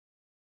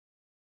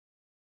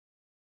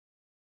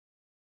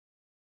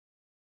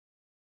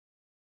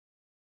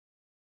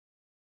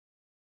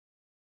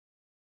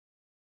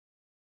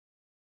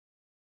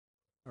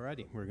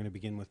Alrighty, we're going to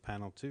begin with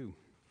panel 2.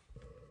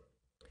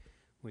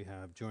 We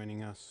have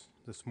joining us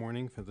this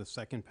morning for the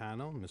second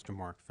panel, Mr.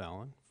 Mark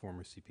Fallon,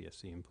 former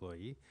CPSC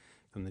employee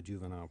from the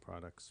Juvenile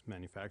Products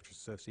Manufacturers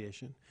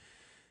Association,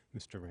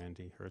 Mr.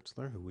 Randy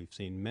Hertzler, who we've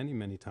seen many,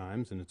 many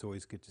times, and it's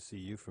always good to see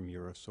you from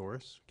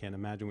Eurosource. Can't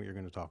imagine what you're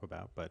going to talk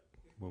about, but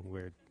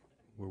we're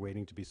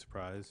waiting to be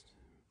surprised.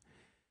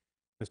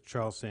 Mr.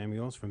 Charles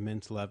Samuels from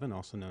Mintz Levin,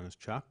 also known as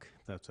Chuck,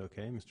 if that's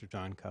okay. Mr.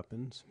 John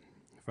Cuppins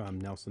from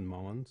Nelson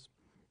Mullins,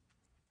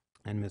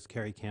 and Ms.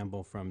 Carrie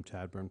Campbell from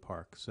Chadburn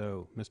Park.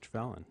 So, Mr.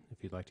 Fallon,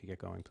 if you'd like to get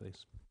going,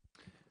 please.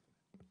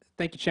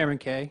 Thank you, Chairman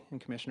Kaye and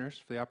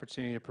Commissioners, for the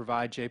opportunity to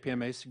provide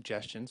JPMA's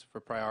suggestions for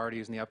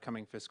priorities in the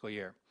upcoming fiscal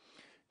year.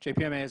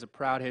 JPMA has a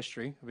proud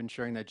history of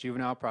ensuring that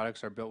juvenile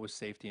products are built with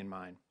safety in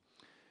mind.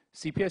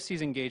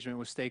 CPSC's engagement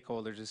with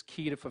stakeholders is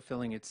key to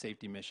fulfilling its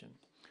safety mission.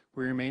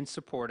 We remain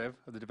supportive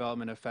of the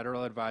development of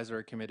federal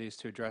advisory committees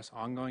to address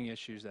ongoing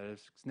issues that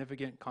have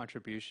significant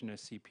contribution to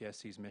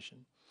CPSC's mission.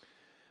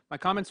 My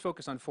comments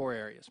focus on 4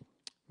 areas: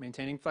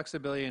 maintaining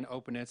flexibility and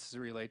openness as it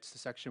relates to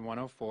Section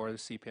 104 of the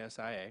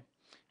CPSIA,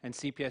 and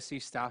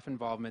CPSC staff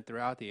involvement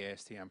throughout the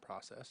ASTM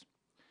process.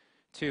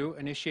 2,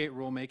 initiate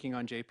rulemaking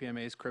on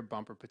JPMA's crib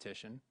bumper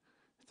petition.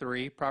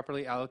 3,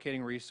 properly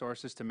allocating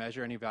resources to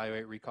measure and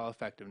evaluate recall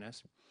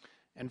effectiveness.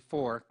 And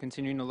 4,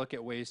 continuing to look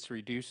at ways to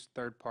reduce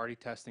third-party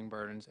testing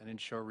burdens and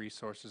ensure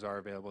resources are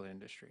available to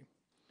industry.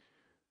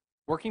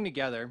 Working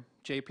together,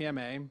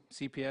 JPMA,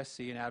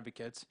 CPSC, and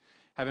advocates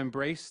have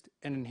embraced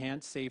and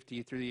enhanced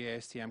safety through the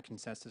ASTM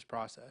consensus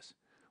process.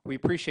 We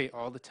appreciate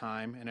all the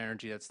time and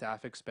energy that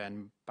staff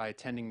expend by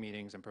attending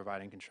meetings and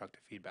providing constructive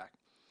feedback.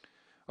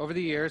 Over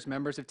the years,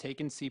 members have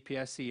taken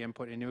CPSC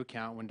input into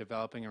account when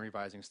developing and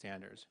revising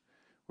standards.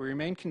 We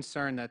remain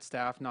concerned that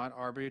staff not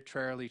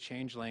arbitrarily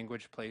change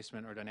language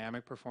placement or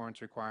dynamic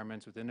performance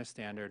requirements within a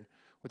standard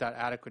without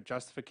adequate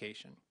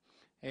justification.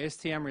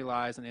 ASTM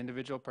relies on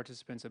individual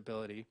participants'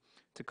 ability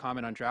to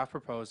comment on draft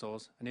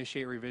proposals,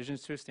 initiate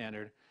revisions to a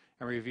standard,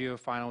 and review a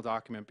final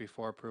document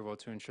before approval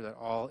to ensure that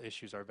all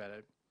issues are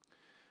vetted.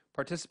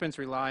 Participants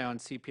rely on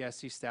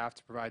CPSC staff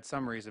to provide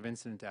summaries of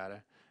incident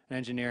data and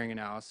engineering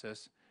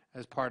analysis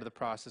as part of the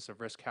process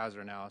of risk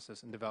hazard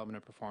analysis and development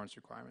of performance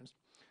requirements.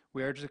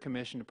 We urge the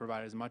Commission to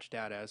provide as much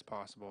data as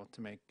possible to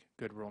make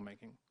good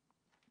rulemaking.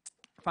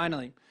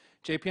 Finally,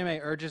 JPMA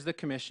urges the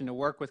Commission to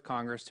work with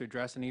Congress to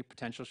address any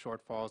potential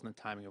shortfalls in the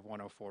timing of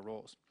 104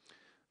 rules.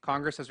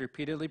 Congress has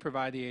repeatedly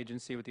provided the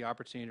agency with the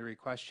opportunity to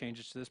request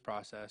changes to this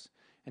process,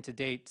 and to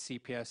date,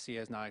 CPSC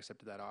has not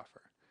accepted that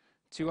offer.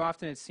 Too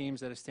often it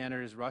seems that a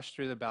standard is rushed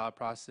through the ballot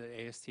process at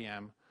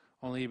ASTM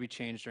only to be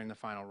changed during the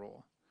final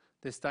rule.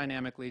 This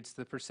dynamic leads to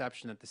the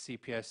perception that the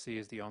CPSC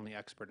is the only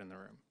expert in the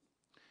room.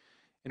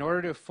 In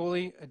order to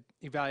fully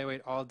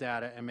evaluate all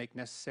data and make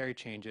necessary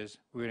changes,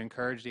 we would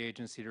encourage the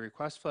agency to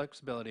request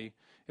flexibility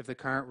if the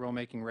current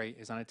rulemaking rate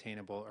is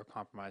unattainable or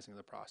compromising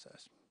the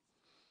process.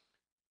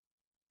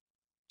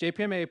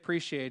 JPMA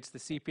appreciates the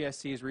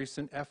CPSC's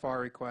recent FR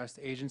request,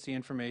 agency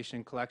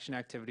information, collection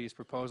activities,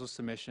 proposal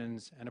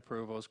submissions, and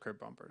approvals, crib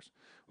bumpers.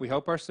 We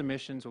hope our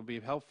submissions will be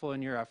helpful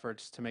in your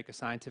efforts to make a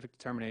scientific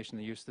determination of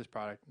the use of this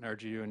product and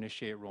urge you to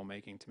initiate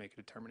rulemaking to make a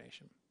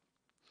determination.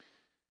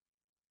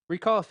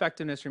 Recall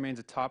effectiveness remains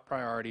a top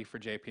priority for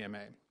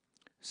JPMA,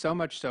 so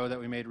much so that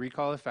we made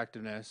recall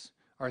effectiveness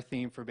our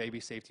theme for Baby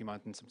Safety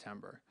Month in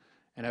September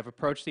and have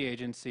approached the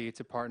agency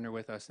to partner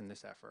with us in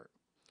this effort.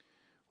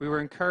 We were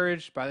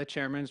encouraged by the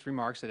Chairman's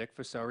remarks at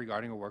ICFSO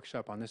regarding a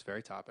workshop on this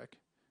very topic.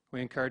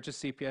 We encourage the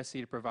CPSC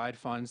to provide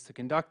funds to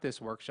conduct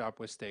this workshop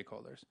with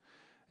stakeholders.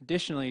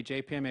 Additionally,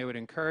 JPMA would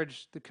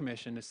encourage the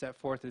Commission to set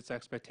forth its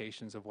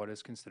expectations of what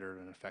is considered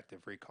an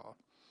effective recall.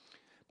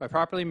 By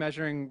properly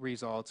measuring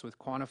results with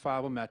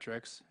quantifiable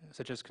metrics,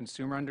 such as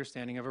consumer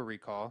understanding of a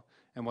recall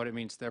and what it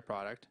means to their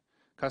product,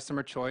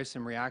 customer choice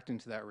in reacting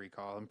to that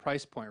recall, and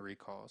price point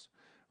recalls,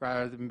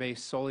 rather than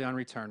based solely on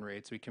return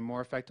rates, we can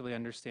more effectively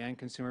understand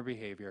consumer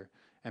behavior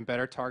and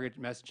better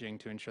target messaging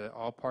to ensure that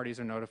all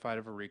parties are notified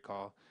of a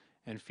recall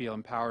and feel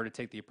empowered to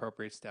take the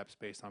appropriate steps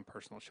based on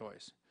personal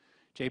choice.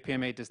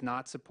 JPMA does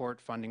not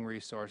support funding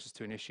resources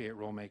to initiate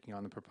rulemaking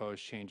on the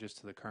proposed changes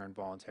to the current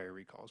voluntary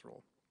recalls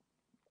rule.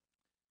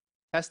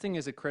 Testing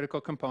is a critical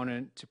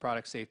component to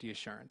product safety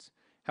assurance.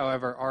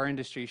 However, our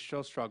industry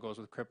still struggles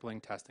with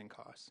crippling testing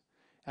costs.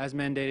 As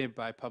mandated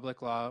by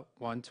Public Law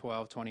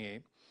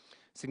 11228,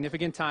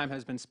 significant time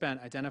has been spent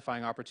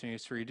identifying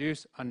opportunities to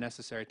reduce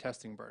unnecessary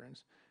testing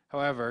burdens.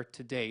 However,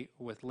 to date,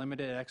 with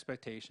limited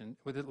exceptions,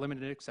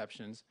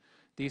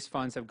 these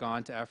funds have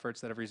gone to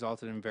efforts that have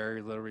resulted in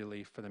very little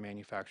relief for the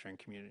manufacturing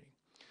community.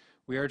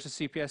 We urge the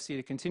CPSC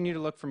to continue to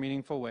look for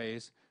meaningful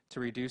ways to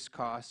reduce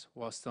costs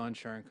while still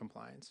ensuring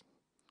compliance.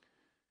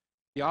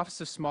 The Office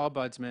of Small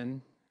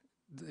Business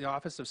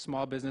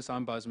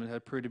Ombudsman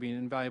has proved to be an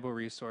invaluable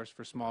resource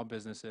for small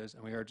businesses,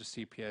 and we urge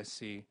the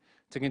CPSC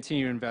to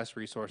continue to invest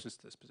resources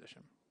to this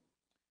position.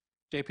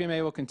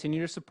 JPMA will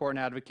continue to support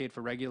and advocate for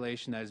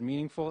regulation that is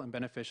meaningful and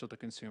beneficial to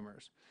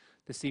consumers.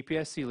 The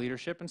CPSC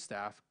leadership and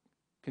staff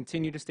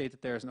continue to state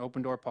that there is an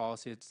open door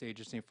policy at this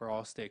agency for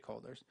all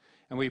stakeholders,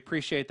 and we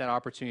appreciate that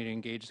opportunity to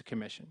engage the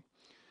Commission.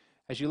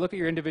 As you look at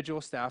your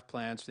individual staff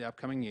plans for the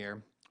upcoming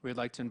year, we would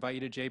like to invite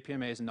you to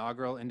JPMA's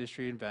inaugural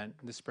industry event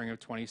in the spring of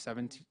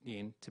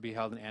 2017 to be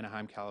held in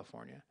Anaheim,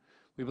 California.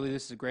 We believe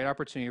this is a great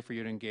opportunity for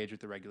you to engage with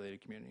the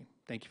regulated community.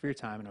 Thank you for your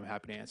time, and I'm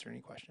happy to answer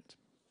any questions.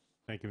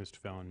 Thank you, Mr.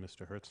 Fallon.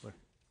 Mr. Hertzler.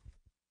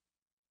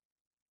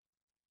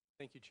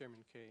 Thank you, Chairman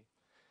Kay.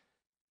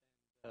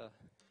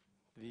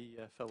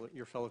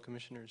 Your fellow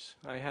commissioners,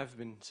 I have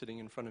been sitting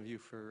in front of you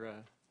for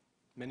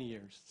many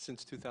years,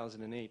 since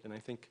 2008, and I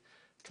think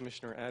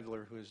Commissioner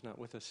Adler, who is not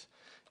with us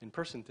in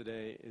person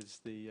today, is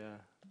the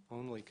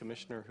only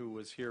commissioner who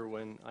was here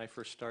when I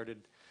first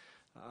started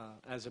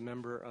as a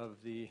member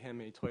of the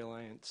Handmade Toy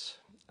Alliance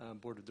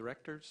Board of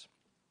Directors.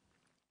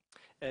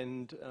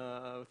 And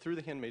through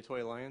the Handmade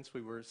Toy Alliance,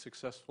 we were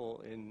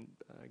successful in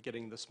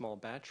getting the small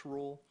batch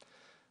rule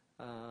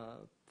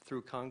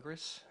through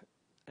Congress,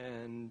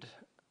 and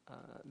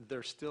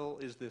there still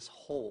is this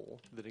hole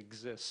that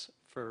exists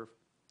for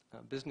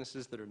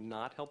businesses that are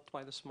not helped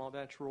by the small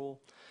batch rule,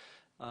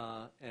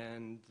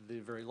 and the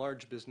very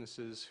large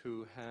businesses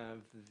who have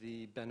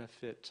the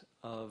benefit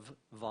of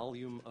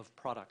volume of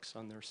products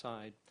on their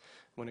side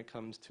when it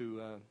comes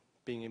to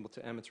being able to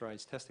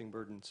amortize testing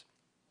burdens.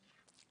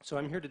 So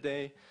I'm here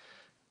today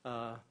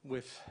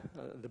with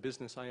the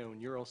business I own,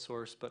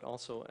 Eurosource, but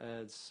also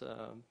as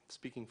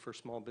speaking for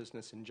small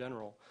business in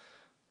general,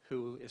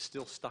 who is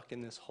still stuck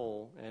in this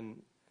hole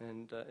and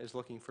is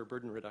looking for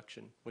burden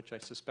reduction, which I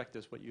suspect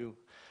is what you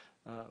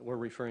were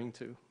referring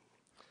to.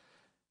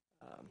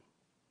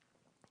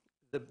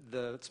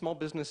 The small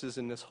businesses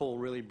in this hole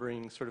really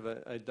bring sort of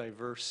a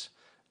diverse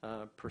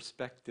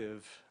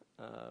perspective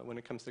when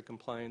it comes to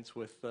compliance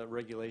with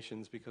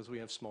regulations, because we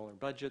have smaller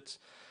budgets,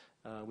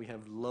 we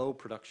have low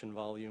production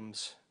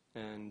volumes,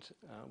 and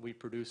we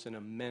produce an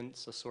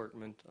immense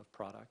assortment of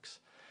products.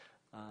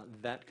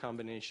 That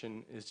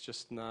combination is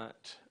just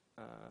not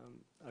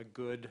a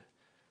good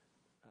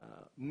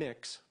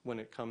mix when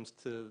it comes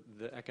to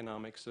the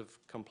economics of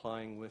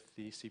complying with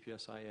the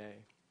CPSIA.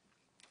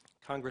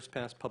 Congress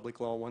passed Public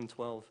Law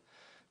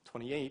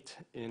 11228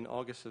 in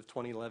August of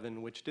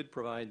 2011, which did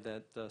provide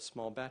that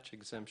small batch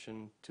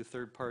exemption to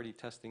third-party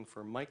testing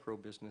for micro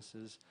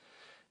businesses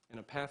and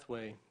a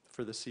pathway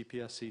for the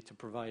CPSC to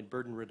provide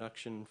burden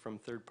reduction from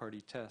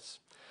third-party tests.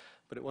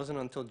 But it wasn't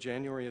until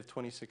January of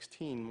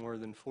 2016, more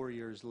than 4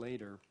 years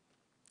later,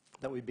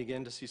 that we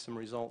began to see some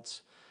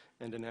results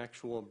and an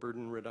actual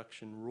burden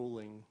reduction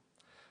ruling.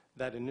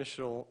 That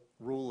initial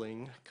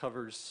ruling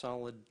covers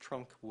solid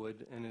trunk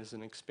wood and is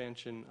an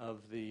expansion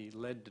of the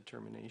lead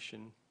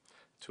determination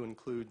to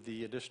include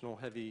the additional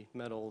heavy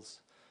metals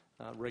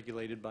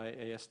regulated by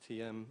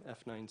ASTM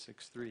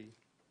F963.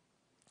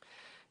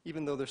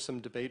 Even though there's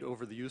some debate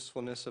over the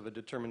usefulness of a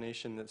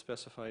determination that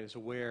specifies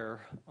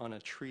where on a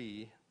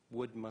tree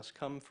wood must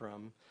come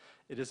from,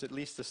 it is at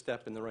least a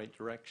step in the right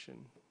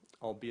direction,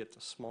 albeit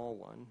a small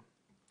one.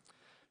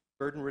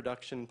 Burden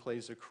reduction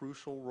plays a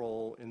crucial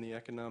role in the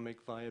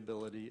economic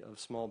viability of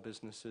small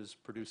businesses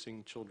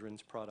producing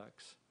children's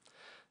products.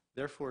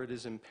 Therefore, it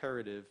is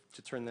imperative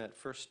to turn that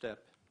first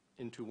step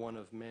into one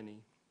of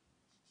many.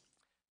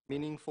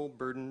 Meaningful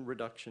burden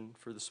reduction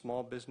for the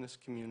small business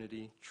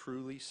community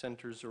truly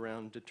centers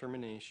around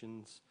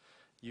determinations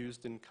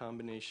used in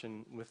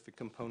combination with the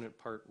component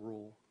part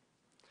rule.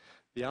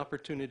 The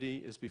opportunity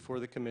is before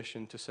the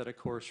Commission to set a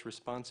course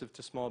responsive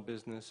to small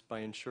business by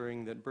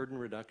ensuring that burden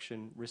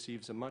reduction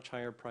receives a much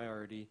higher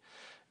priority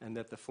and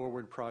that the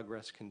forward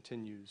progress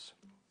continues.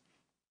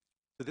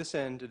 To this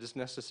end, it is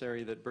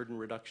necessary that burden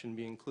reduction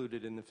be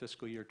included in the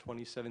fiscal year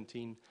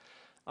 2017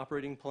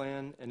 operating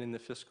plan and in the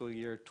fiscal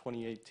year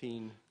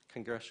 2018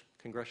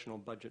 congressional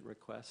budget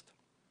request.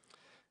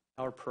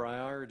 Our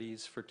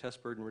priorities for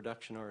test burden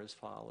reduction are as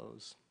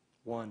follows.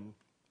 1.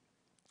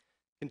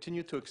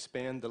 Continue to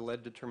expand the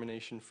lead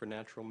determination for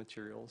natural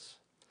materials.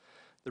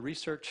 The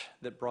research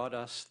that brought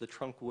us the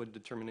trunk wood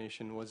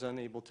determination was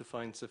unable to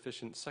find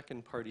sufficient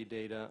second-party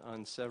data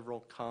on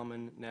several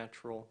common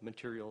natural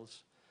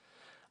materials.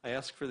 I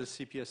asked for the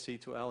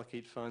CPSC to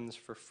allocate funds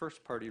for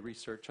first-party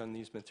research on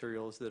these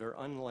materials that are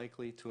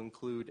unlikely to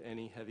include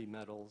any heavy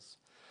metals.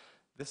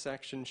 This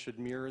action should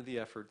mirror the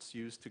efforts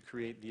used to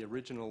create the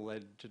original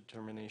lead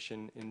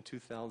determination in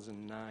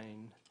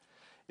 2009.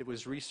 It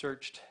was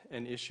researched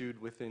and issued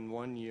within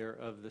 1 year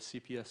of the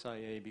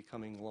CPSIA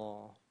becoming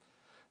law.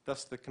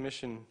 Thus, the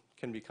Commission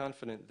can be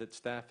confident that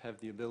staff have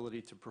the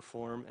ability to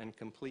perform and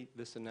complete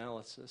this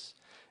analysis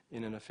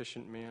in an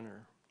efficient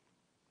manner.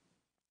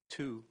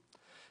 2,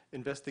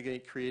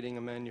 investigate creating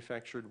a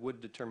manufactured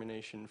wood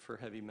determination for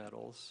heavy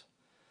metals.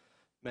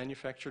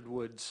 Manufactured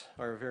woods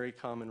are a very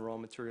common raw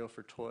material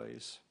for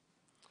toys.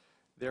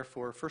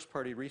 Therefore,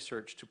 first-party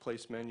research to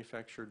place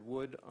manufactured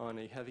wood on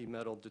a heavy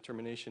metal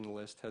determination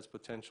list has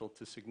potential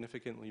to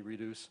significantly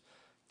reduce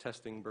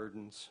testing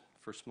burdens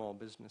for small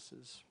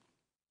businesses.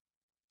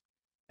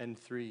 And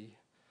 3,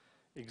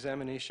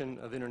 examination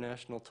of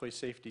international toy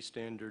safety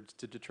standards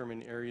to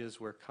determine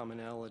areas where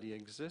commonality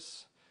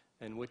exists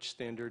and which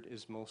standard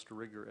is most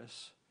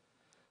rigorous.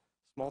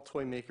 Small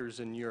toy makers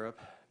in Europe,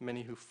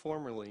 many who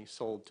formerly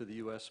sold to the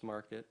U.S.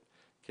 market,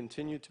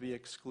 continue to be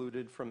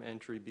excluded from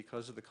entry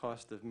because of the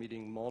cost of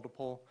meeting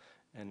multiple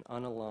and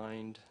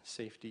unaligned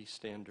safety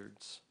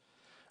standards.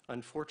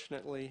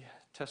 Unfortunately,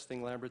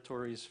 testing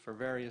laboratories, for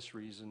various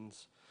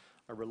reasons,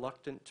 are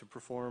reluctant to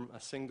perform a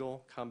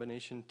single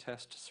combination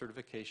test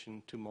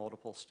certification to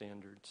multiple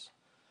standards.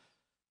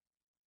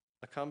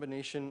 A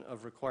compilation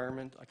of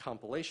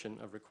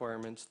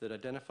requirements that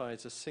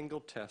identifies a single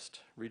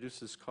test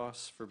reduces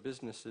costs for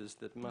businesses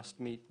that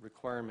must meet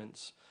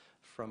requirements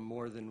from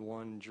more than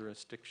one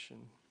jurisdiction.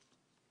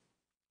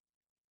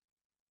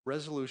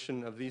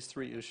 Resolution of these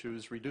three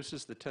issues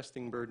reduces the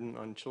testing burden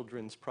on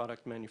children's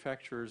product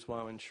manufacturers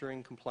while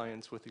ensuring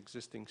compliance with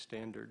existing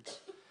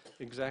standards.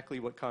 Exactly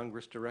what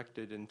Congress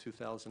directed in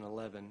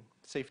 2011.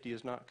 Safety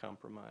is not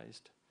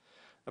compromised.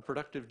 A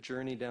productive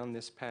journey down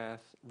this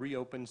path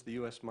reopens the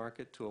U.S.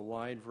 market to a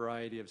wide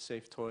variety of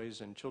safe toys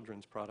and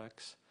children's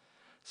products,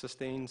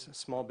 sustains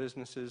small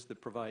businesses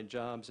that provide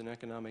jobs and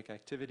economic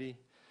activity,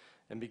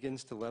 and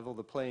begins to level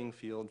the playing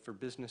field for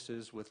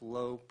businesses with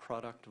low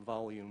product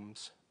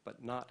volumes,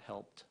 but not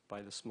helped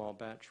by the small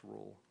batch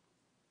rule.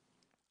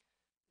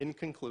 In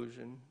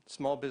conclusion,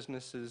 small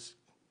businesses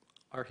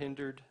are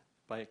hindered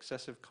by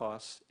excessive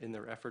costs in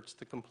their efforts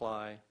to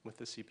comply with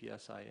the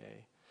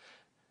CPSIA.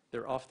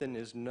 There often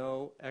is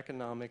no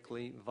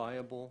economically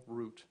viable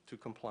route to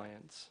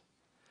compliance.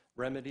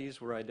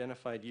 Remedies were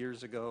identified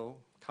years ago.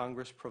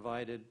 Congress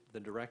provided the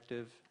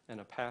directive and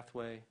a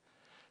pathway.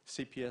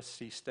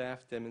 CPSC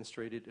staff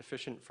demonstrated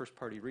efficient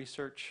first-party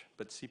research,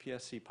 but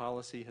CPSC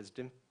policy has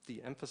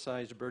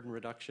de-emphasized burden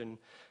reduction,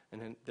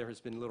 and there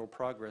has been little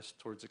progress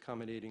towards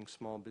accommodating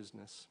small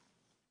business.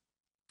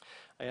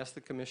 I ask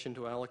the Commission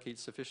to allocate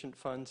sufficient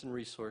funds and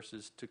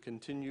resources to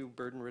continue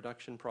burden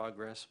reduction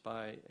progress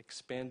by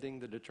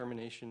expanding the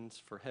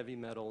determinations for heavy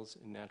metals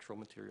and natural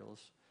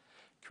materials,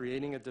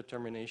 creating a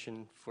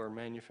determination for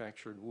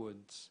manufactured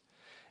woods,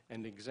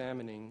 and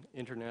examining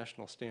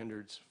international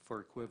standards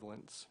for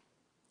equivalence.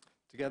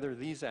 Together,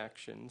 these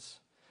actions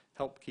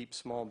help keep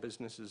small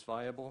businesses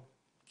viable,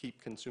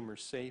 keep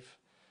consumers safe,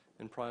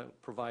 and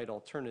provide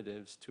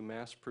alternatives to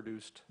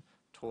mass-produced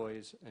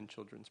toys and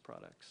children's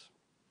products.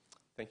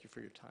 Thank you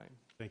for your time.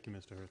 Thank you,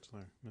 Mr.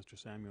 Hertzler. Mr.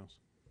 Samuels.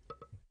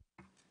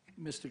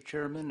 Mr.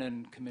 Chairman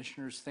and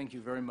Commissioners, thank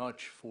you very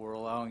much for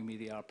allowing me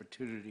the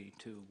opportunity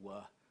to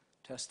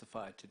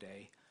testify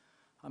today.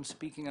 I'm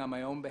speaking on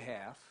my own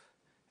behalf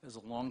as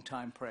a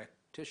longtime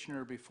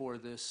practitioner before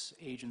this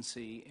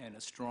agency and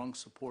a strong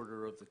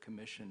supporter of the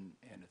Commission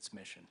and its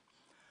mission.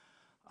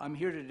 I'm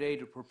here today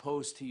to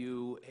propose to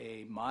you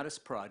a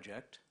modest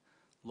project,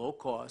 low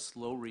cost,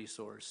 low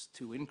resource,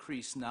 to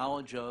increase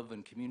knowledge of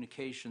and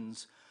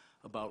communications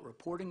about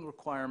reporting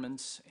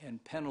requirements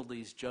and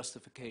penalties,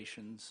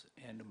 justifications,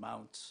 and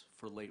amounts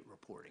for late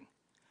reporting.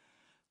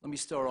 Let me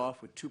start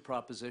off with two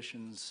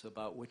propositions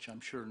about which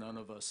I'm sure none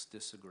of us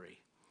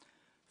disagree.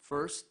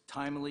 First,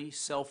 timely,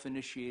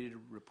 self-initiated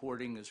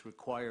reporting is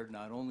required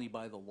not only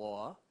by the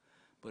law,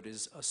 but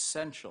is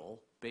essential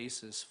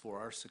basis for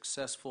our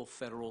successful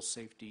federal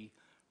safety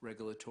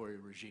regulatory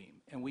regime.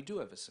 And we do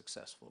have a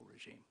successful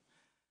regime.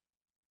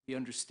 We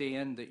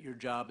understand that your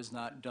job is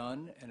not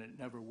done, and it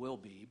never will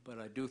be, but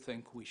I do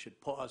think we should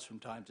pause from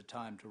time to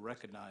time to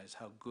recognize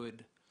how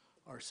good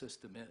our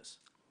system is.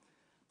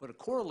 But a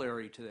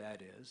corollary to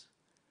that is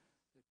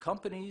that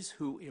companies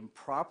who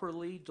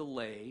improperly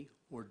delay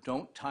or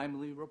don't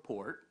timely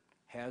report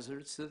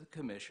hazards to the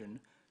Commission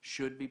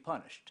should be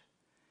punished.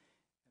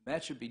 And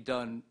that should be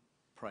done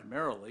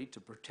primarily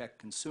to protect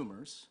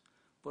consumers,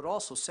 but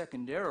also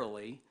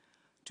secondarily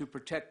to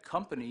protect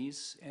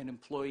companies and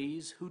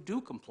employees who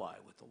do comply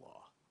with the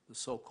law, the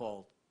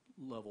so-called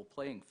level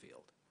playing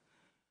field.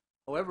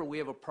 However, we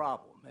have a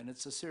problem, and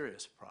it's a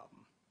serious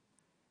problem,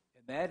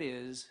 and that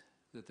is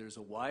that there's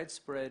a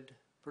widespread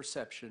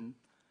perception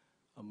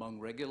among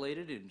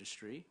regulated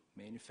industry,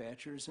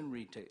 manufacturers and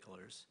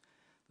retailers,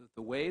 that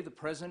the way the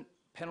present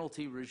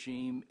penalty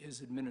regime is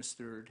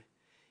administered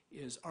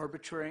is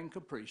arbitrary and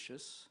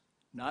capricious,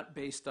 not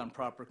based on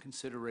proper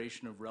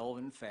consideration of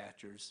relevant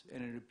factors,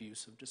 and an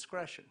abuse of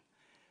discretion.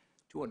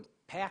 To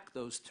unpack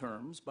those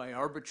terms, by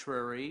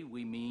arbitrary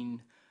we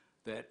mean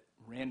that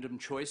random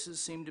choices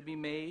seem to be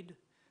made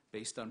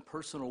based on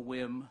personal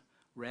whim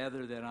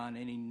rather than on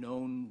any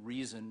known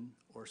reason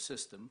or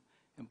system.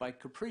 And by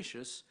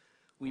capricious,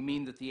 we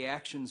mean that the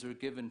actions are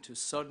given to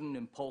sudden,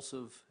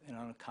 impulsive, and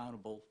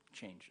unaccountable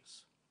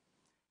changes.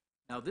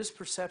 Now, this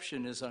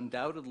perception is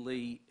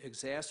undoubtedly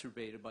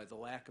exacerbated by the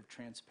lack of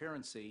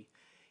transparency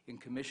in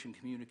Commission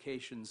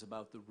communications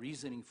about the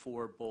reasoning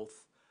for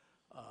both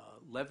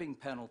levying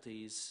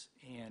penalties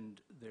and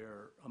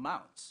their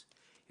amounts.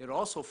 It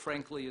also,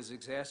 frankly, is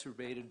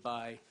exacerbated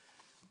by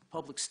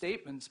public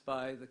statements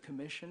by the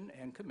Commission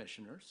and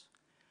Commissioners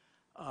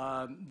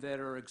that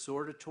are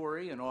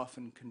exhortatory and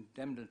often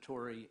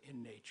condemnatory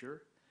in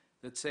nature,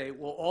 that say,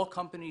 well, all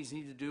companies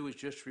need to do is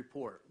just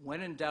report.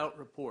 When in doubt,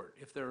 report.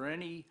 If there are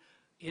any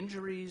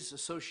injuries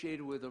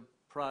associated with a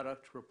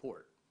product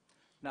report.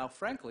 Now,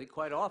 frankly,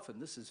 quite often,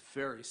 this is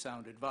very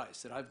sound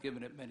advice that I've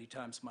given it many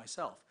times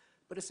myself,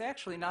 but it's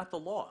actually not the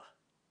law.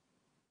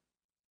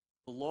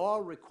 The law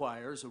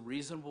requires a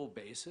reasonable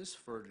basis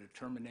for a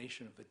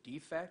determination of a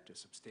defect, a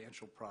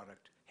substantial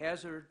product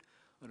hazard,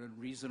 an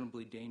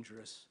unreasonably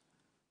dangerous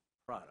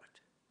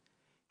product.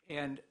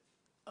 And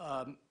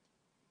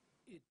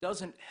it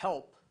doesn't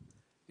help,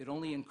 it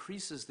only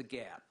increases the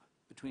gap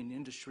between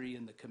industry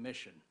and the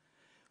Commission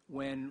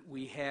when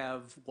we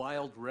have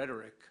wild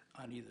rhetoric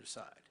on either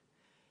side.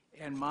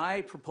 And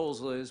my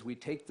proposal is we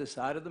take this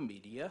out of the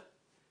media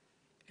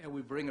and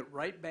we bring it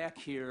right back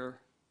here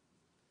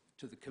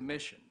to the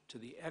Commission, to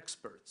the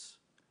experts,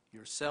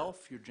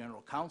 yourself, your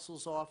General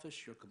Counsel's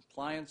office, your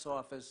compliance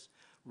office,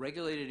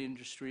 regulated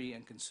industry,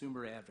 and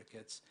consumer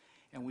advocates,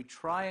 and we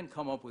try and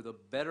come up with a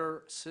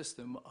better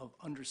system of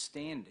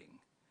understanding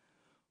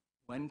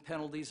when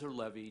penalties are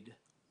levied,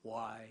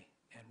 why,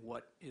 and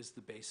what is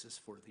the basis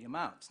for the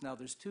amounts. Now,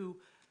 there's two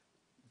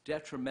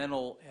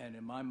detrimental and,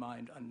 in my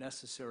mind,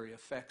 unnecessary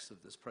effects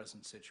of this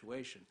present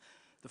situation.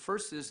 The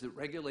first is that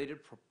regulated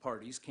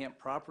parties can't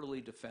properly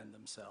defend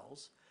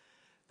themselves.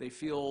 They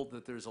feel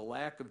that there's a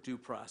lack of due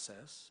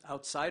process.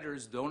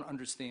 Outsiders don't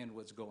understand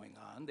what's going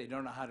on. They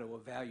don't know how to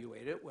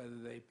evaluate it, whether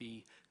they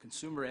be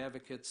consumer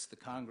advocates, the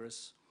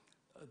Congress,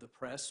 the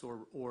press,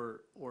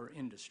 or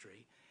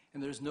industry.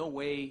 And there's no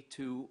way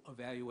to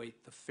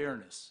evaluate the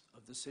fairness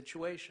of the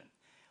situation.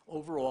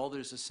 Overall,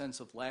 there's a sense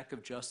of lack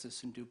of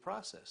justice and due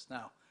process.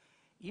 Now,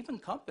 even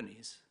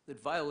companies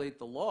that violate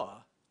the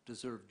law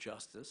deserve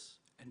justice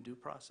and due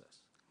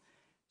process.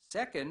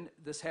 Second,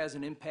 this has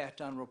an impact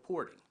on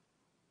reporting.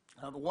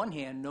 On the one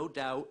hand, no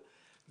doubt,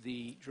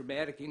 the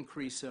dramatic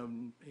increase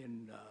in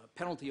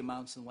penalty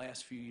amounts in the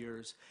last few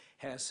years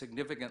has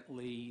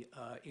significantly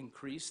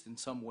increased in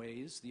some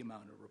ways the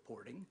amount of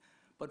reporting.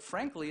 But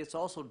frankly, it's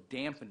also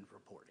dampened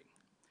reporting.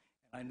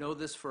 And I know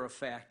this for a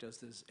fact, as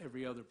does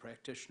every other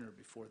practitioner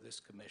before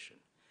this commission.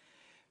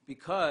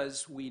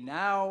 Because we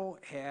now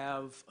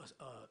have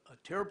a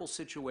terrible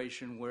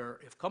situation where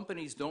if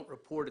companies don't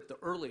report at the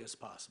earliest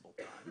possible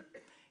time,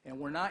 and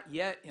we're not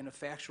yet in a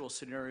factual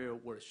scenario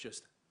where it's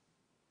just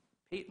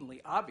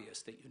patently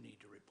obvious that you need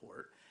to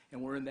report,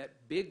 and we're in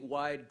that big,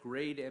 wide,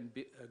 gray,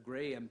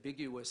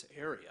 ambiguous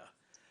area,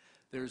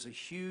 there's a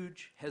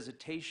huge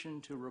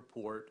hesitation to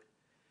report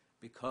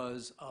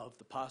because of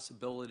the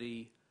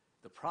possibility,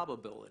 the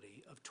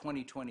probability of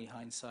 20/20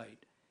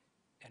 hindsight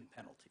and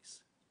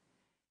penalties.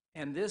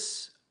 And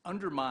this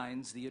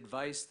undermines the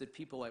advice that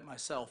people like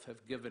myself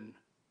have given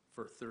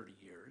for 30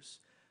 years.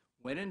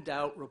 When in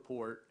doubt,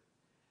 report.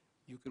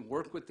 You can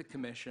work with the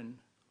Commission.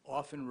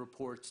 Often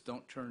reports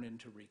don't turn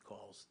into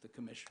recalls. The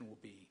Commission will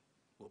be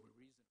reasonable.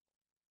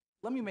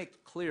 Let me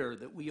make clear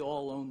that we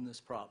all own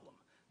this problem.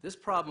 This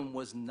problem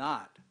was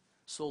not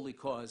solely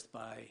caused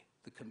by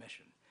the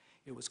Commission.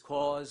 It was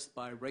caused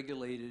by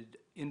regulated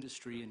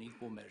industry in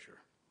equal measure.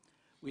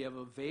 We have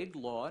a vague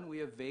law and we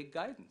have vague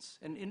guidance,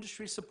 and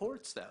industry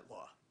supports that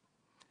law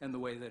and the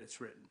way that it's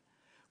written.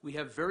 We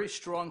have very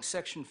strong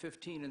Section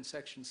 15 and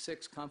Section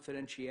 6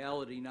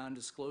 confidentiality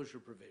non-disclosure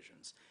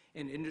provisions,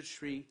 and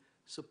industry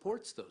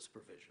supports those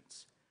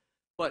provisions.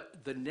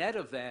 But the net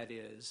of that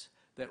is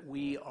that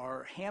we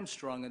are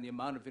hamstrung in the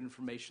amount of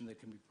information that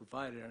can be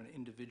provided on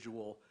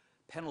individual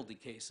penalty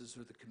cases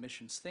or the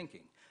Commission's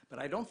thinking. But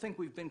I don't think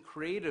we've been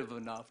creative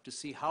enough to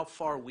see how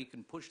far we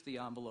can push the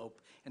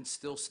envelope and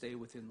still stay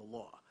within the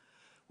law.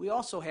 We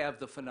also have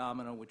the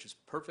phenomenon, which is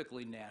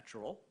perfectly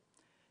natural,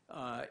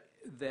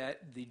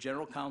 that the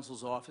General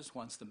Counsel's office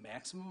wants the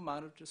maximum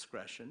amount of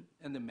discretion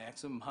and the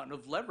maximum amount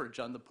of leverage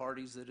on the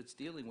parties that it's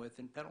dealing with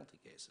in penalty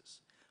cases.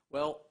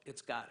 Well,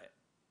 it's got it,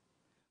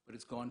 but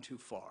it's gone too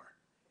far.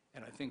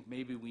 And I think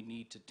maybe we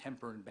need to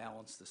temper and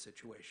balance the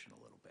situation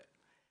a little bit.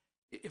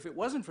 If it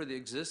wasn't for the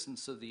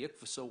existence of the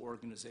ICFSO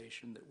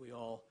organization that we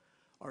all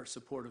are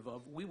supportive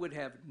of, we would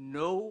have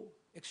no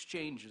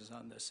exchanges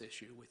on this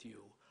issue with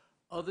you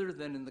other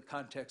than in the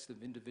context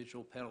of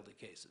individual penalty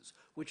cases,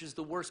 which is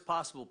the worst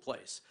possible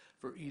place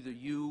for either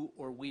you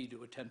or we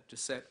to attempt to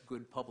set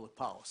good public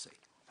policy.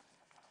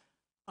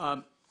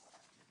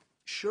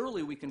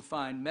 Surely we can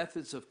find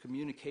methods of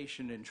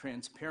communication and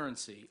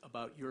transparency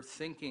about your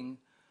thinking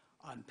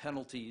on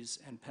penalties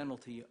and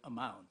penalty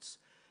amounts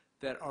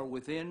that are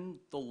within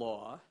the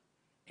law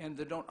and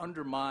that don't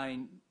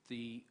undermine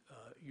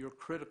your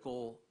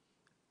critical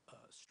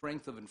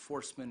strength of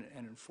enforcement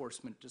and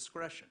enforcement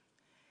discretion.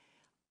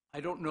 I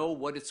don't know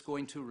what it's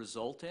going to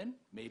result in.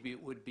 Maybe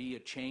it would be a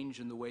change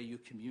in the way you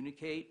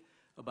communicate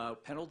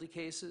about penalty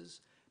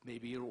cases.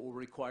 Maybe it will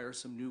require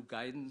some new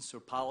guidance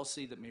or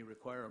policy that may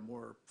require a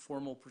more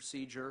formal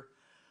procedure.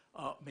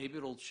 Maybe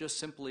it'll just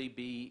simply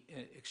be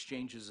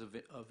exchanges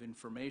of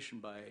information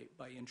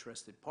by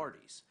interested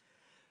parties.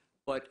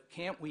 But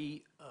can't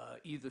we,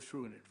 either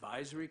through an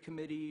advisory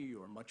committee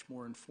or much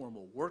more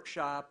informal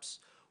workshops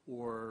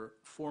or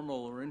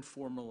formal or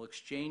informal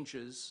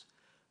exchanges,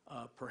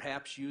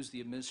 perhaps use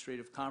the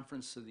Administrative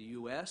Conference of the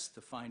U.S.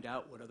 to find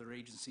out what other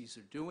agencies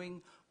are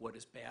doing, what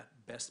is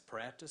best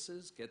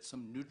practices, get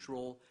some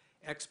neutral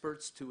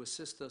experts to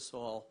assist us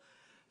all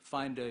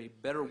find a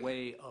better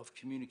way of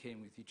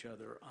communicating with each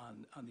other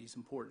on these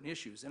important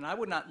issues. And I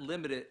would not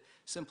limit it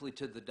simply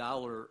to the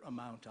dollar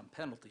amount on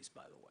penalties,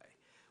 by the way.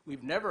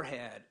 We've never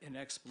had an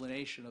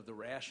explanation of the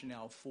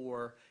rationale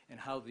for and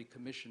how the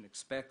Commission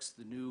expects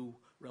the new,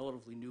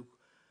 relatively new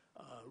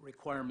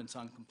requirements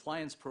on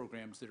compliance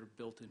programs that are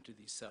built into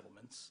these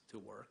settlements to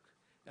work.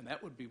 And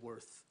that would be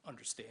worth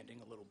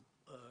understanding a little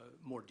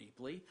more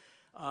deeply.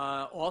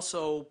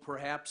 Also,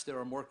 perhaps there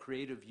are more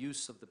creative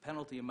use of the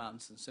penalty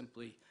amounts than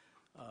simply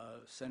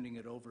sending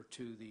it over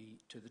to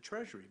the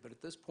Treasury. But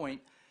at this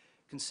point,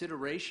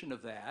 consideration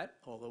of that,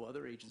 although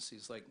other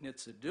agencies like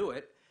NHTSA do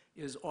it,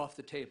 is off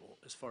the table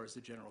as far as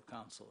the General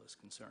Counsel is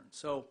concerned.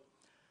 So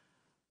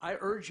I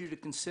urge you to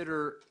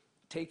consider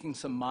taking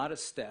some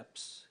modest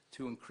steps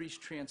to increase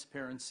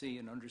transparency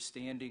and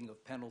understanding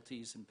of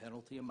penalties and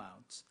penalty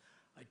amounts.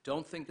 I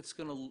don't think it's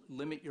going to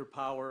limit your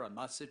power. I'm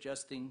not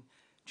suggesting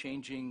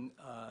changing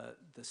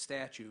the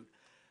statute,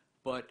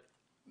 but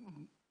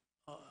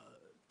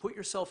put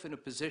yourself in a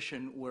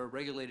position where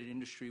regulated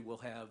industry will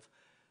have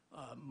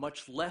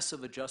much less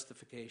of a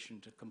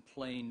justification to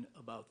complain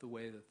about the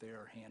way that they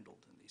are handled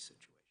in these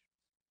situations.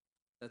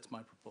 That's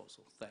my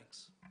proposal.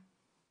 Thanks.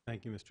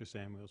 Thank you, Mr.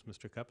 Samuels.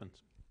 Mr.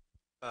 Cuppins.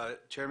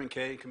 Chairman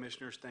Kay,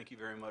 Commissioners, thank you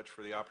very much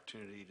for the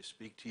opportunity to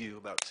speak to you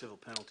about civil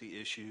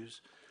penalty issues.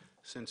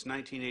 Since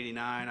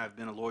 1989, I've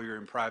been a lawyer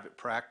in private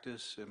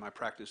practice, and my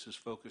practice is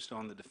focused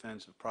on the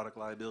defense of product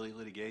liability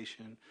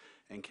litigation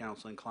and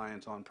counseling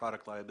clients on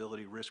product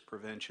liability risk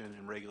prevention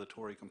and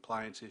regulatory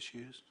compliance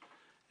issues.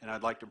 And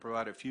I'd like to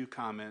provide a few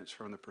comments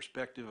from the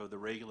perspective of the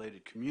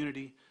regulated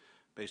community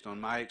based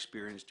on my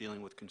experience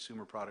dealing with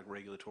consumer product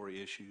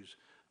regulatory issues.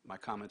 My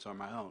comments are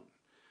my own.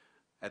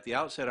 At the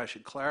outset, I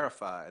should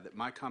clarify that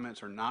my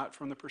comments are not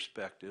from the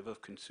perspective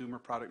of consumer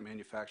product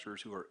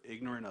manufacturers who are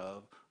ignorant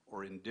of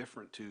or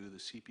indifferent to the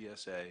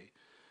CPSA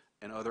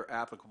and other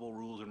applicable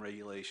rules and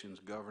regulations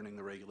governing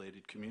the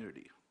regulated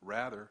community.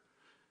 Rather,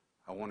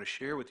 I want to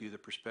share with you the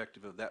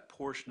perspective of that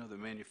portion of the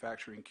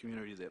manufacturing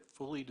community that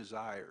fully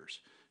desires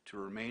to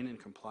remain in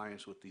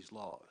compliance with these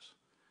laws.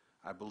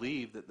 I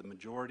believe that the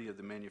majority of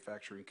the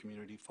manufacturing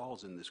community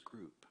falls in this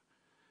group.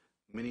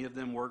 Many of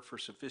them work for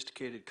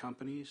sophisticated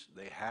companies.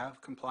 They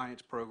have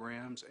compliance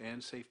programs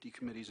and safety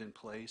committees in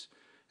place,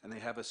 and they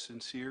have a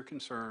sincere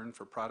concern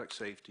for product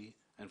safety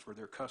and for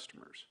their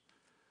customers.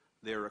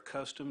 They are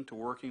accustomed to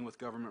working with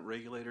government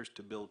regulators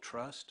to build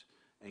trust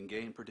and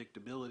gain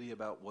predictability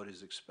about what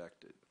is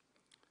expected.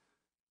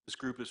 This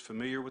group is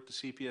familiar with the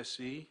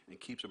CPSC and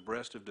keeps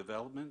abreast of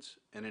developments,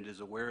 and it is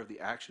aware of the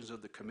actions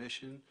of the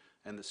Commission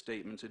and the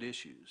statements it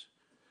issues.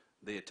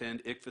 They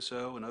attend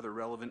ICFSO and other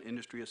relevant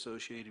industry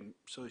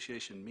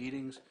association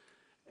meetings,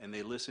 and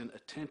they listen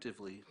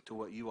attentively to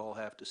what you all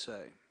have to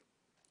say.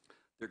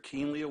 They're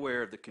keenly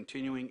aware of the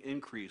continuing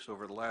increase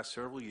over the last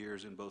several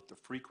years in both the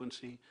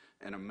frequency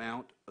and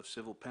amount of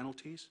civil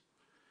penalties,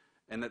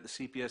 and that the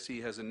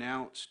CPSC has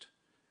announced,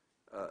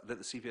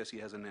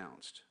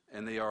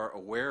 and they are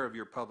aware of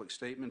your public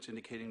statements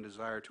indicating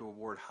desire to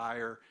award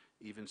higher,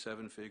 even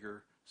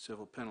seven-figure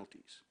civil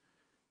penalties.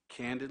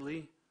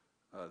 Candidly,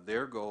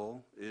 their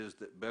goal is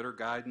that better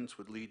guidance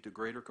would lead to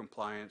greater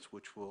compliance,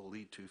 which will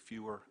lead to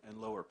fewer and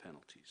lower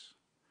penalties.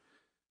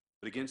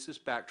 But against this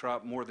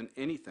backdrop, more than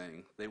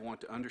anything, they want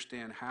to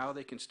understand how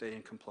they can stay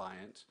in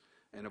compliance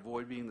and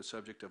avoid being the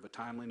subject of a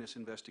timeliness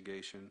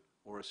investigation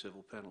or a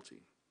civil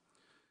penalty.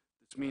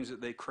 This means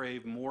that they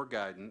crave more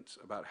guidance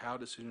about how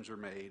decisions are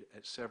made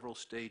at several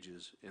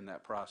stages in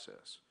that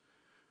process.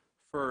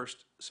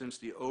 First, since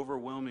the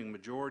overwhelming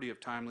majority of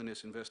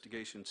timeliness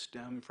investigations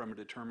stem from a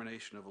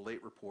determination of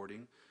late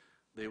reporting,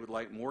 they would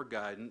like more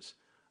guidance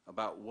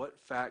about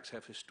what facts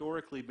have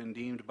historically been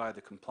deemed by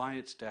the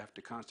compliance staff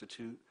to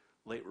constitute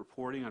late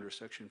reporting under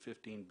Section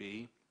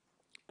 15B,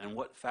 and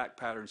what fact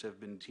patterns have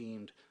been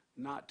deemed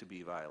not to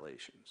be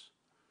violations.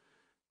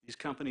 These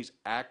companies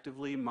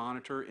actively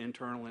monitor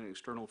internal and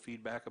external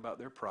feedback about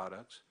their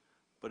products,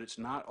 but it's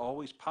not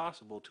always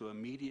possible to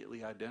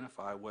immediately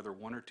identify whether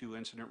one or two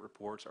incident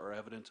reports are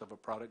evidence of a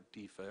product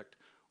defect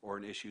or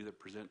an issue that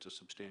presents a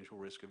substantial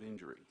risk of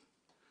injury.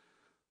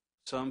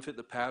 Some fit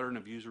the pattern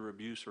of user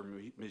abuse or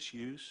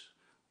misuse,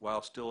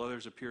 while still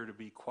others appear to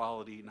be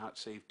quality, not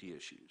safety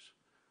issues.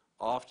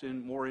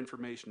 Often, more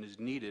information is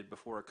needed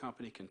before a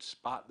company can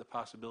spot the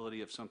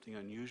possibility of something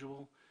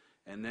unusual,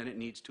 and then it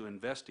needs to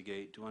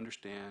investigate to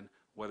understand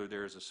whether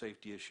there is a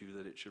safety issue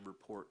that it should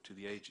report to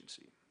the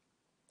agency.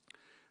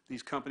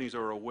 These companies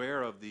are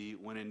aware of the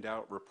when in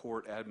doubt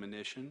report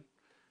admonition,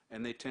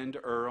 and they tend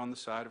to err on the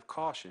side of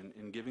caution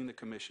in giving the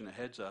Commission a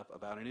heads up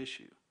about an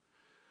issue.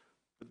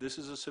 But this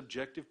is a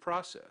subjective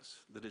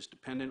process that is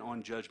dependent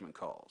on judgment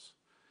calls,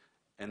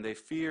 and they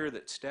fear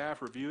that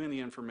staff reviewing the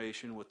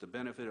information with the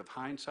benefit of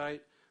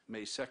hindsight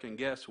may second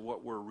guess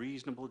what were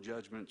reasonable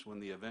judgments when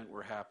the event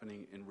were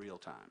happening in real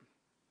time.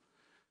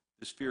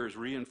 This fear is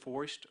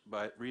reinforced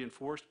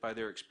by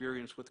their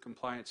experience with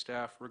compliance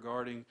staff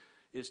regarding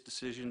its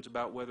decisions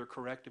about whether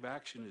corrective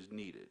action is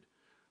needed,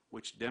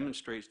 which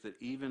demonstrates that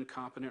even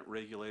competent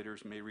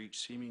regulators may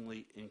reach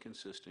seemingly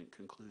inconsistent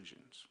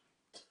conclusions.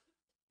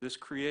 This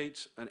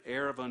creates an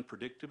air of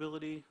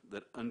unpredictability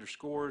that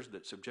underscores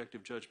that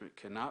subjective judgment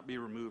cannot be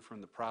removed from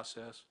the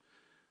process,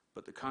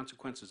 but the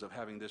consequences of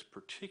having this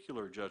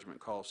particular judgment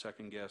call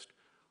second-guessed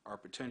are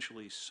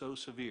potentially so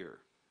severe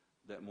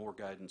that more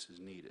guidance is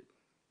needed.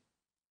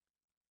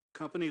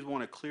 Companies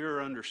want a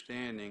clearer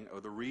understanding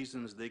of the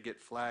reasons they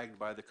get flagged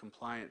by the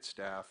compliance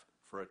staff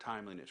for a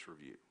timeliness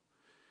review.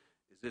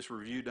 Is this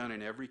review done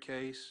in every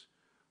case?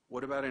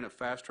 What about in a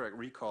fast-track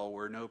recall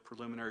where no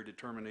preliminary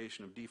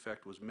determination of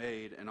defect was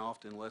made and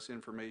often less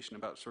information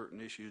about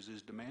certain issues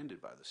is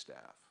demanded by the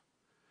staff?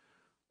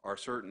 Are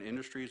certain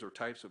industries or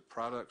types of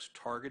products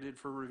targeted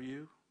for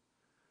review?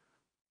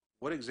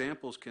 What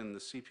examples can the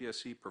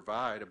CPSC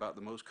provide about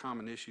the most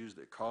common issues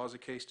that cause a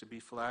case to be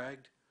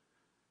flagged?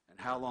 And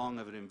how long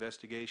of an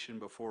investigation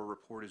before a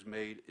report is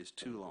made is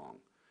too long?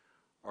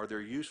 Are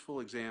there useful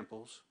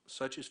examples,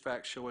 such as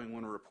facts showing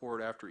when a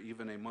report after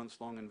even a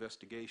months-long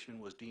investigation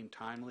was deemed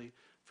timely,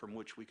 from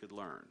which we could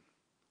learn?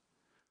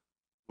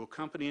 Will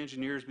company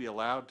engineers be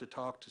allowed to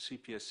talk to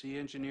CPSC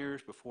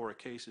engineers before a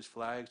case is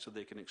flagged so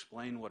they can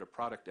explain what a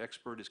product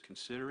expert is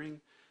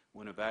considering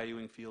when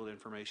evaluating field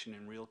information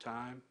in real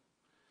time?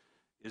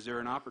 Is there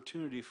an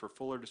opportunity for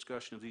fuller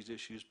discussion of these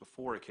issues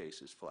before a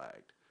case is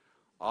flagged?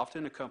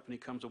 Often a company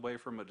comes away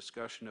from a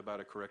discussion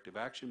about a corrective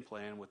action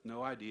plan with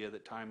no idea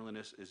that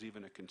timeliness is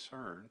even a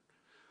concern,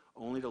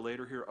 only to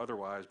later hear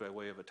otherwise by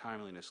way of a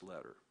timeliness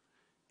letter.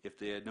 If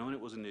they had known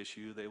it was an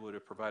issue, they would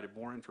have provided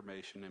more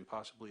information and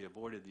possibly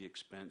avoided the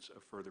expense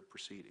of further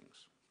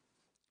proceedings.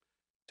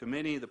 To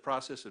many, the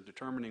process of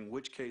determining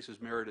which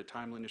cases merit a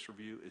timeliness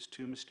review is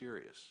too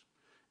mysterious,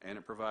 and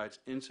it provides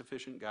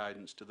insufficient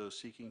guidance to those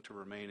seeking to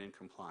remain in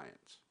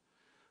compliance.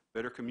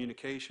 Better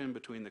communication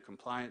between the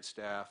compliance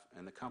staff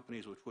and the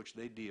companies with which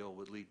they deal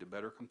would lead to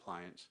better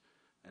compliance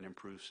and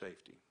improved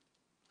safety.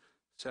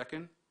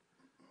 Second,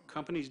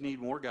 companies need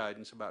more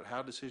guidance about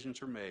how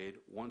decisions are made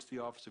once the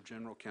Office of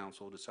General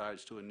Counsel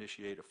decides to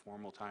initiate a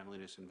formal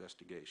timeliness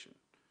investigation.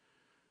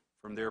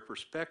 From their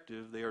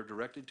perspective, they are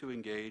directed to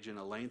engage in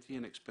a lengthy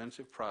and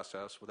expensive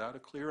process without a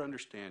clear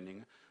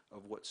understanding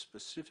of what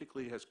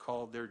specifically has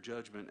called their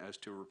judgment as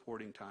to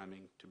reporting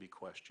timing to be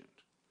questioned.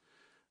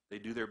 They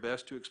do their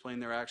best to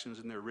explain their actions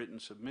in their written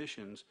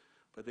submissions,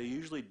 but they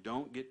usually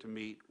don't get to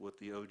meet with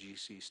the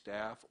OGC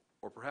staff,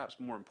 or perhaps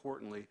more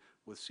importantly,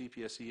 with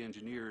CPSC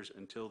engineers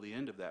until the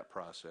end of that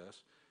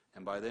process,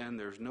 and by then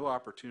there's no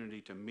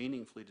opportunity to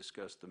meaningfully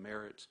discuss the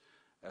merits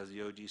as the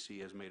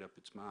OGC has made up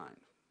its mind.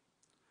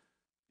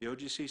 The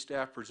OGC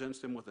staff presents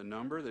them with a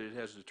number that it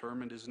has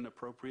determined is an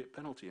appropriate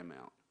penalty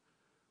amount.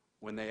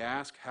 When they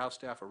ask how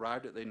staff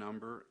arrived at the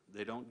number,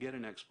 they don't get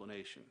an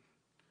explanation.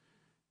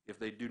 If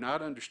they do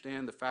not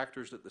understand the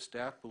factors that the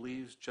staff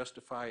believes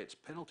justify its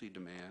penalty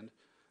demand,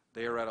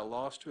 they are at a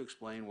loss to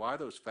explain why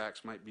those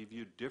facts might be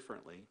viewed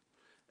differently,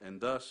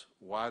 and thus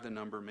why the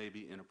number may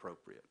be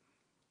inappropriate.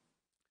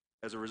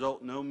 As a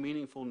result, no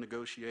meaningful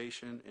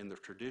negotiation in the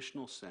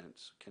traditional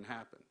sense can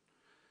happen.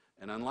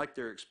 And unlike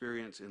their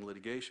experience in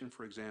litigation,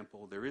 for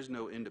example, there is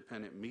no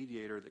independent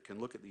mediator that can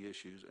look at the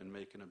issues and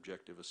make an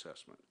objective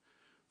assessment.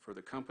 For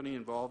the company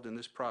involved in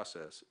this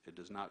process, it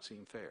does not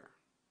seem fair.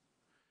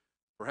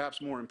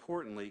 Perhaps more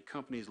importantly,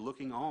 companies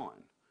looking on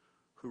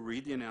who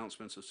read the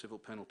announcements of civil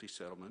penalty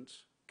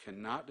settlements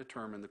cannot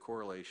determine the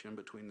correlation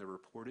between the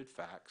reported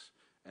facts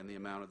and the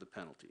amount of the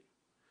penalty.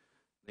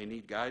 They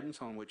need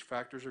guidance on which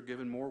factors are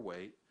given more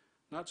weight,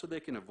 not so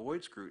they can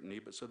avoid scrutiny,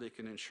 but so they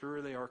can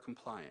ensure they are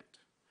compliant.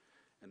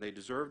 And they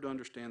deserve to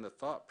understand the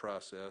thought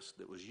process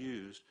that was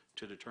used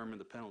to determine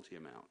the penalty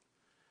amount.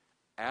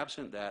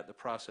 Absent that, the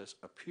process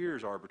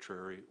appears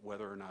arbitrary,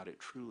 whether or not it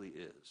truly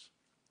is.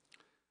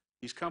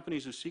 These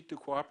companies who seek to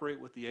cooperate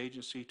with the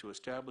agency to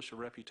establish a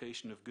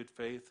reputation of good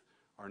faith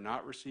are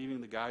not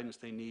receiving the guidance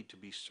they need to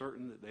be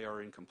certain that they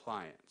are in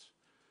compliance.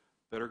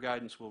 Better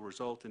guidance will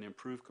result in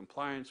improved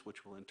compliance,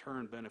 which will in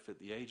turn benefit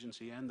the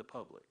agency and the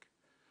public.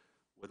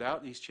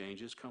 Without these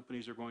changes,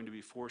 companies are going to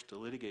be forced to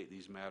litigate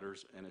these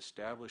matters and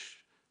establish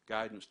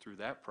guidance through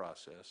that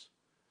process.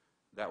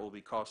 That will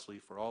be costly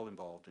for all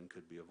involved and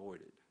could be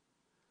avoided.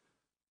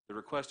 The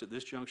request at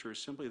this juncture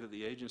is simply that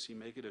the agency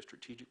make it a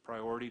strategic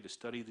priority to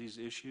study these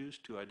issues,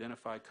 to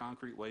identify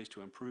concrete ways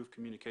to improve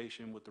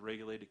communication with the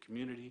regulated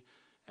community,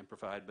 and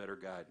provide better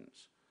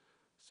guidance.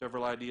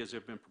 Several ideas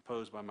have been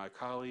proposed by my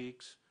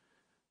colleagues,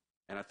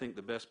 and I think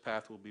the best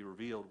path will be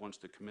revealed once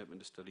the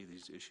commitment to study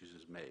these issues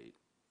is made.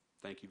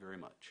 Thank you very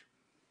much.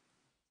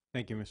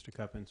 Thank you, Mr.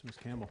 Cuppins. Ms.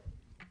 Campbell.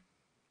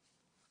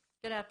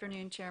 Good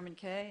afternoon, Chairman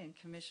Kay and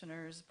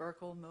Commissioners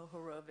Burkle,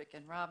 Mohorovic,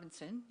 and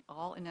Robinson,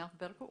 all in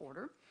alphabetical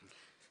order.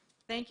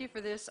 Thank you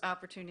for this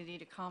opportunity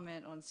to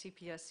comment on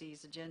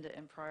CPSC's agenda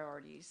and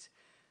priorities.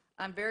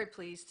 I'm very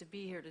pleased to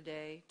be here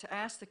today to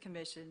ask the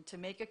Commission to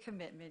make a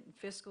commitment in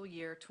fiscal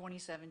year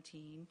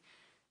 2017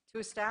 to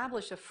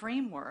establish a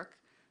framework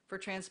for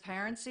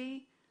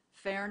transparency,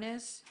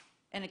 fairness,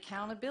 and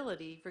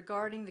accountability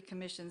regarding the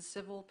Commission's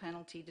civil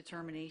penalty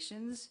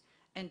determinations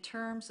and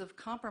terms of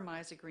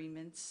compromise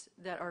agreements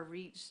that are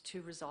reached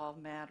to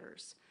resolve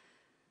matters.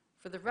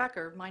 For the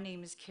record, my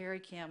name is Carrie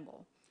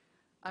Campbell.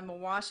 I'm a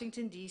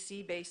Washington,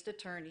 D.C. based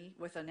attorney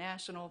with a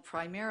national,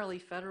 primarily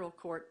federal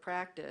court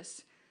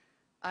practice.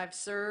 I've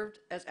served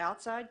as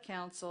outside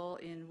counsel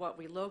in what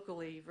we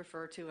locally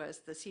refer to as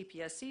the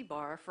CPSC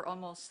bar for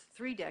almost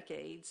 3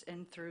 decades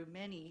and through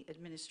many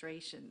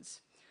administrations.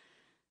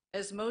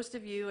 As most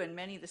of you and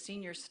many of the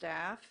senior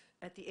staff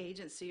at the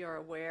agency are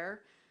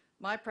aware,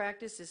 my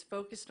practice is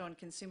focused on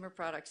consumer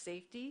product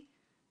safety,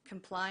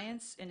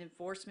 compliance, and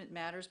enforcement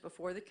matters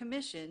before the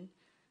Commission,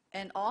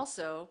 and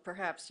also,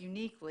 perhaps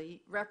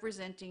uniquely,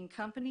 representing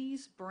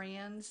companies,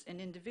 brands, and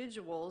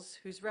individuals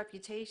whose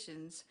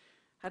reputations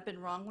have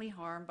been wrongly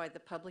harmed by the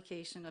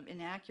publication of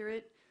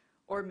inaccurate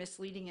or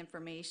misleading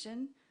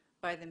information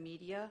by the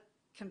media,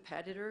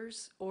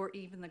 competitors, or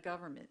even the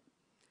government.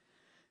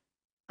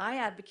 I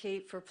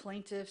advocate for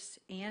plaintiffs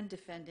and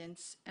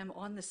defendants and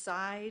on the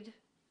side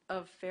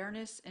of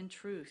fairness and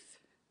truth.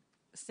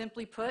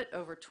 Simply put,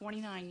 over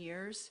 29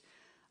 years,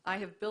 I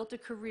have built a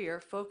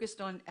career focused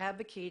on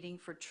advocating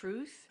for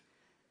truth,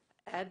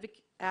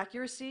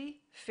 accuracy,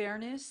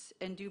 fairness,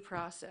 and due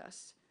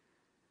process.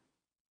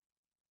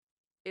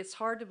 It's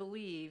hard to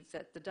believe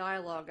that the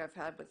dialogue I've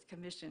had with the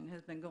Commission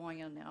has been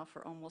going on now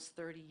for almost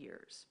 30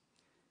 years.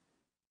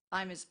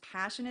 I'm as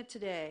passionate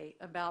today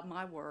about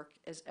my work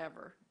as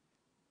ever.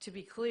 To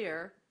be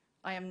clear,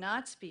 I am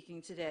not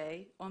speaking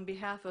today on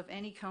behalf of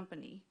any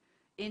company,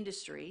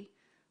 industry,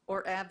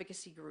 or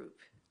advocacy group.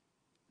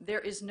 There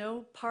is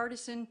no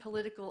partisan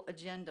political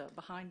agenda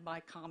behind my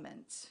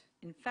comments.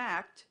 In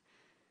fact,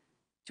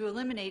 to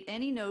eliminate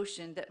any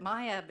notion that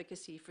my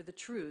advocacy for the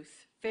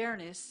truth,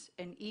 fairness,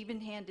 and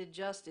even-handed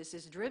justice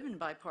is driven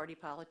by party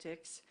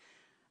politics,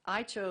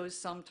 I chose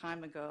some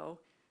time ago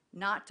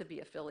not to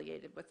be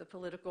affiliated with a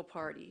political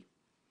party.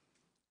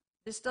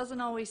 This doesn't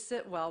always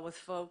sit well with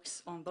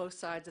folks on both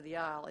sides of the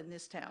aisle in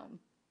this town,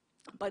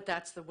 but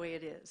that's the way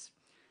it is.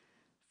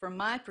 From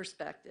my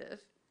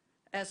perspective,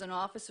 as an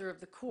officer of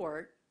the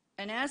court,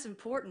 and as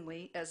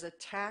importantly as a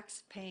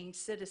tax-paying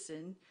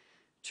citizen,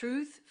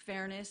 truth,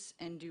 fairness,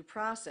 and due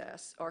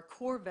process are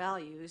core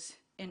values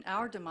in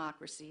our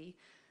democracy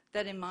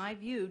that, in my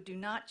view, do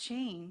not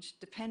change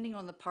depending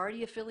on the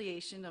party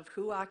affiliation of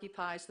who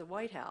occupies the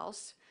White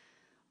House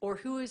or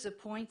who is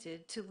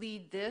appointed to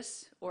lead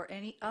this or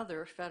any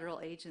other federal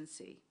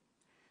agency.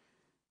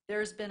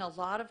 There's been a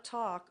lot of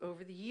talk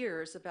over the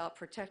years about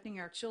protecting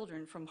our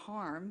children from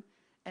harm,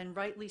 and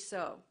rightly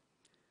so.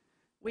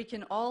 We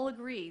can all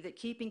agree that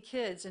keeping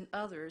kids and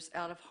others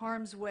out of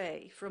harm's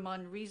way from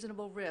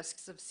unreasonable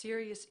risks of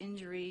serious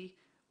injury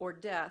or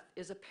death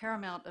is a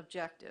paramount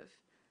objective.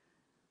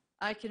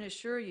 I can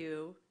assure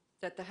you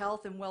that the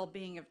health and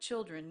well-being of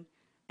children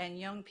and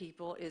young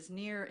people is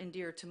near and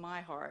dear to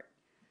my heart.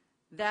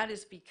 That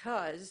is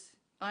because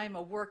I'm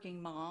a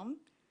working mom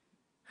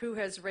who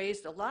has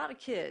raised a lot of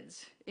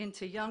kids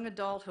into young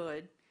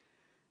adulthood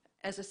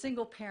as a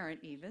single parent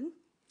even,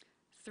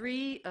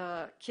 3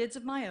 kids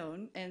of my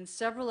own, and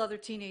several other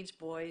teenage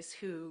boys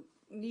who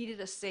needed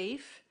a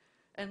safe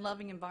and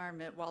loving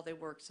environment while they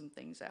worked some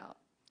things out.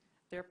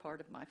 They're part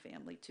of my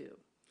family too.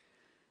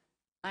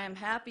 I am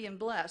happy and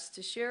blessed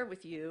to share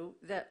with you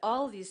that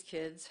all of these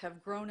kids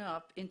have grown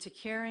up into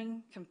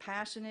caring,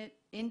 compassionate,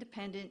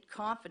 independent,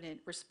 confident,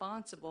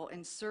 responsible,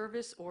 and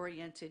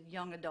service-oriented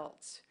young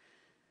adults.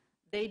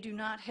 They do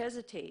not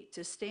hesitate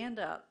to stand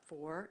up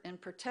for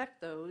and protect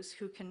those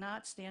who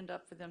cannot stand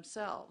up for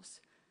themselves.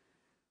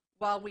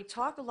 While we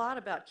talk a lot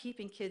about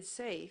keeping kids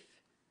safe,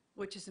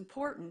 which is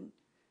important,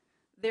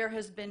 there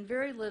has been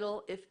very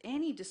little, if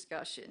any,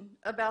 discussion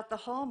about the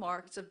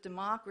hallmarks of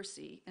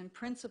democracy and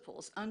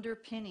principles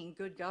underpinning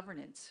good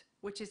governance,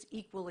 which is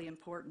equally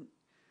important.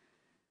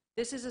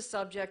 This is a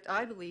subject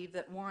I believe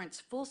that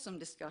warrants fulsome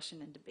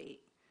discussion and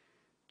debate.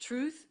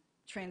 Truth,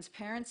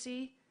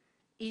 transparency,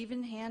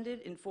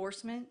 even-handed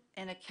enforcement,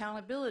 and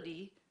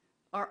accountability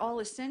are all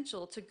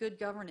essential to good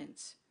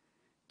governance,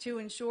 to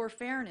ensure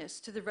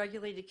fairness to the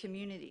regulated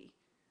community,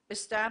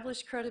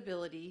 establish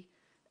credibility,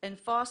 and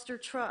foster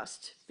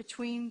trust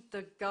between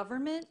the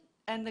government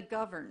and the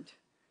governed.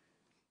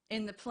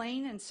 In the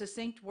plain and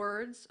succinct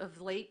words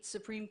of late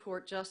Supreme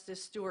Court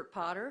Justice Stuart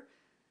Potter,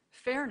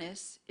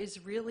 fairness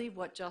is really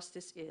what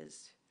justice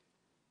is.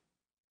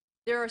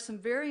 There are some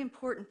very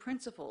important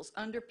principles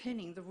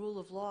underpinning the rule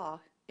of law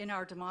in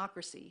our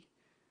democracy.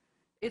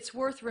 It's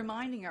worth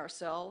reminding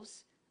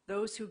ourselves,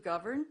 those who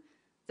govern,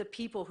 the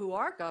people who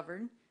are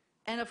governed,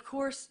 and of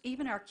course,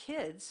 even our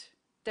kids,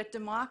 that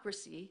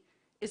democracy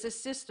is a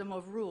system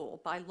of rule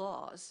by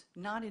laws,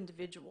 not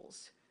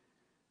individuals.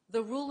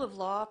 The rule of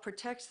law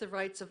protects the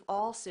rights of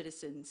all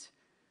citizens,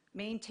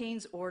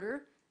 maintains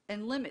order,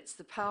 and limits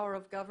the power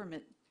of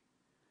government.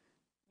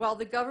 While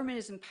the government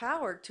is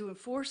empowered to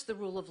enforce the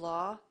rule of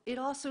law, it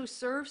also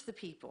serves the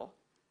people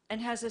and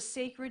has a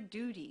sacred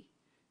duty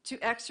to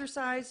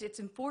exercise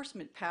its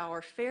enforcement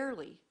power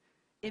fairly,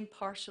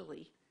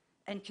 impartially,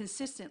 and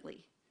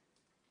consistently.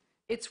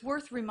 It's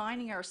worth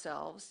reminding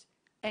ourselves,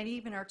 and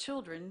even our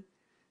children,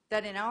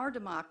 that in our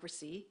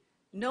democracy,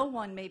 no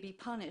one may be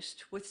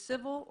punished with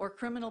civil or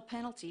criminal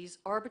penalties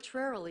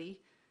arbitrarily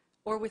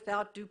or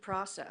without due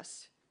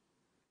process.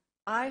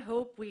 I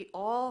hope we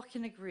all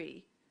can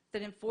agree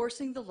that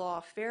enforcing the law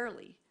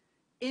fairly,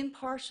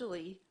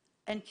 impartially,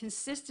 and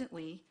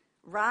consistently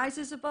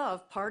rises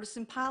above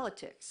partisan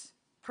politics,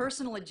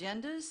 personal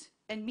agendas,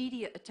 and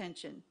media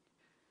attention.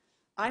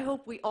 I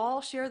hope we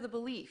all share the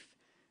belief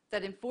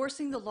that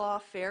enforcing the law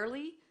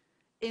fairly,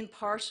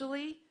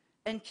 impartially,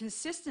 and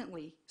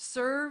consistently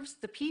serves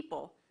the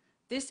people,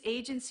 this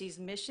agency's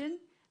mission,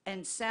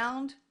 and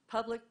sound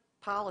public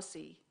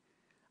policy.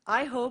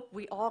 I hope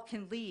we all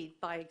can lead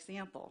by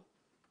example.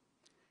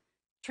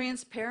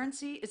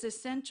 Transparency is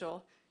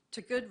essential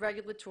to good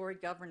regulatory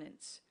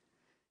governance.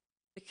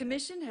 The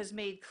Commission has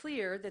made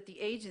clear that the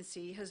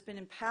agency has been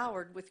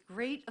empowered with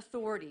great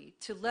authority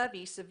to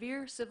levy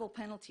severe civil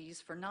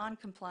penalties for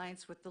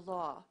non-compliance with the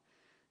law.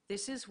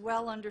 This is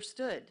well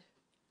understood.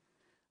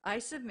 I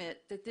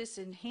submit that this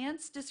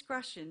enhanced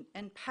discretion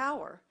and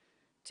power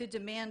to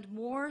demand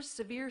more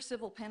severe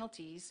civil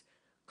penalties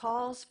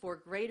calls for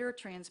greater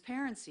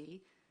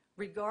transparency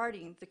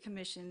regarding the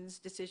Commission's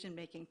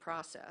decision-making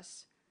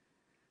process.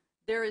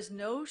 There is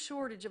no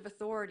shortage of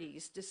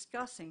authorities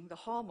discussing the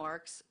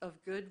hallmarks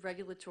of good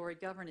regulatory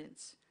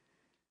governance.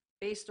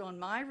 Based on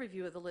my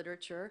review of the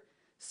literature,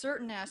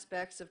 certain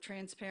aspects of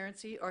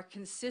transparency are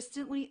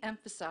consistently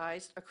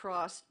emphasized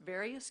across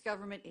various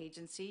government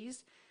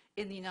agencies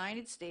in the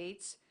United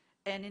States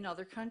and in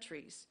other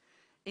countries,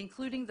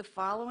 including the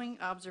following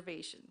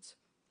observations.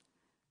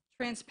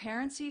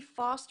 Transparency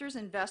fosters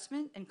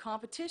investment and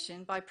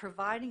competition by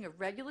providing a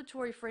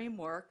regulatory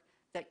framework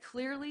that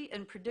clearly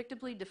and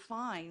predictably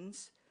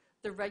defines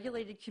the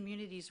regulated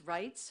community's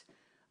rights,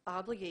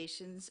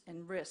 obligations,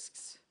 and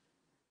risks.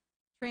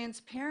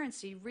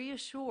 Transparency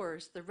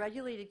reassures the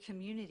regulated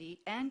community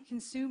and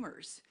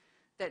consumers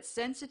that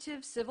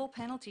sensitive civil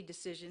penalty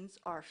decisions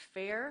are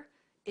fair,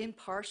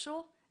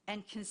 impartial,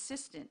 and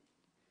consistent.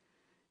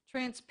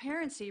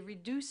 Transparency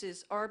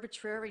reduces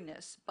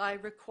arbitrariness by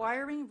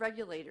requiring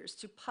regulators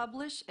to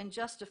publish and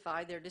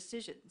justify their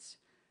decisions.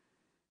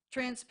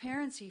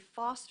 Transparency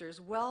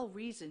fosters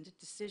well-reasoned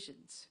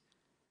decisions.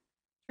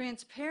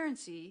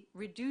 Transparency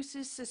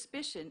reduces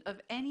suspicion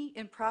of any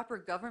improper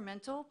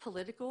governmental,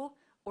 political,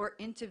 or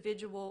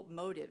individual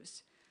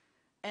motives.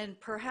 And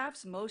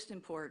perhaps most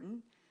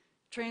important,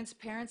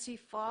 transparency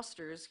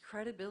fosters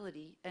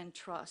credibility and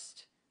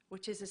trust,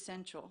 which is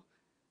essential.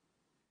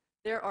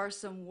 There are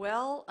some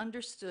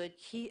well-understood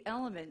key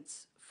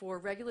elements for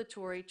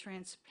regulatory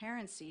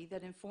transparency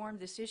that inform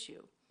this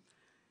issue.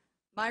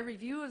 My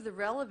review of the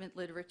relevant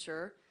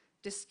literature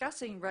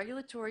discussing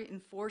regulatory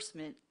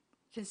enforcement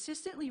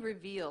consistently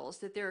reveals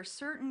that there are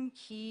certain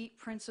key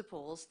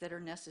principles that are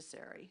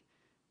necessary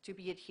to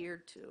be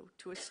adhered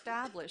to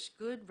establish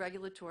good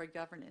regulatory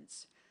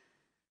governance.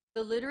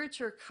 The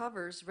literature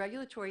covers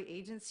regulatory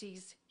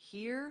agencies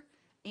here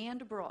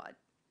and abroad.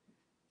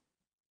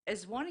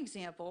 As one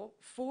example,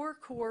 4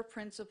 core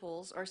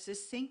principles are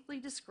succinctly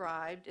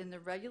described in the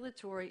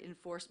regulatory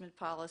enforcement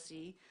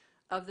policy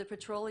of the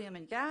Petroleum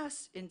and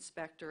Gas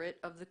Inspectorate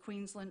of the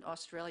Queensland,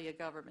 Australia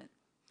government.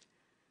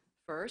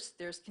 First,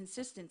 there's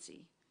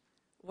consistency.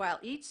 While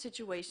each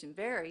situation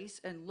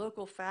varies and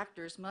local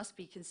factors must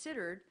be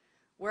considered,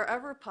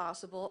 wherever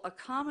possible, a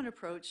common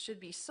approach should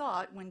be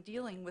sought when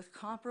dealing with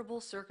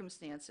comparable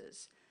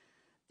circumstances.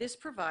 This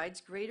provides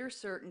greater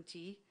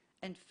certainty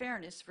and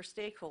fairness for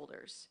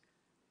stakeholders.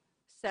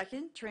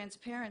 Second,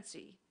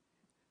 transparency.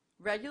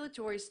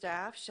 Regulatory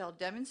staff shall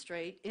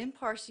demonstrate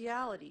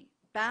impartiality,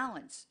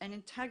 balance, and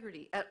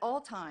integrity at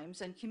all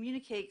times and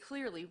communicate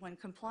clearly when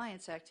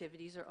compliance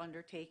activities are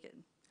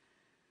undertaken.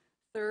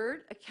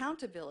 Third,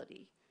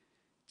 accountability.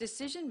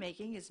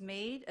 Decision-making is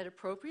made at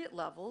appropriate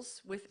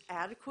levels with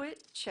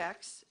adequate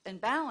checks and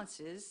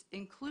balances,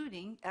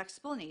 including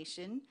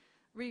explanation,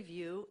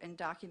 review, and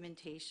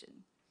documentation.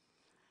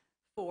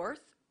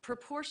 Fourth,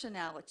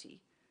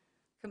 proportionality.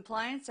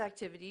 Compliance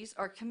activities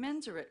are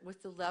commensurate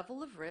with the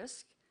level of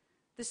risk,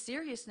 the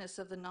seriousness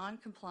of the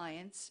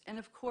non-compliance, and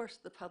of course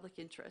the public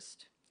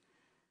interest.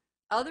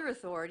 Other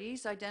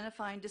authorities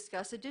identify and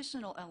discuss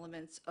additional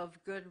elements of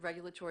good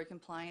regulatory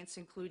compliance,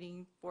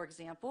 including, for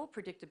example,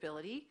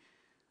 predictability,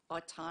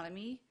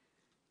 autonomy,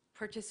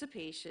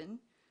 participation,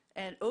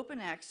 and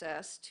open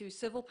access to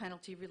civil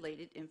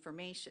penalty-related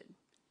information.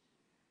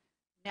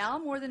 Now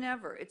more than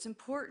ever, it's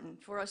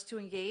important for us to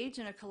engage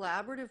in a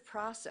collaborative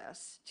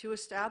process to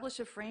establish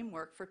a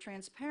framework for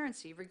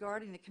transparency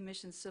regarding the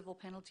Commission's civil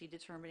penalty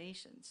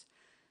determinations.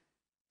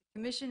 The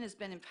Commission has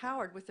been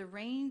empowered with a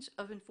range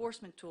of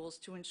enforcement tools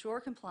to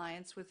ensure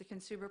compliance with the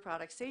Consumer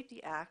Product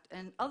Safety Act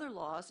and other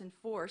laws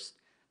enforced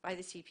by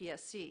the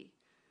CPSC.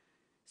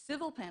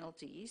 Civil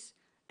penalties,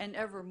 and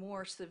ever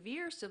more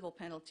severe civil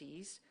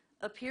penalties,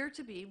 appear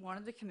to be one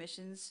of the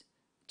Commission's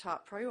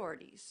top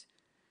priorities.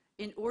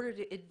 In order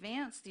to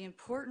advance the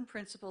important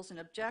principles and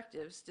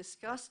objectives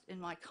discussed in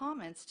my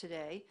comments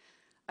today,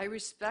 I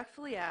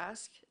respectfully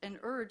ask and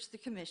urge the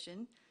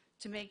Commission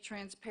to make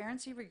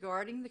transparency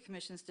regarding the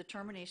Commission's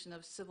determination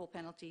of civil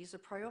penalties a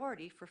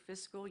priority for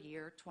fiscal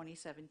year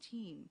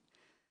 2017.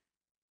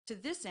 To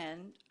this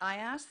end, I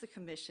asked the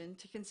Commission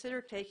to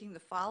consider taking the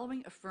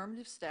following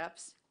affirmative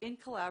steps in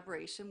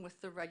collaboration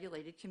with the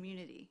regulated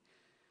community.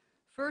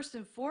 First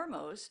and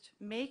foremost,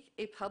 make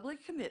a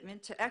public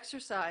commitment to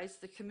exercise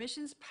the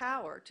Commission's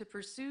power to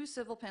pursue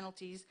civil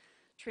penalties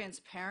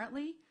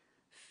transparently,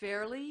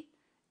 fairly,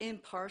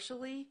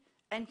 impartially,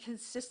 and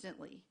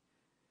consistently.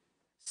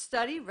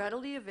 Study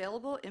readily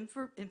available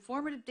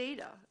informative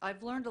data.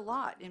 I've learned a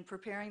lot in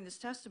preparing this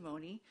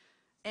testimony,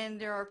 and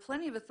there are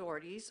plenty of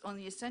authorities on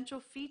the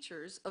essential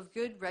features of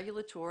good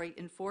regulatory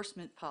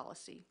enforcement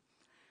policy.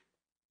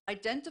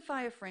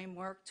 Identify a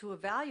framework to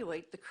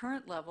evaluate the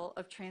current level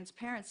of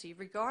transparency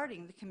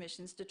regarding the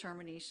Commission's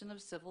determination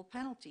of civil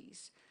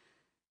penalties.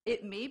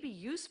 It may be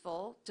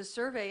useful to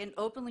survey and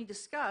openly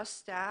discuss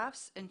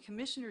staff's and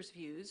commissioners'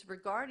 views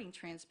regarding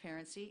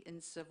transparency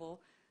in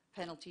civil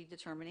penalty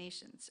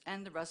determinations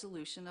and the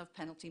resolution of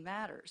penalty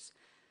matters.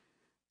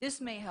 This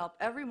may help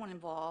everyone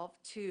involved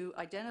to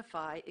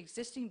identify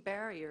existing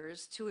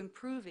barriers to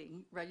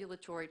improving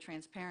regulatory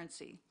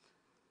transparency.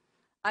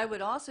 I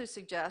would also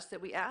suggest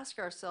that we ask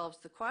ourselves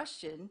the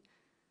question,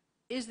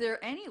 is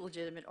there any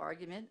legitimate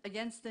argument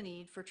against the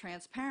need for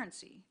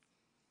transparency?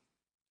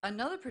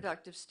 Another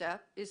productive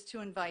step is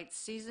to invite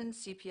seasoned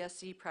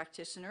CPSC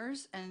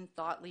practitioners and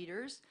thought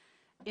leaders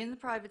in the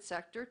private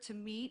sector to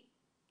meet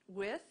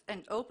with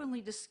and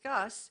openly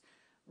discuss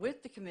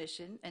with the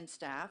Commission and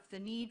staff the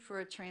need for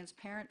a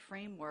transparent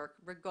framework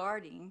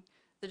regarding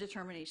the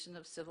determination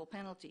of civil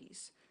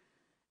penalties.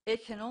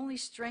 It can only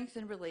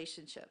strengthen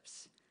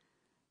relationships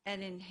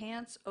and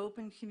enhance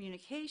open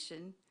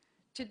communication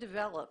to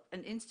develop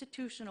an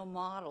institutional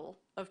model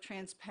of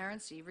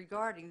transparency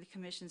regarding the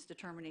Commission's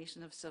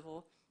determination of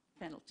civil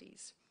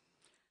penalties.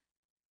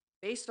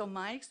 Based on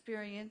my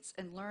experience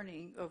and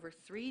learning over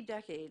 3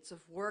 decades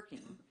of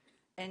working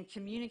and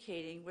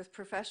communicating with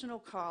professional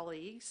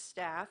colleagues,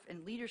 staff,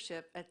 and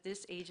leadership at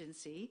this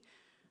agency,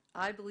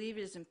 I believe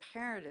it is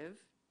imperative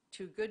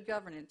to good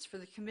governance for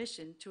the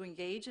Commission to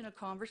engage in a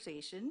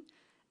conversation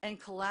and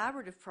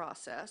collaborative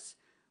process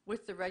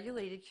with the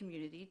regulated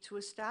community to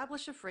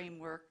establish a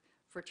framework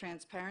for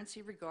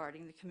transparency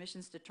regarding the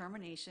Commission's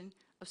determination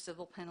of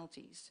civil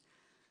penalties.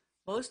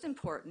 Most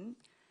important,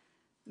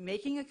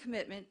 making a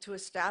commitment to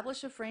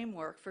establish a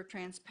framework for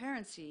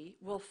transparency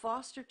will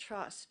foster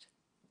trust,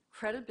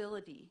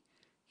 credibility,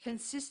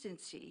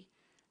 consistency,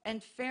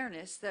 and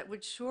fairness that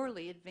would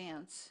surely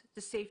advance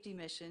the safety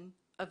mission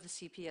of the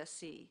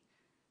CPSC.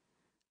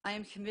 I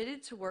am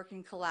committed to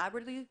working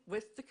collaboratively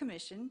with the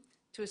Commission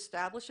to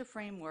establish a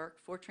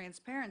framework for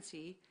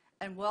transparency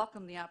and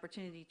welcome the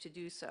opportunity to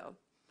do so.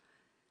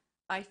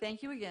 I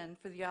thank you again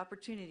for the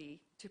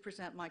opportunity to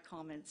present my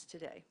comments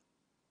today.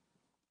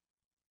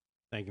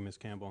 Thank you, Ms.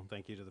 Campbell.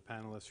 Thank you to the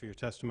panelists for your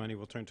testimony.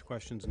 We'll turn to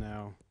questions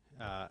now.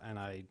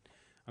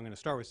 I'm going to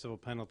start with civil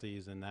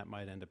penalties, and that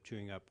might end up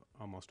chewing up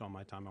almost all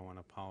my time. I want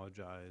to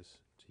apologize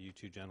to you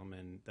two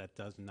gentlemen. That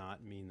does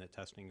not mean that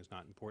testing is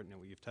not important and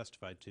what you've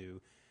testified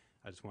to.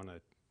 I just want to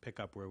pick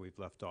up where we've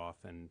left off,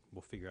 and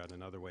we'll figure out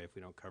another way if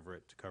we don't cover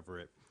it to cover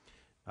it.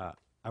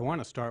 I want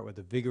to start with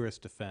a vigorous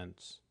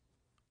defense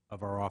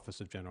of our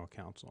Office of General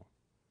Counsel,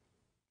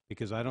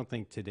 because I don't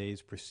think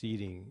today's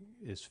proceeding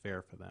is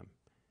fair for them.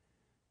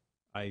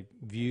 I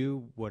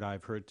view what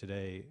I've heard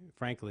today,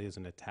 frankly, as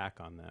an attack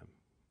on them,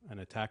 an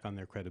attack on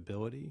their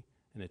credibility,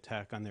 an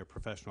attack on their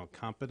professional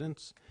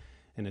competence,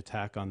 an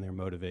attack on their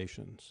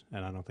motivations,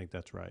 and I don't think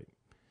that's right.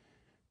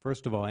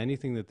 First of all,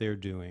 anything that they're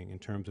doing in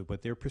terms of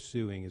what they're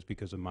pursuing is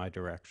because of my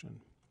direction.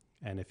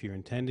 And if you're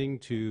intending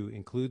to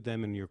include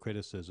them in your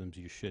criticisms,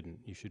 you shouldn't.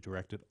 You should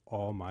direct it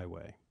all my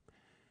way.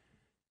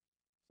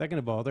 Second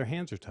of all, their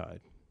hands are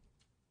tied.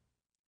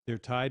 They're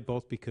tied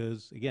both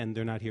because, again,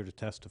 they're not here to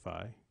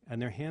testify,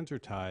 and their hands are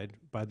tied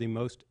by the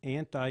most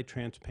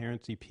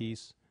anti-transparency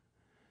piece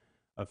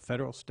of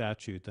federal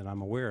statute that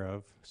I'm aware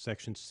of,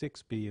 Section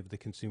 6B of the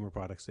Consumer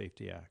Product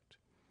Safety Act.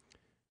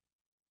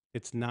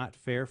 It's not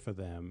fair for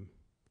them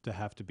to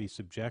have to be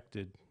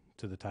subjected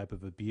to the type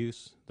of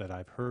abuse that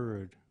I've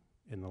heard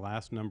in the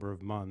last number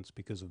of months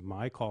because of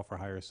my call for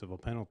higher civil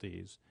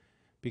penalties,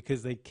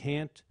 because they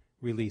can't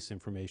release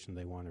information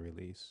they want to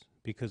release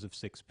because of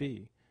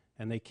 6B,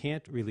 and they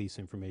can't release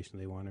information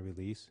they want to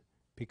release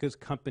because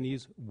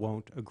companies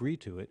won't agree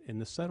to it in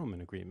the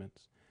settlement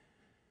agreements.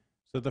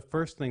 So the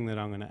first thing that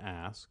I'm going to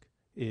ask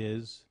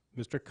is,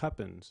 Mr.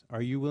 Cuppins,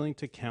 are you willing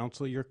to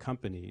counsel your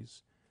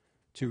companies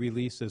to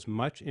release as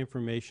much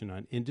information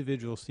on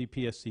individual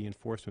CPSC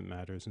enforcement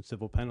matters and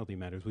civil penalty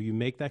matters? Will you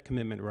make that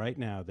commitment right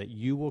now that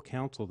you will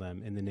counsel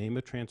them in the name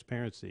of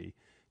transparency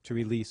to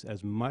release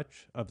as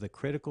much of the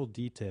critical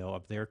detail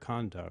of their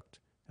conduct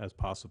as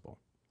possible?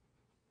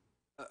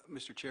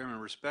 Mr. Chairman,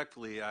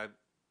 respectfully,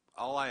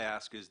 all I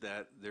ask is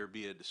that there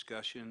be a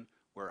discussion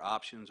where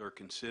options are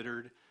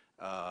considered.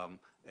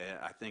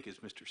 I think, as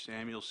Mr.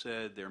 Samuel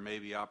said, there may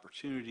be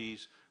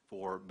opportunities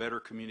for better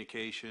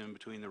communication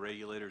between the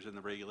regulators and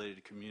the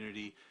regulated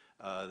community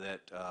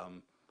that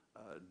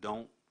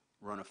don't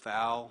run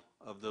afoul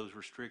of those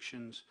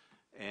restrictions,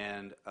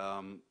 and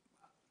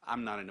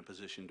I'm not in a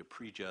position to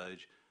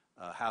prejudge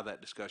how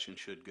that discussion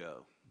should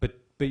go.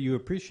 But you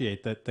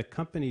appreciate that the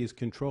companies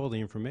control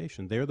the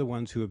information. They're the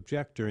ones who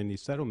object during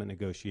these settlement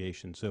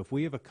negotiations. So if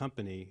we have a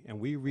company and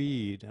we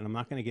read, and I'm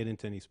not going to get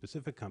into any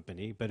specific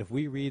company, but if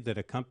we read that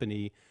a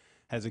company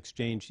has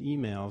exchanged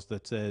emails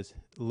that says,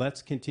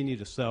 let's continue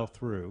to sell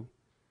through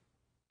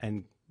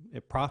and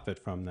profit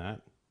from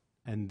that,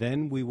 and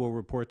then we will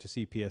report to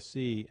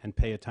CPSC and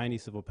pay a tiny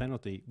civil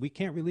penalty, we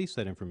can't release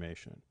that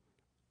information.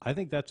 I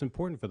think that's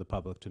important for the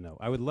public to know.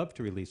 I would love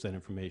to release that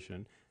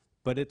information,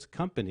 but it's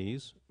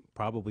companies,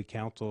 probably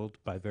counseled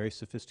by very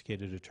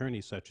sophisticated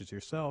attorneys such as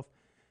yourself,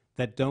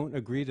 that don't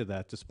agree to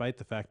that despite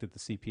the fact that the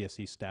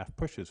CPSC staff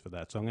pushes for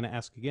that. So I'm going to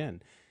ask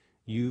again,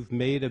 you've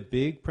made a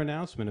big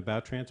pronouncement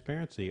about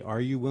transparency. Are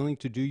you willing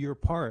to do your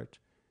part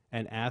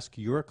and ask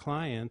your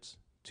clients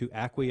to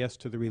acquiesce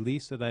to the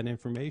release of that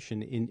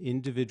information in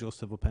individual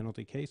civil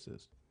penalty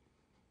cases?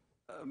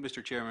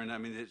 Mr. Chairman, I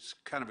mean, it's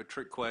kind of a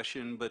trick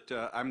question, but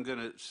I'm going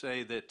to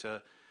say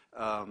that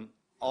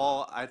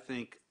all I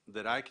think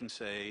that I can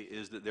say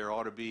is that there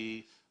ought to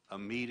be a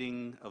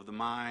meeting of the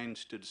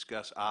minds to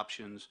discuss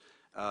options.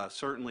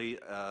 Certainly,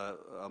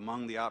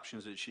 among the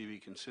options that should be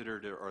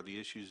considered are the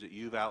issues that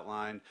you've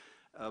outlined,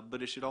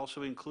 but it should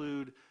also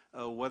include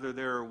whether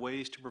there are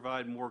ways to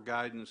provide more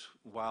guidance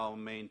while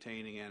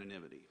maintaining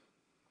anonymity.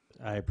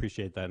 I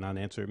appreciate that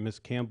non-answer. Ms.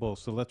 Campbell,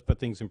 so let's put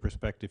things in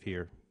perspective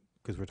here,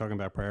 because we're talking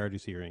about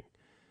priorities hearing.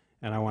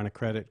 And I want to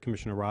credit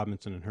Commissioner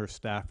Robinson and her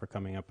staff for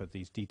coming up with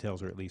these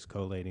details, or at least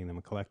collating them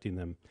and collecting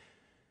them.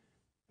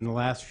 In the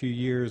last few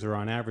years, or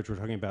on average, we're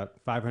talking about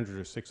 500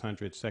 or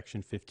 600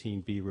 Section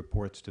 15B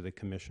reports to the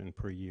Commission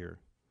per year.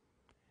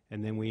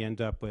 And then we end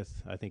up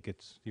with, I think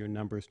it's, your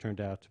numbers turned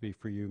out to be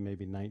for you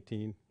maybe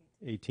 19,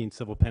 18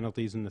 civil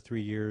penalties in the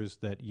 3 years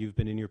that you've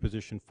been in your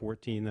position,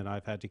 14 that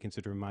I've had to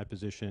consider in my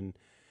position.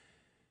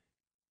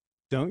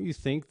 Don't you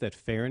think that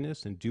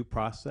fairness and due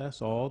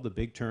process, all the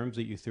big terms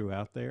that you threw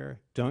out there,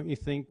 don't you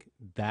think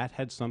that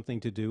had something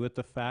to do with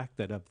the fact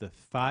that of the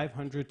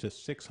 500 to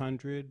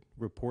 600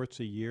 reports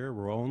a year,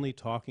 we're only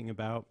talking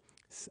about,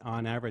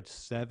 on average,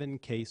 7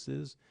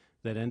 cases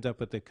that end up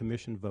with the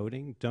Commission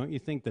voting? Don't you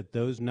think that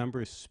those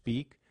numbers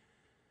speak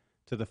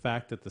to the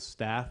fact that the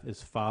staff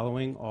is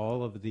following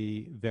all of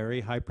the very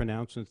high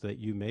pronouncements that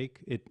you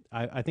make?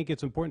 I think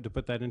it's important to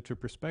put that into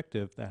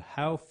perspective, that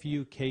how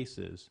few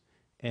cases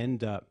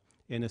end up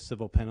in a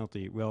civil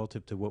penalty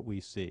relative to what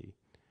we see,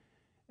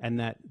 and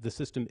that the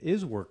system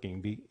is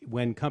working.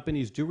 When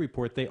companies do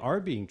report, they are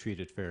being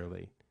treated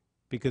fairly,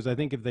 because I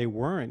think if they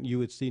weren't, you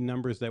would see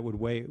numbers that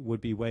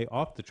would be way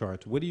off the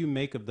charts. What do you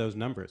make of those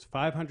numbers?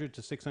 500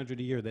 to 600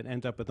 a year that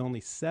end up with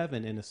only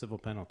 7 in a civil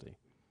penalty.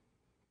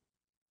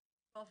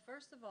 Well,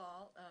 first of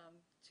all,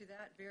 to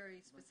that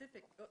very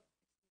specific.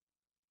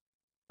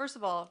 First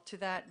of all, to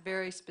that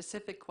very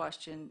specific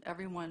question,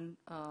 everyone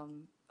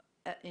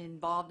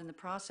involved in the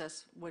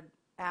process would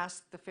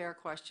ask the fair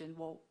question,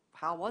 well,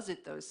 how was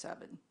it those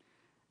 7?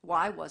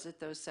 Why was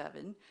it those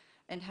 7?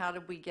 And how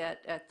did we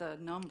get at the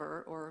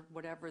number or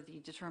whatever the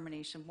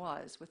determination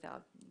was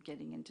without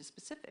getting into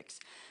specifics?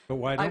 But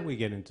why don't we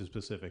get into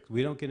specifics?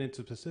 We don't get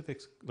into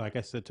specifics, like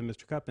I said to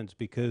Mr. Cuppins,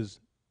 because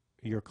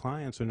your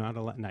clients are not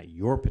allowed, not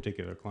your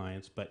particular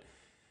clients, but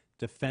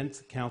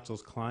defense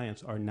counsel's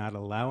clients are not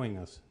allowing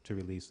us to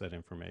release that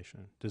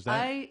information.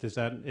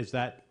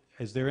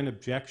 Is there an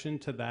objection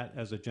to that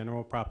as a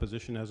general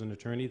proposition as an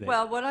attorney?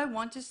 Well, what I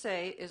want to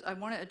say is I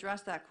want to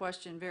address that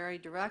question very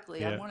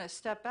directly. Yeah. I want to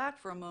step back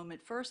for a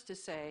moment first to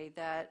say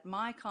that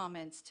my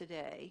comments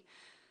today,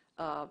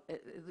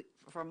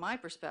 from my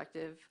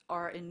perspective,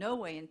 are in no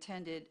way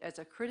intended as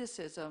a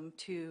criticism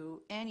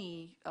to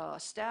any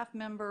staff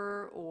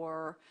member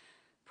or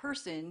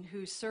person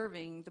who's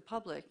serving the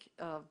public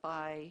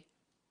by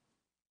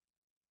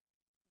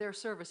their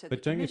service at the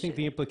Commission. But don't you think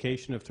the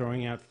implication of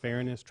throwing out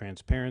fairness,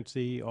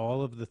 transparency,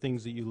 all of the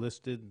things that you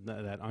listed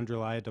that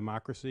underlie a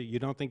democracy, you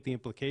don't think the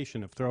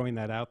implication of throwing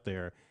that out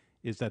there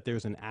is that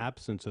there's an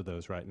absence of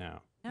those right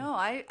now? No,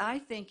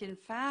 I think, in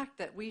fact,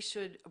 that we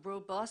should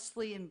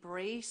robustly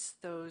embrace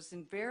those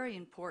very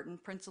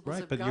important principles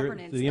of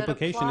governance the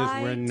implication is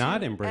we're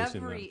not to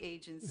embracing every them.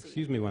 agency.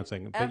 Excuse me one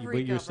second. But Every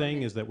what you're saying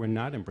government. is that we're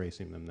not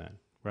embracing them then,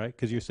 right?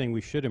 Because you're saying we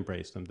should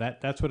embrace them.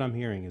 That's what I'm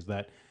hearing, is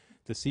that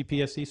the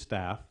CPSC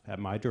staff, at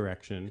my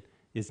direction,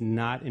 is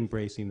not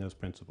embracing those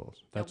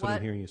principles. That's what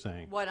I'm hearing you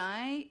saying. What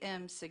I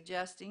am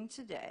suggesting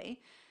today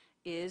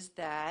is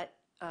that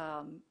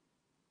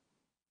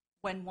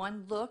when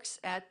one looks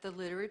at the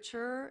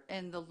literature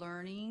and the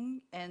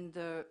learning and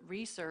the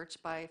research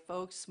by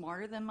folks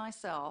smarter than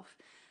myself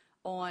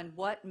on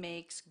what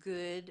makes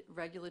good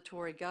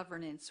regulatory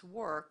governance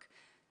work,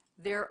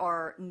 there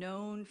are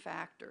known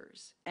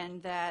factors,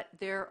 and that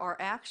there are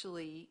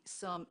actually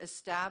some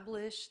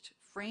established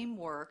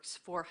frameworks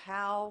for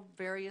how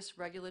various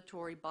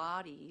regulatory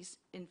bodies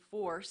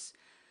enforce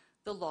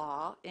the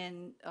law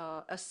and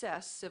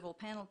assess civil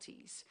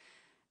penalties.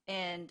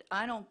 And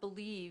I don't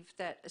believe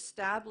that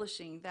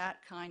establishing that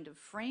kind of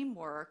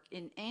framework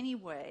in any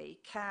way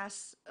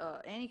casts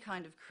any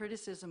kind of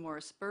criticism or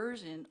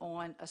aspersion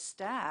on a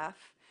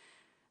staff,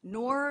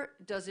 nor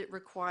does it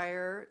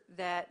require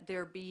that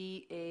there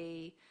be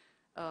a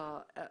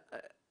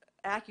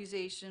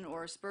accusation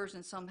or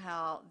aspersion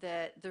somehow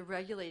that the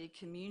regulated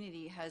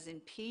community has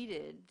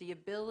impeded the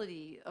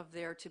ability of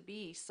there to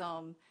be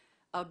some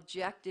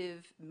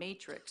objective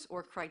matrix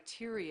or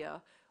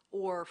criteria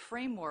or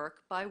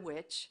framework by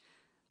which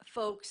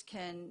folks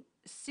can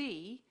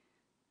see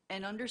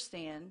and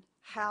understand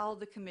how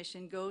the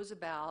commission goes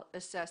about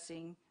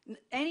assessing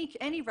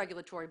any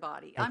regulatory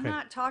body. I'm Okay.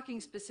 not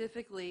talking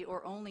specifically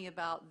or only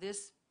about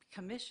this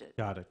commission.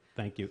 Got it.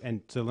 Thank you.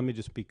 And so let me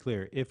just be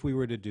clear. If we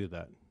were to do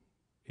that,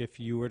 if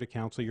you were to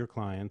counsel your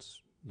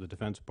clients, the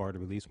defense bar, to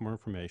release more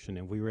information,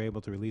 and we were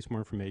able to release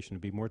more information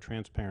and be more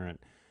transparent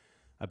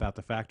about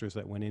the factors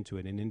that went into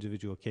it in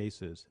individual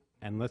cases,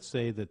 and let's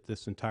say that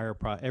this entire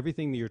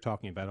everything that you're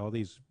talking about, all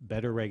these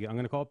better I'm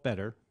going to call it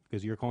better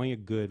because you're calling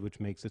it good, which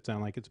makes it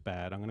sound like it's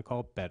bad. I'm going to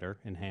call it better,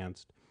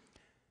 enhanced.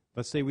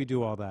 Let's say we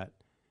do all that,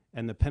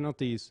 and the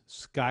penalties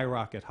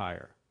skyrocket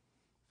higher.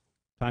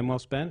 Time well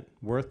spent?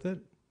 Worth it?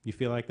 You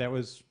feel like that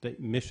was the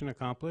mission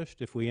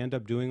accomplished? If we end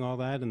up doing all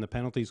that and the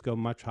penalties go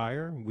much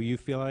higher, will you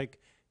feel like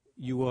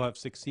you will have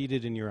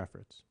succeeded in your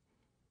efforts?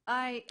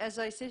 As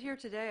I sit here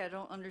today, I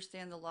don't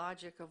understand the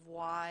logic of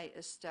why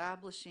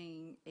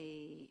establishing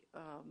a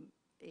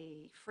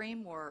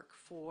framework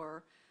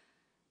for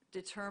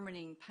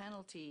determining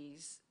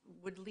penalties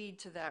would lead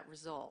to that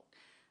result.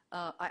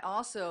 I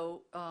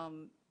also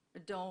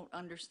don't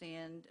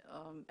understand,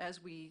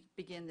 as we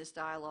begin this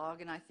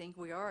dialogue, and I think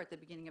we are at the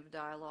beginning of a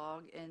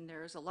dialogue, and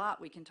there's a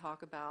lot we can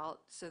talk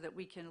about so that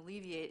we can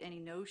alleviate any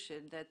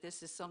notion that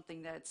this is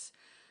something that's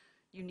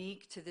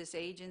unique to this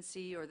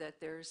agency or that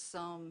there's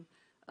some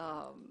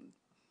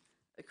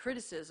a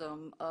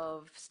criticism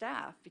of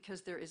staff,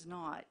 because there is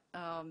not.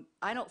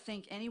 I don't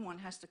think anyone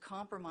has to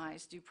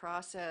compromise due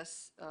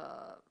process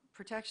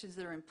protections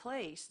that are in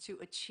place to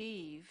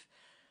achieve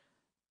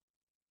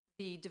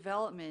the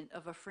development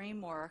of a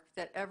framework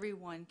that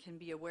everyone can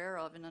be aware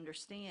of and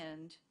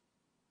understand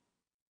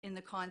in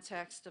the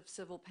context of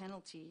civil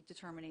penalty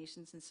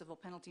determinations and civil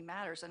penalty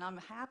matters. And I'm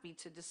happy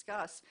to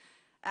discuss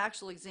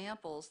actual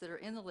examples that are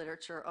in the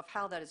literature of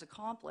how that is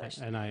accomplished.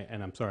 And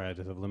I'm sorry, I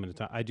just have limited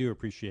time. I do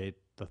appreciate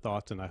the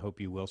thoughts, and I hope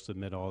you will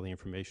submit all the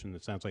information.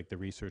 It sounds like the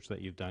research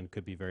that you've done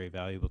could be very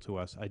valuable to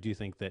us. I do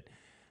think that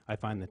I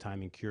find the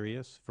timing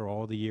curious. For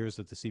all the years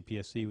that the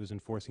CPSC was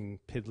enforcing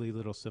piddly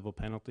little civil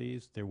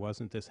penalties, there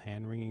wasn't this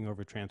hand-wringing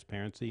over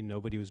transparency.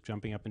 Nobody was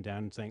jumping up and down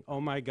and saying,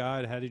 oh my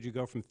God, how did you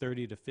go from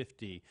 30 to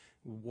 50?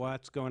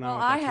 What's going on Well,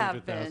 with I that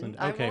have 200,000?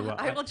 been. Okay,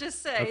 I will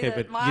just say okay,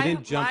 that but you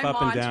didn't jump my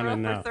up and down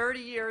mantra enough. for 30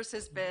 years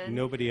has been,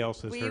 Nobody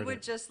else has we heard would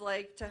it. just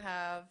like to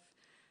have,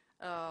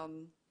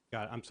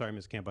 God, I'm sorry,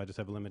 Ms. Campbell, I just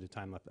have a limited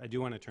time left. I do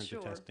want to turn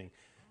Sure. to testing.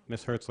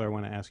 Ms. Hertzler, I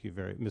want to ask you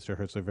Mr.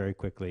 Hertzler, very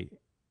quickly.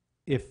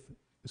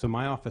 So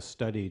my office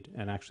studied,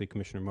 and actually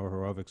Commissioner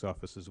Mohorovic's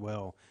office as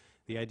well,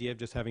 the idea of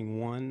just having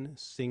one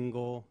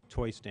single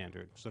toy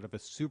standard, sort of a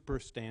super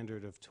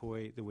standard of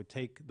toy that would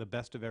take the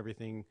best of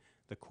everything,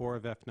 the core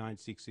of F9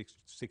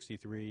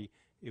 63,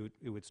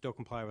 it would still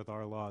comply with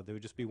our law. There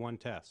would just be one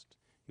test.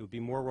 It would be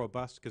more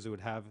robust because it would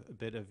have a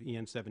bit of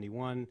EN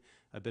 71,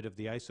 a bit of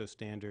the ISO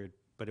standard,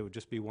 but it would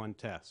just be one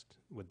test.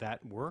 Would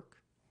that work?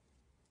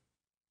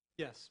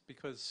 Yes,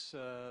 because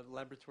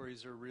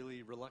laboratories are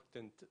really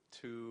reluctant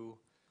to,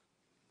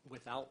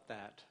 without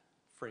that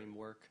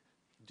framework,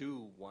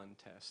 do one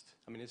test.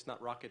 I mean, it's not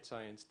rocket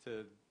science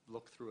to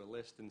look through a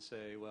list and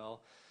say,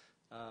 well,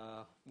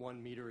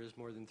 1 meter is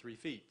more than 3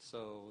 feet,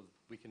 so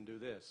we can do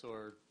this,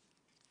 or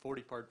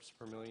 40 parts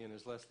per million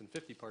is less than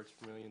 50 parts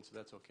per million, so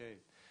that's okay.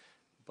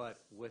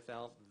 But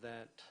without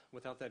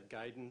that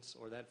guidance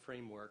or that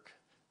framework,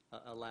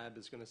 a lab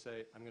is going to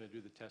say, I'm going to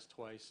do the test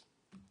twice,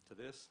 to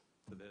this,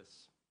 to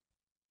this.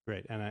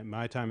 Great, and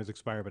my time has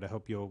expired, but I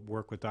hope you'll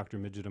work with Dr.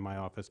 Midget in my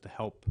office to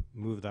help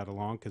move that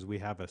along, because we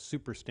have a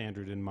super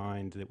standard in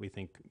mind that we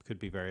think could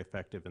be very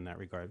effective in that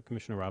regard.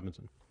 Commissioner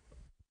Robinson.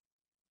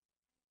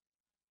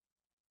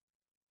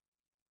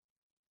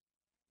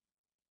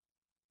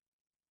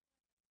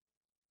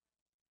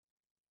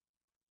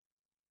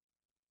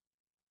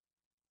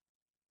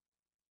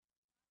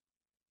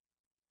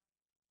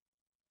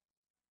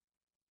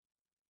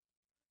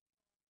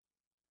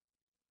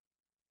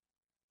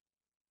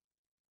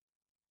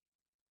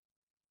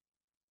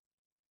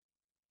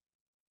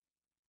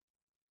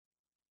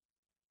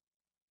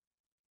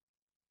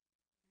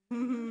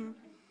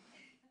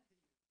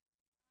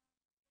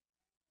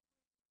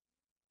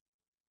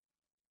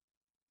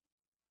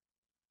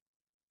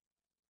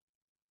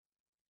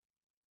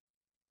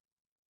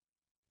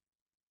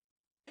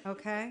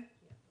 Okay?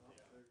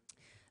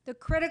 The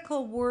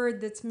critical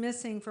word that's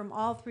missing from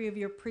all three of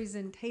your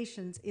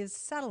presentations is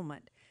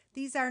settlement.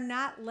 These are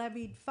not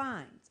levied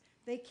fines.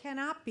 They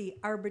cannot be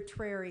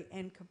arbitrary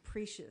and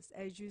capricious,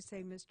 as you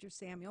say, Mr.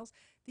 Samuels.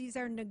 These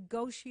are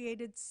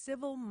negotiated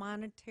civil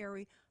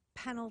monetary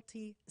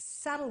penalty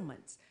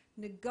settlements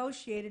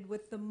negotiated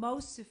with the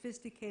most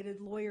sophisticated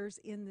lawyers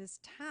in this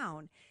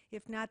town,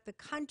 if not the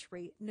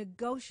country,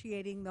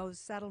 negotiating those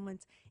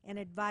settlements and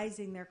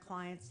advising their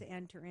clients to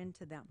enter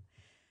into them.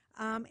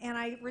 And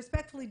I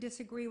respectfully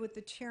disagree with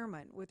the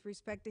chairman with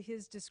respect to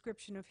his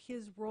description of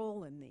his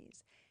role in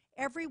these.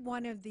 Every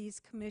one of these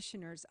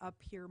commissioners up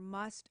here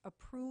must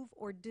approve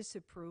or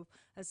disapprove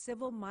a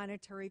civil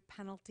monetary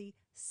penalty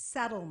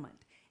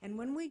settlement. And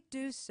when we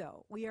do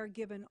so, we are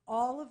given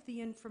all of the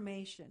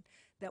information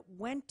that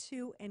went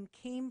to and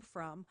came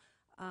from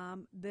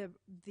the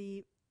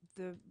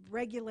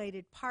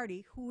regulated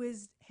party who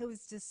has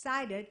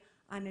decided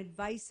on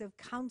advice of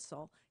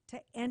counsel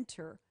to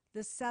enter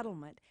the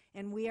settlement,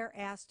 and we are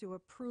asked to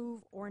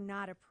approve or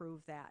not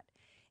approve that.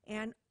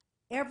 And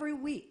every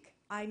week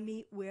I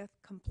meet with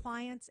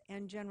compliance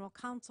and general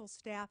counsel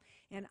staff,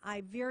 and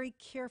I very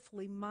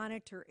carefully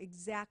monitor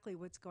exactly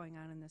what's going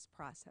on in this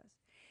process.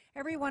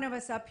 Every one of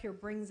us up here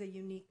brings a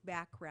unique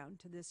background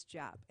to this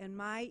job, and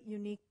my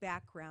unique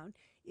background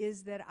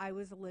is that I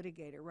was a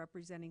litigator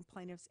representing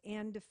plaintiffs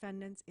and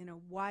defendants in a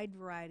wide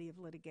variety of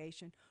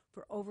litigation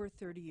for over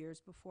 30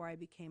 years before I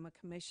became a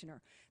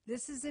commissioner.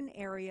 This is an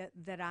area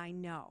that I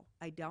know.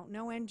 I don't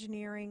know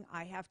engineering.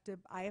 I have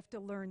to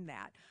learn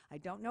that. I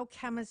don't know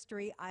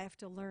chemistry. I have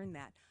to learn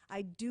that.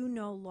 I do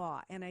know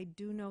law, and I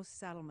do know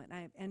settlement.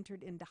 I have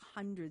entered into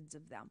hundreds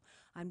of them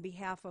on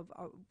behalf of,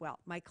 well,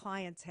 my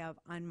clients have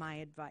on my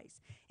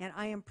advice. And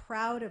I am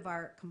proud of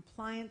our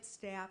compliance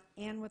staff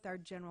and with our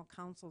general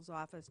counsel's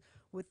office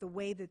with the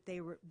way that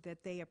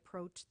they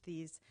approach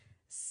these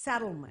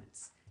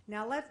settlements.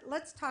 Now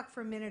let's talk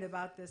for a minute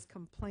about this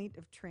complaint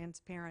of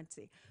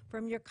transparency.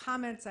 From your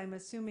comments, I'm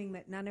assuming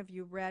that none of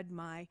you read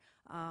my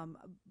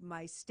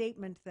my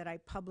statement that I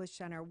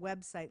published on our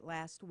website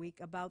last week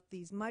about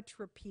these much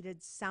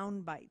repeated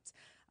sound bites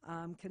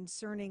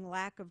concerning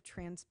lack of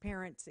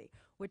transparency,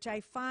 which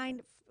I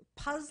find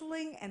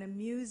puzzling and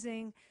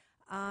amusing.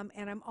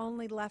 And I'm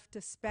only left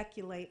to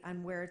speculate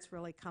on where it's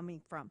really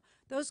coming from.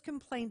 Those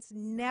complaints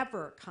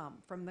never come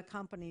from the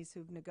companies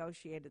who've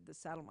negotiated the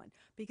settlement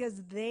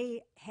because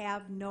they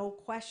have no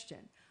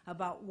question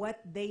about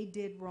what they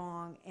did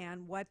wrong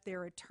and what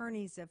their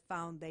attorneys have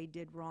found they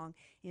did wrong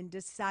in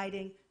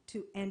deciding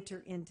to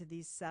enter into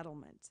these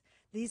settlements.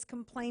 These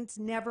complaints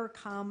never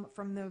come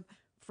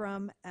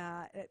from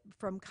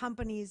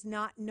companies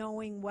not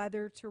knowing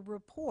whether to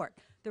report.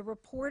 The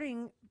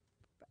reporting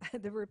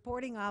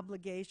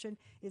obligation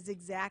is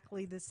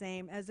exactly the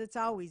same as it's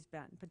always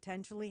been.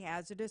 Potentially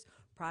hazardous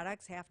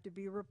products have to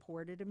be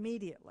reported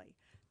immediately.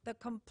 The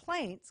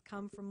complaints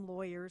come from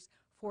lawyers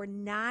for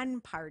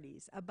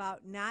non-parties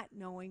about not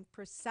knowing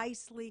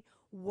precisely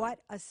what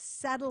a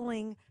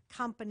settling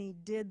company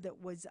did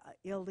that was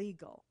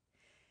illegal.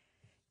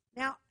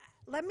 Now,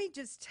 let me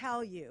just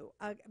tell you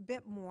a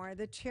bit more.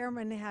 The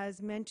chairman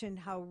has mentioned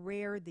how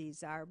rare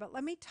these are, but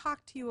let me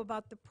talk to you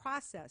about the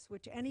process,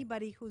 which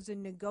anybody who's a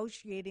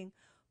negotiating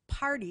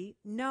party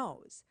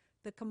knows.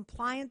 The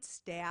compliance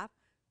staff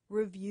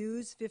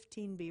reviews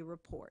 15B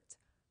reports.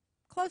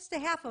 Close to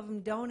half of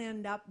them don't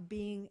end up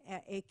being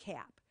a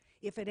cap.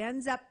 If it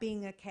ends up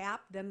being a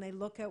cap, then they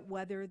look at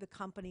whether the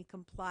company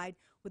complied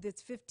with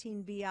its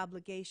 15B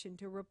obligation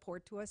to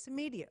report to us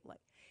immediately.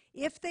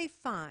 If they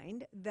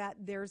find that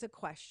there's a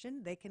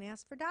question, they can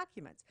ask for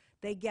documents.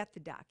 They get the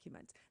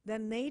documents.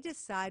 Then they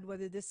decide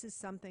whether this is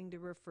something to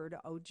refer to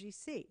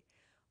OGC.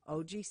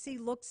 OGC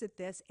looks at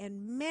this,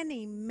 and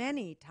many,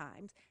 many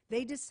times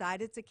they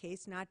decide it's a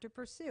case not to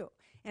pursue.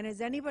 And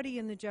as anybody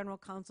in the General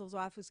Counsel's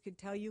office could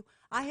tell you,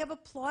 I have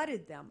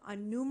applauded them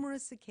on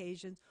numerous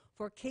occasions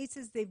for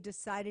cases they've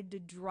decided to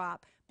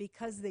drop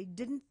because they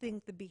didn't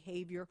think the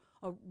behavior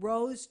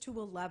rose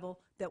to a level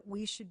that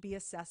we should be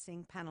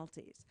assessing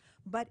penalties.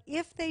 But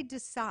if they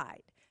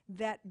decide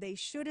that they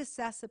should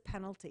assess a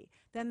penalty,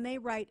 then they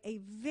write a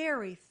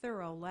very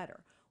thorough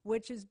letter,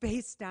 which is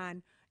based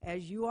on,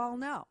 as you all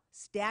know,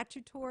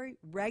 statutory,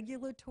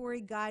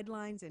 regulatory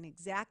guidelines and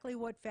exactly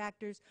what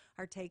factors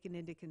are taken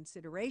into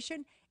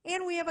consideration.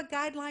 And we have a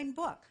guideline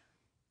book.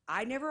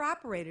 I never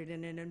operated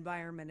in an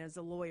environment as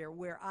a lawyer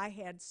where I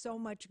had so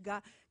much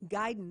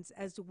guidance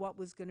as to what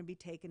was going to be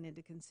taken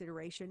into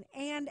consideration.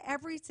 And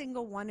every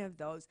single one of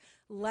those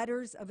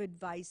letters of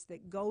advice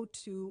that go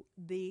to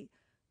the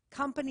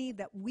company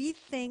that we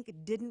think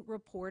didn't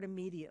report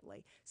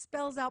immediately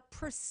spells out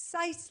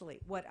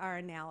precisely what our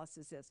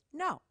analysis is.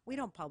 No, we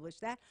don't publish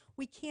that.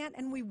 We can't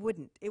and we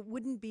wouldn't. It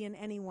wouldn't be in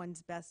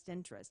anyone's best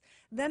interest.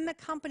 Then the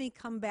company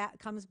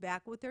comes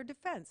back with their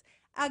defense.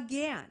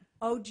 Again,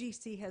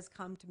 OGC has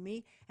come to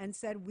me and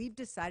said, we've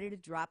decided to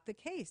drop the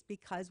case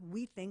because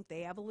we think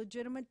they have a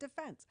legitimate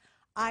defense.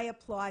 I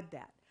applaud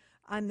that.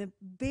 On the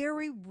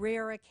very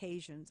rare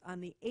occasions, on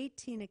the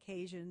 18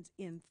 occasions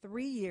in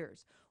 3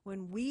 years,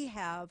 when we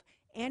have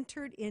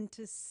entered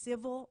into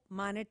civil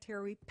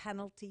monetary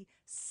penalty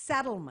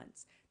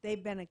settlements,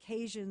 they've been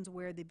occasions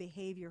where the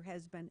behavior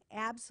has been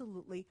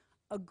absolutely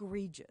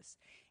egregious.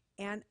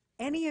 And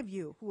any of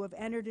you who have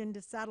entered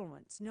into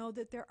settlements know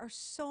that there are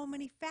so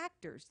many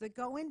factors that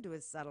go into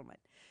a settlement.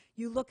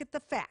 You look at the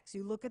facts,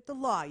 you look at the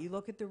law, you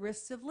look at the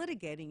risks of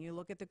litigating, you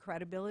look at the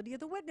credibility of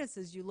the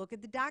witnesses, you look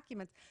at the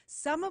documents,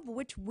 some of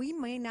which we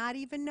may not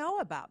even know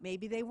about.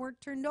 Maybe they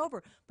weren't turned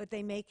over, but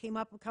they may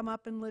come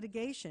up in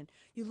litigation.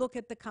 You look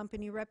at the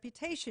company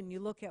reputation, you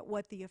look at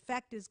what the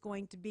effect is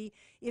going to be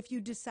if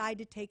you decide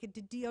to take it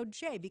to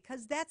DOJ,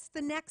 because that's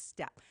the next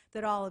step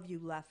that all of you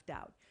left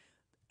out.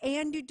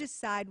 And you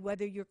decide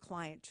whether your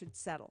client should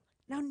settle.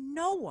 Now,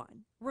 no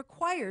one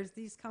requires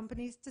these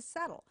companies to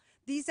settle.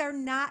 These are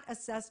not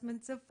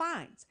assessments of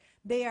fines.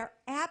 They are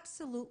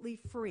absolutely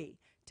free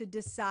to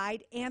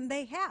decide, and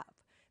they have,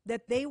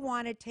 that they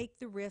want to take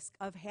the risk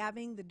of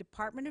having the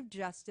Department of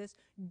Justice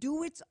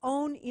do its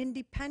own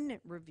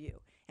independent review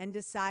and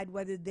decide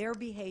whether their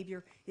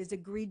behavior is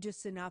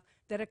egregious enough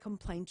that a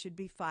complaint should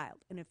be filed.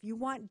 And if you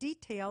want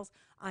details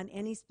on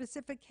any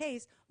specific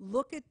case,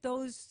 look at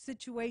those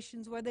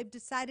situations where they've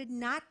decided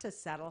not to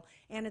settle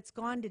and it's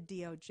gone to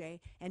DOJ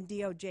and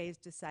DOJ has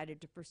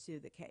decided to pursue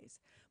the case.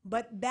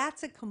 But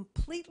that's a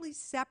completely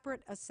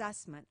separate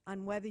assessment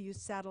on whether you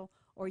settle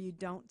or you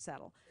don't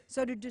settle.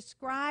 So to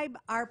describe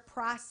our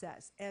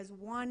process as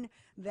one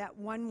that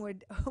one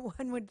would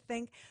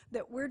think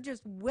that we're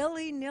just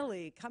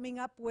willy-nilly coming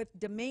up with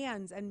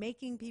demands and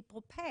making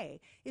people pay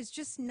is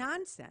just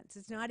nonsense.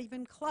 It's not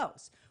even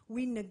close.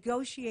 We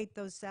negotiate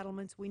those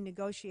settlements. We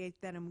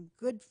negotiate them in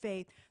good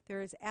faith.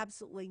 There is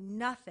absolutely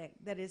nothing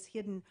that is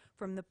hidden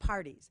from the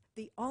parties.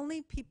 The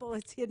only people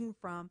it's hidden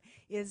from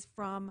is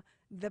from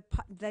the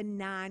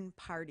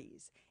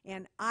non-parties.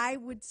 And I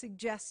would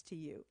suggest to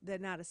you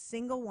that not a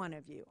single one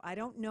of you, I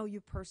don't know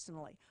you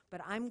personally, but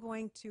I'm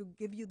going to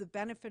give you the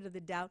benefit of the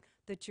doubt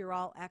that you're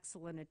all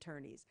excellent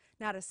attorneys.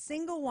 Not a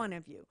single one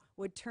of you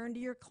would turn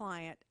to your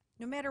client,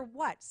 no matter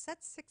what, set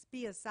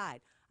 6B aside.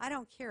 I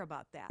don't care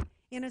about that.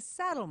 In a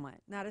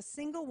settlement, not a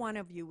single one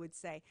of you would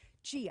say,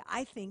 gee,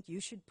 I think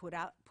you should put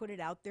it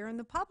out there in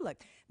the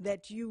public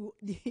that you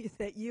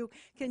that you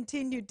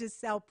continued to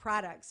sell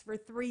products for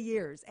 3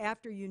 years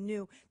after you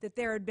knew that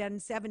there had been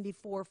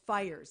 74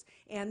 fires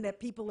and that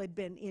people had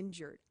been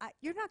injured.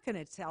 You're not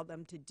going to tell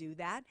them to do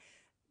that.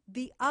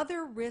 The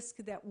other risk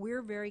that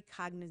we're very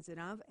cognizant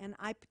of, and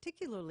I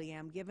particularly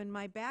am given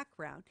my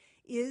background,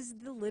 is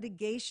the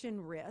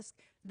litigation risk,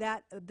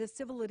 that the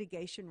civil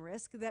litigation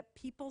risk that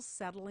people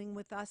settling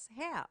with us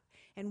have.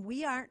 And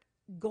we aren't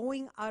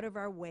going out of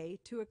our way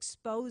to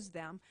expose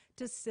them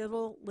to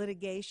civil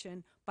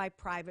litigation by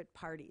private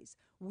parties.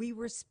 We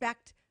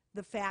respect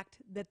the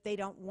fact that they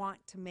don't want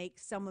to make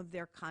some of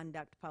their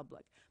conduct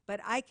public.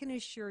 But I can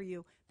assure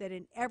you that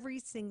in every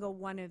single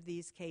one of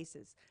these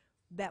cases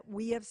that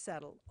we have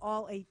settled,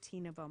 all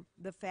 18 of them,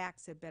 the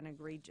facts have been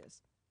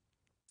egregious.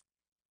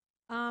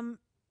 I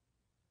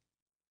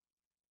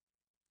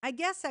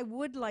guess I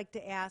would like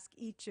to ask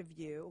each of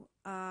you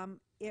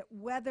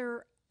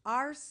whether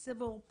our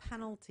civil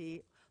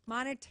penalty,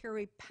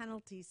 monetary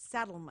penalty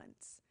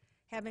settlements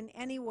have in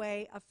any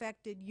way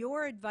affected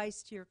your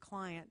advice to your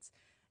clients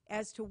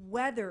as to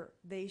whether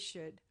they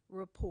should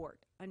report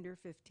under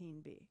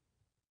 15B.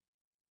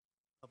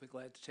 I'll be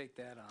glad to take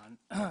that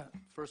on.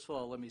 First of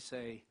all, let me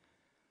say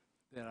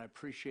that I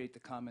appreciate the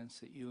comments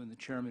that you and the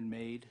chairman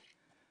made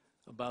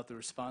about the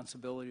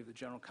responsibility of the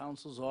General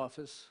Counsel's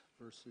office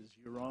versus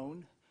your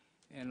own,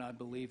 and I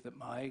believe that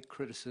my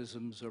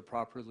criticisms are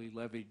properly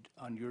levied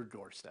on your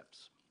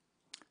doorsteps.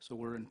 So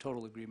we're in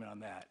total agreement on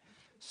that.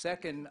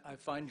 Second, I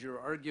find your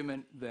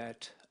argument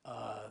that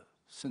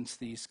since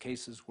these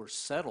cases were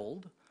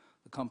settled,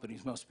 the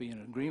companies must be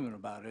in agreement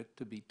about it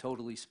to be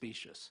totally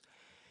specious.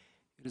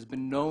 It has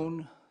been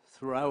known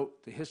throughout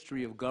the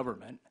history of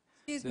government.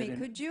 Excuse me,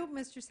 could you,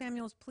 Mr.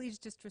 Samuels, please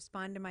just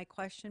respond to my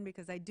question,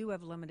 because I do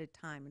have limited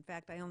time. In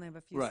fact, I only have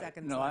a few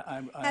seconds left.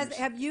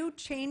 Have you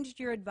changed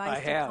your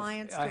advice to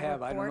clients to report? I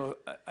have. I don't know.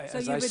 So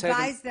you've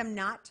advised them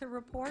not to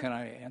report? Can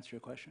I answer your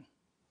question?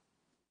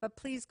 But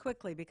please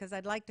quickly, because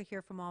I'd like to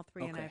hear from all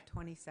three, and I have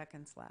 20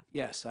 seconds left.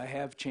 Yes, I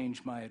have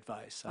changed my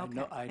advice.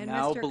 Okay. And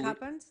now Mr.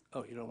 Cuppins?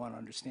 Oh, you don't want to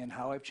understand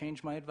how I've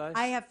changed my advice?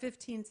 I have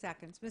 15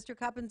 seconds. Mr.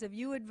 Cuppins, have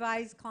you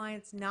advised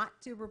clients not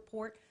to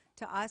report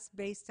to us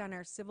based on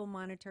our civil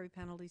monetary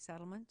penalty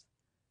settlements?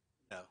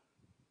 No.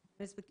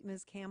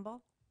 Ms.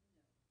 Campbell?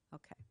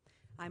 Okay.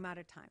 I'm out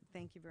of time.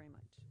 Thank you very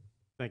much.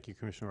 Thank you,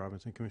 Commissioner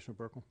Robinson. Commissioner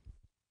Burkle?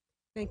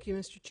 Thank you,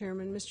 Mr.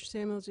 Chairman. Mr.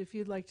 Samuels, if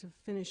you'd like to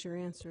finish your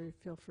answer,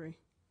 feel free.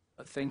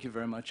 Thank you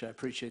very much. I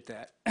appreciate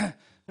that. Don't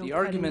The cut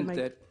argument into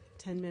my that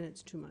 10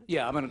 minutes too much.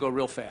 Yeah, I'm going to go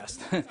real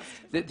fast.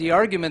 The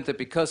argument that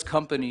because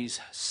companies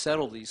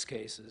settle these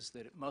cases,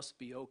 that it must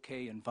be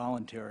okay and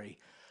voluntary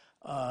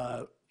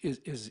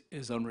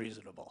is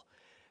unreasonable.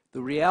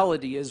 The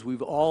reality is we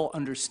all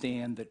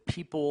understand that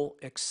people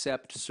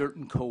accept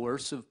certain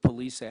coercive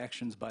police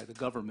actions by the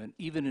government,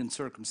 even in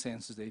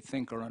circumstances they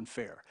think are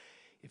unfair.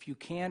 If you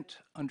can't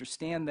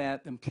understand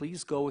that, then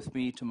please go with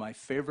me to my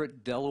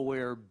favorite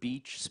Delaware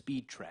beach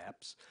speed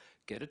traps,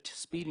 get a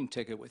speeding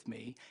ticket with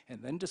me,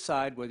 and then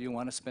decide whether you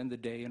want to spend the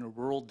day in a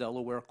rural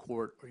Delaware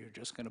court or you're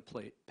just going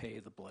to pay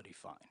the bloody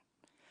fine.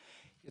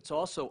 It's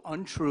also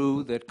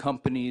untrue that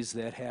companies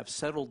that have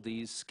settled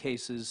these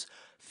cases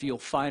feel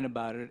fine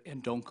about it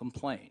and don't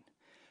complain.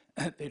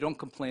 They don't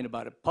complain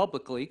about it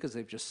publicly because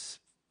they've just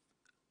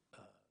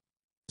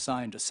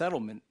signed a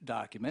settlement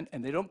document,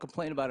 and they don't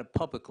complain about it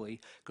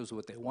publicly because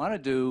what they want to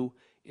do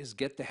is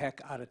get the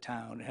heck out of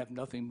town and have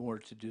nothing more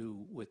to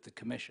do with the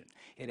commission.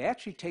 It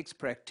actually takes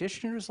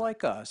practitioners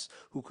like us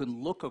who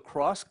can look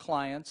across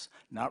clients,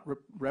 not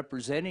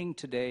representing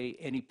today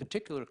any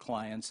particular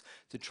clients,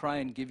 to try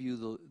and give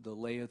you the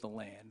lay of the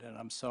land. And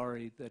I'm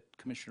sorry that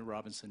Commissioner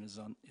Robinson is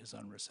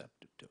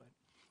unreceptive to it.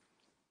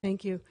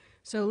 Thank you.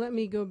 So let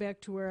me go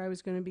back to where I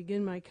was going to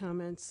begin my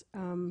comments.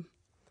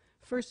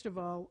 First of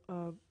all,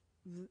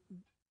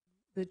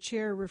 the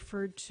chair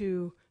referred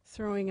to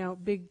throwing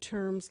out big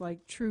terms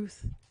like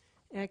truth,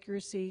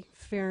 accuracy,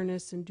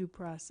 fairness, and due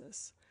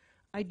process.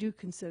 I do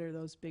consider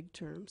those big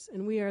terms,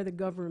 and we are the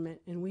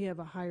government, and we have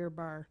a higher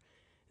bar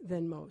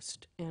than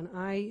most. And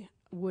I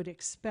would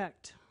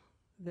expect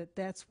that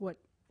that's what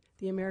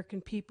the American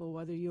people,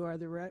 whether you are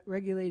the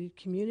regulated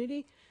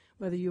community,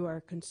 whether you are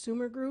a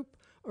consumer group,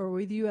 or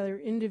whether you are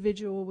an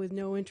individual with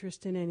no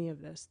interest in any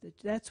of this,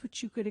 that's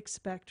what you could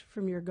expect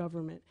from your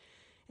government.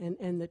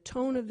 And the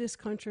tone of this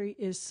country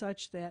is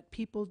such that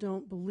people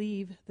don't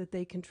believe that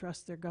they can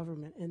trust their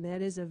government. And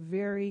that is a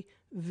very,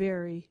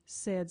 very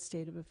sad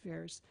state of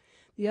affairs.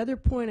 The other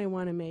point I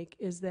want to make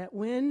is that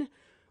when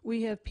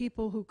we have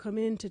people who come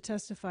in to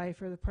testify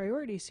for the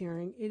priorities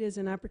hearing, it is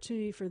an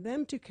opportunity for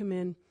them to come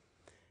in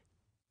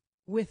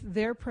with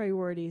their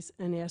priorities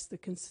and ask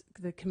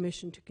the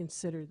commission to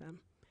consider them.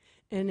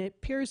 And it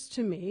appears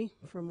to me,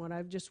 from what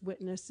I've just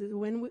witnessed, that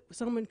when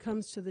someone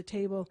comes to the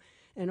table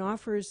and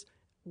offers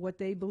what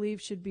they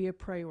believe should be a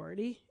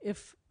priority,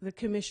 if the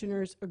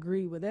commissioners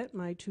agree with it,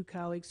 my two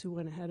colleagues who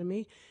went ahead of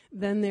me,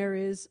 then there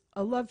is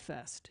a love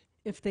fest.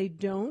 If they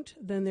don't,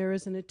 then there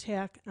is an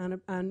attack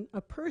on a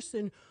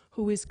person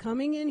who is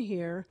coming in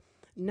here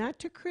not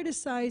to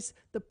criticize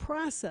the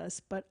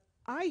process, but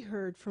I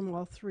heard from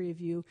all three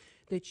of you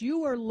that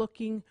you are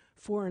looking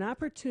for an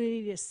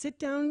opportunity to sit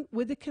down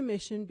with the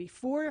commission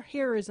before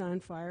hair is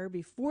on fire,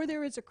 before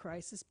there is a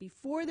crisis,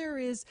 before there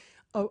is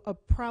a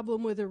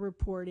problem with the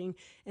reporting,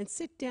 and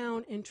sit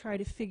down and try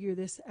to figure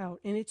this out.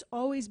 And it's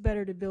always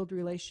better to build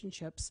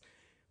relationships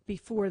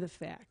before the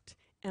fact.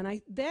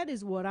 And that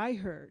is what I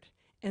heard.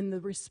 And the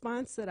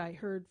response that I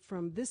heard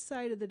from this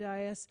side of the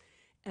dais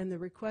and the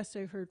request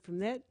I heard from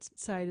that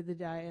side of the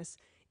dais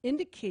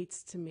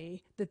indicates to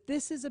me that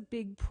this is a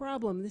big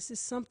problem. This is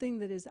something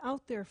that is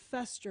out there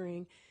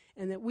festering,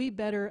 and that we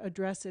better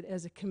address it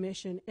as a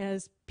commission,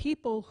 as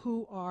people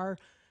who are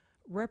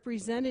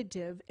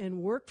representative and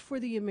work for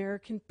the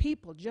American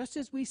people. Just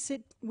as we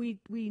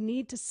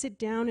need to sit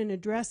down and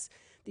address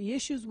the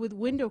issues with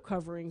window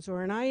coverings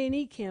or an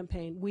I&E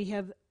campaign, we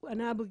have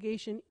an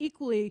obligation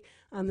equally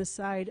on the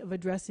side of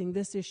addressing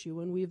this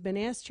issue. And we've been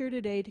asked here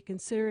today to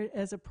consider it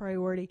as a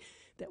priority,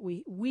 that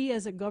we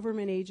as a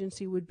government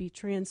agency would be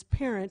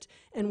transparent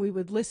and we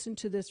would listen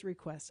to this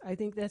request. I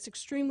think that's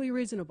extremely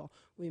reasonable.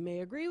 We may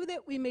agree with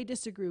it, we may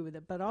disagree with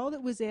it, but all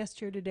that was asked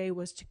here today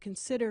was to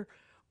consider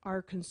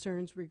our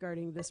concerns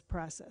regarding this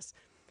process.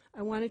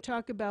 I want to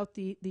talk about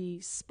the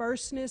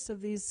sparseness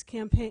of these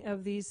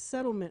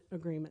settlement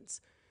agreements.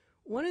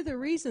 One of the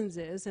reasons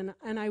is, and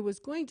I was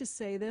going to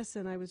say this,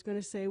 and I was going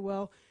to say,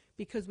 well,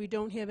 because we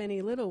don't have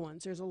any little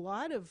ones. There's a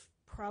lot of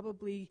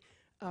probably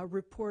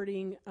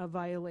reporting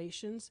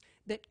violations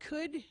that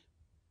could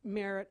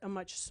merit a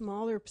much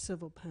smaller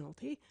civil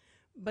penalty,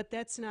 but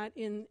that's not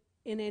in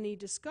any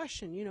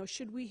discussion. You know,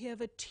 should we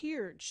have it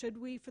tiered? Should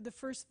we, for the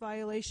first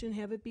violation,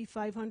 have it be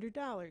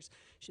 $500?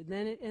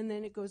 And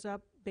then it goes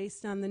up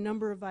based on the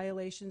number of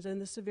violations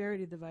and the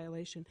severity of the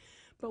violation.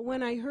 But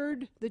when I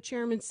heard the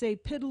chairman say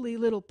piddly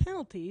little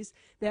penalties,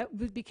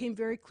 that became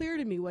very clear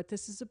to me what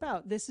this is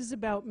about. This is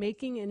about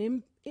making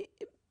an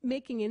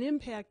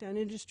impact on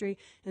industry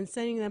and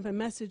sending them a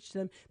message to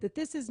them that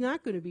this is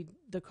not going to be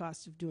the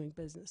cost of doing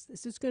business.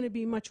 This is going to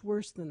be much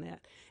worse than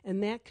that,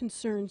 and that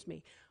concerns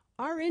me.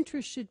 Our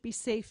interest should be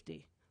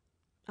safety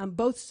on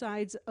both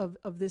sides of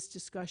this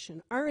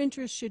discussion. Our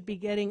interest should be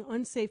getting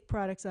unsafe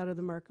products out of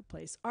the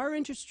marketplace. Our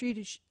interest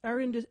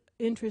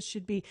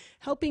should be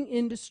helping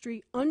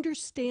industry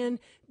understand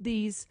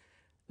these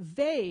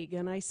vague,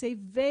 and I say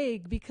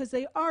vague because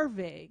they are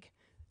vague,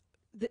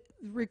 the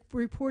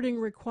reporting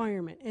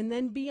requirement. And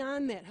then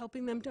beyond that,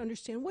 helping them to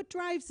understand what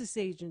drives this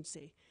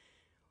agency.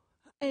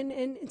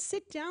 And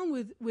sit down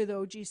with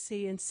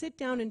OGC and sit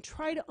down and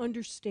try to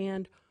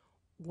understand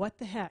what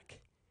the heck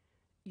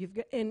you've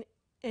got,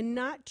 and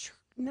not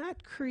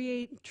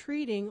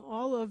treating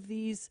all of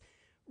these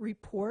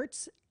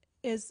reports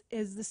as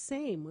the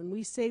same. When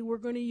we say we're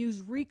going to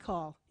use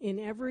recall in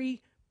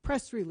every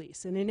press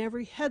release and in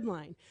every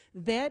headline,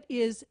 that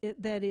is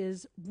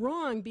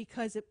wrong,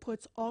 because it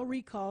puts all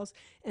recalls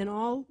and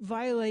all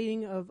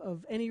violating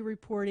of any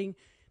reporting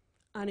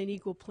on an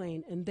equal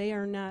plane, and they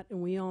are not, and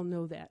we all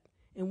know that.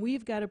 And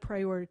we've got to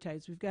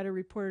prioritize. We've got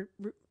to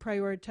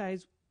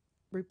prioritize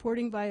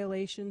reporting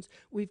violations.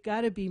 We've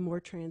got to be more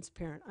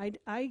transparent.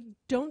 I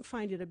don't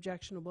find it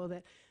objectionable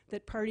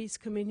that parties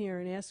come in here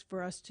and ask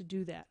for us to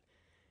do that.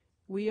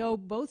 We owe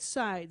both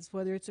sides,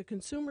 whether it's a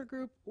consumer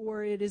group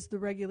or it is the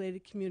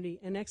regulated community,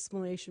 an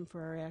explanation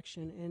for our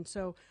action. And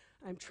so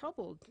I'm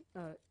troubled,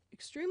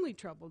 extremely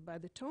troubled by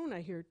the tone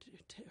I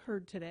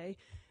heard today,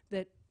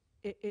 that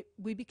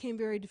we became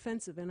very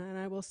defensive. And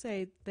I will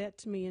say that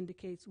to me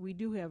indicates we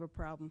do have a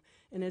problem.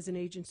 And as an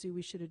agency,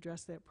 we should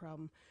address that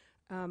problem.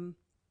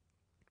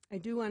 I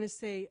do want to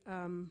say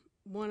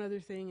one other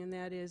thing, and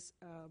that is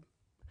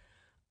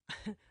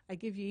I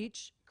give you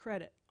each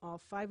credit, all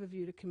 5 of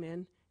you, to come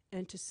in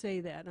and to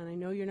say that. And I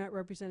know you're not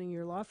representing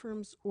your law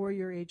firms or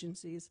your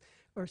agencies,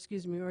 or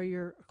excuse me, or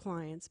your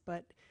clients,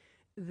 but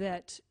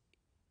that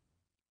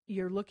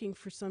you're looking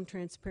for some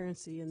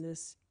transparency in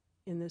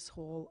this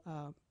whole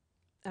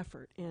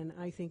effort. And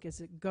I think as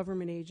a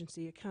government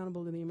agency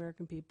accountable to the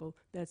American people,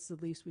 that's the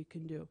least we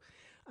can do.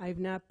 I've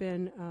not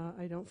been,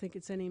 I don't think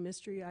it's any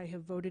mystery, I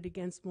have voted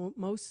against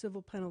most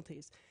civil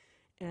penalties.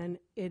 And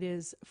it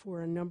is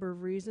for a number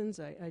of reasons.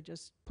 I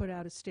just put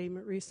out a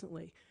statement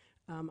recently.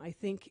 I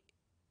think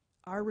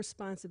our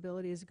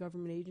responsibility as a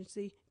government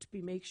agency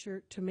to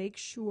make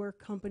sure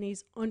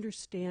companies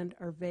understand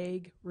our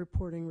vague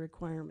reporting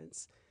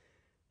requirements.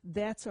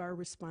 That's our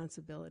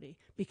responsibility,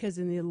 because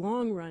in the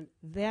long run,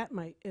 that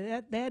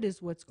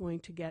is what's going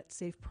to get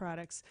safe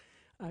products,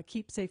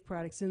 keep safe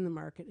products in the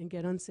market and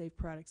get unsafe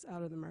products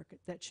out of the market.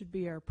 That should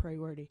be our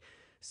priority.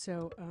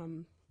 So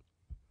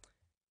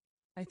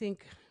I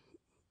think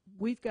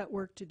we've got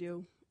work to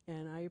do,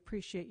 and I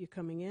appreciate you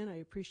coming in. I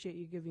appreciate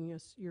you giving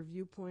us your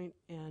viewpoint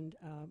and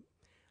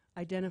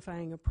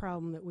identifying a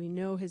problem that we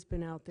know has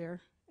been out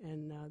there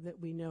and that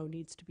we know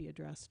needs to be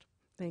addressed.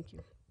 Thank you.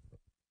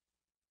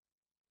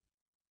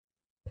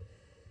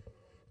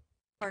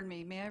 Pardon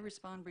me, may I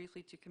respond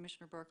briefly to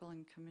Commissioner Burkle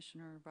and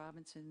Commissioner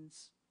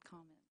Robinson's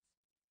comments?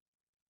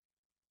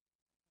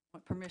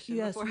 Want permission?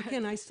 Yes, before you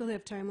can. I still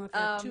have time left.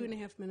 I have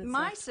 2.5 minutes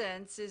My left.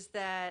 sense is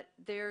that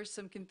there's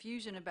some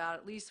confusion about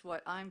at least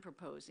what I'm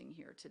proposing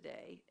here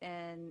today.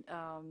 And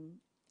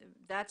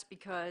that's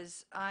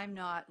because I'm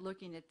not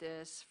looking at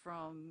this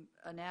from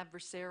an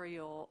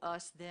adversarial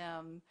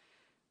us-them.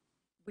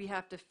 We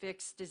have to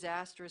fix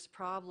disastrous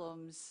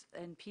problems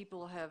and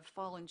people have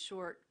fallen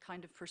short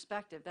kind of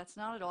perspective. That's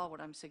not at all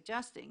what I'm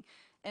suggesting.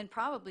 And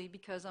probably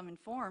because I'm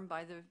informed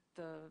by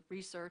the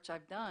research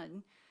I've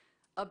done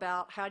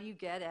about how do you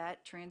get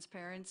at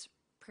transparent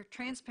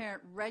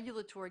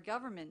regulatory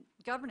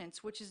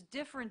governance, which is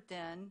different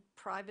than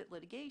private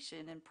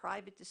litigation and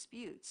private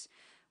disputes,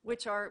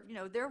 which are,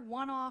 they're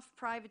one-off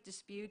private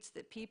disputes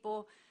that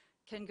people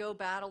can go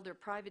battle. They're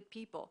private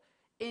people.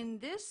 In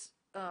this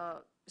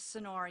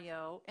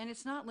scenario, and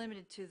it's not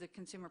limited to the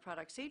Consumer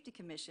Product Safety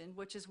Commission,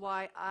 which is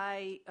why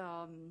I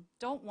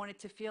don't want it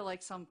to feel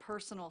like some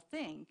personal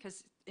thing,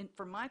 because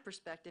from my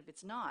perspective,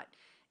 it's not.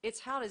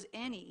 It's how does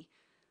any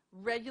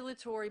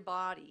regulatory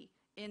body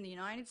in the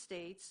United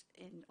States,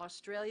 in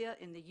Australia,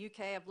 in the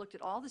UK, I've looked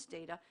at all this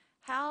data,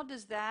 how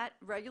does that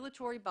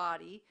regulatory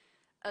body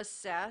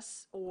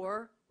assess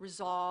or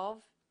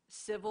resolve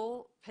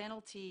civil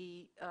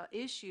penalty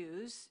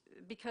issues,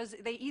 because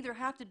they either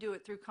have to do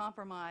it through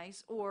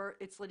compromise or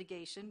it's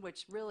litigation,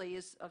 which really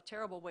is a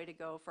terrible way to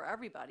go for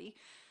everybody,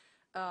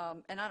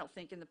 and I don't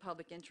think in the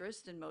public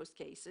interest in most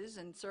cases,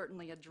 and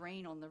certainly a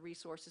drain on the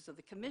resources of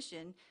the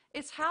commission.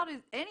 It's how do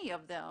any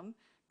of them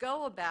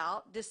go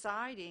about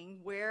deciding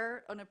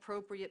where an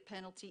appropriate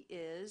penalty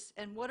is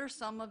and what are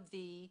some of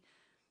the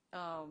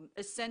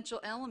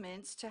essential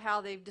elements to how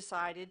they've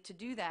decided to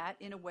do that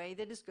in a way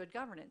that is good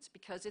governance,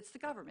 because it's the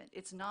government,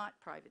 it's not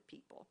private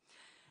people.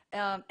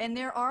 And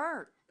there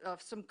are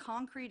some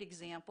concrete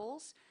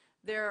examples.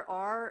 There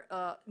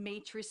are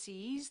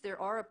matrices, there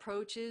are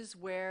approaches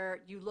where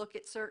you look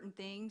at certain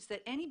things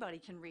that anybody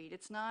can read.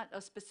 It's not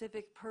a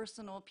specific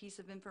personal piece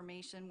of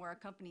information where a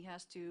company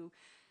has to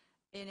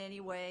in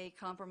any way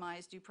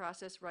compromise due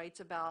process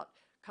rights about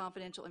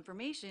confidential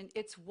information.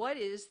 It's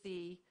what's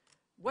the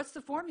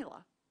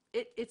formula?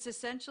 It's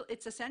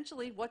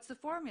essentially what's the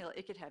formula.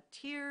 It could have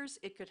tiers,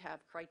 it could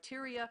have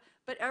criteria,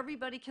 but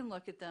everybody can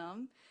look at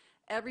them.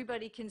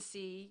 Everybody can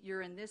see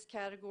you're in this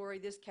category,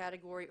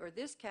 or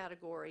this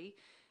category.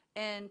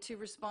 And to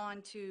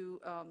respond to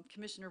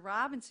Commissioner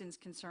Robinson's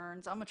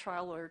concerns, I'm a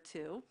trial lawyer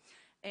too.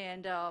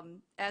 And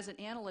as an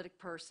analytic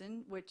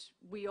person, which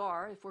we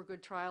are, if we're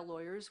good trial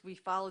lawyers, we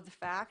follow the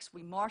facts,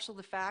 we marshal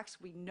the facts,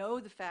 we know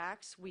the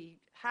facts, we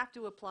have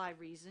to apply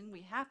reason,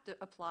 we have to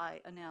apply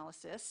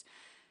analysis.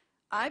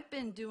 I've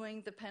been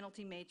doing the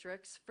penalty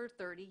matrix for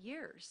 30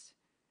 years.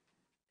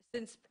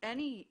 Since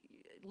any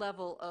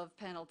level of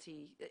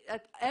penalty,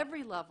 at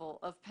every level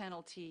of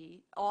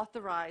penalty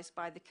authorized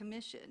by the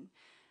commission.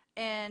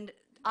 And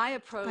I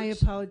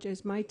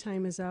apologize. My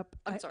time is up.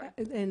 I'm sorry.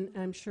 And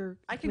I'm sure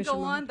I can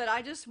go on, but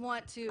I just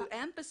want to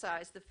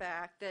emphasize the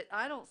fact that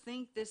I don't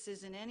think this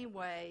is in any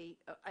way,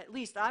 at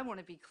least I want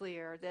to be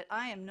clear, that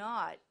I am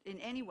not in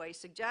any way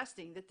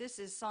suggesting that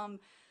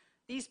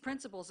these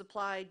principles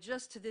apply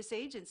just to this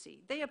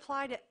agency. They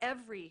apply to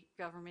every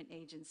government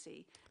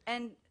agency.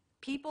 And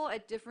people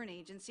at different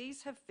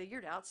agencies have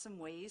figured out some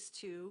ways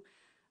to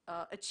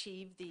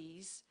achieve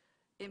these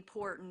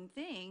important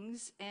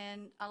things.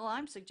 And all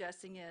I'm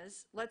suggesting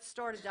is let's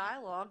start a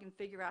dialogue and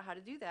figure out how to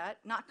do that,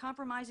 not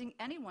compromising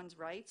anyone's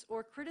rights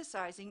or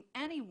criticizing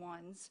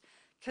anyone's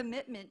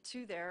commitment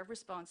to their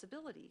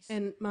responsibilities.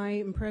 And my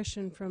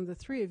impression from the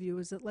three of you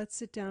is that let's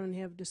sit down and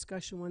have a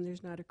discussion when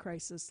there's not a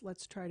crisis.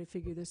 Let's try to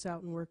figure this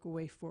out and work a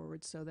way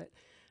forward so that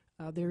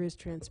there is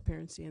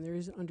transparency and there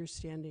is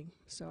understanding.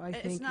 So I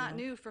think it's not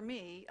new for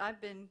me. I've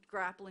been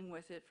grappling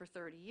with it for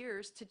 30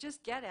 years to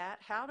just get at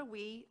how do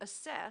we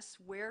assess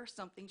where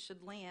something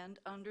should land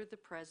under the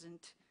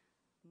present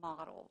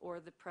model or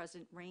the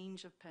present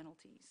range of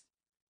penalties.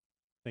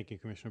 Thank you,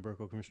 Commissioner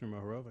Burkle. Commissioner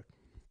Mohorovic.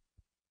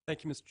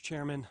 Thank you, Mr.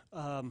 Chairman.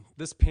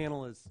 This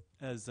panel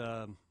has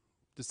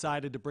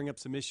decided to bring up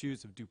some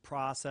issues of due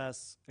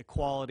process,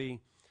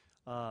 equality,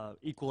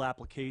 equal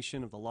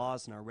application of the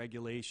laws and our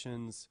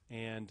regulations,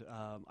 and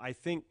I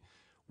think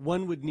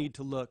one would need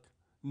to look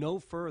no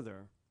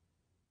further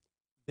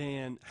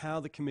than how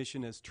the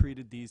Commission has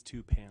treated these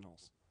two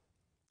panels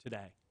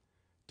today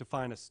to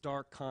find a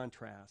stark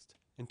contrast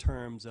in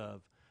terms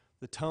of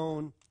the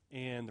tone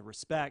and the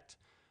respect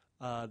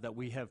that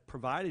we have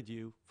provided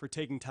you for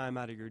taking time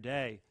out of your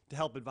day to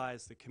help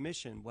advise the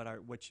Commission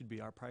what should be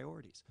our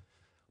priorities.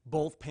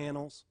 Both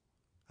panels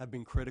have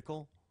been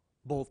critical.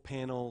 Both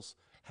panels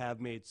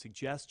have made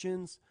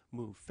suggestions,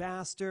 move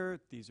faster,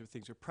 these are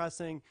things are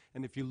pressing.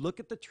 And if you look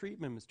at the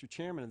treatment, Mr.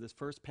 Chairman, of this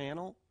first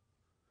panel,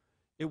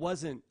 it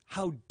wasn't,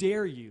 how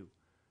dare you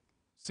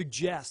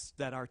suggest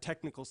that our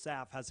technical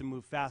staff hasn't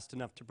moved fast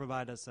enough to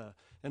provide us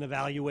an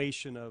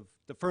evaluation of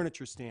the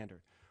furniture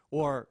standard.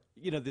 Or,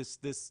 you know, this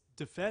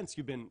defense,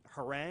 you've been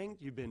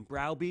harangued, you've been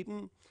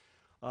browbeaten,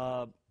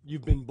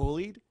 you've been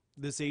bullied.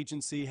 This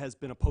agency has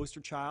been a poster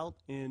child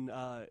in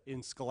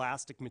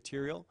scholastic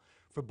material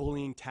for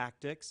bullying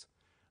tactics.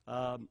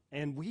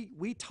 And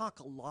we talk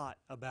a lot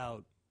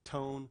about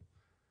tone,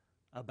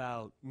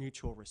 about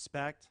mutual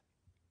respect,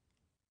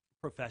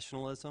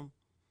 professionalism,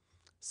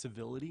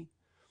 civility.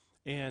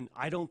 And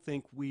I don't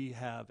think we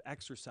have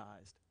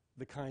exercised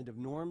the kind of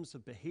norms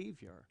of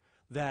behavior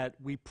that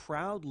we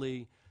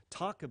proudly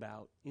talk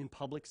about in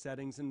public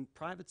settings and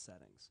private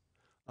settings.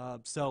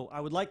 So I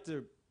would like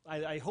to,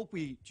 I hope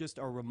we just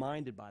are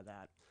reminded by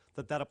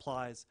that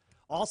applies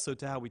also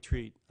to how we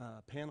treat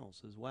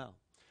panels as well.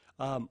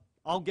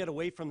 I'll get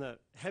away from the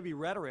heavy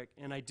rhetoric,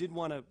 and I did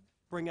want to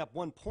bring up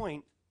one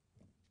point.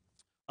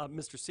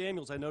 Mr.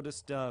 Samuels, I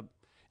noticed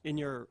in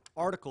your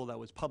article that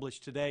was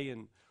published today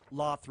in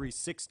Law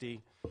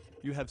 360,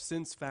 you have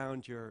since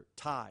found your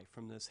tie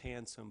from this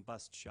handsome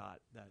bust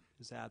shot that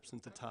is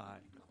absent a tie.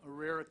 A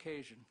rare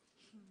occasion.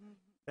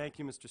 Thank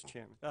you, Mr.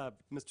 Chairman.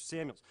 Mr.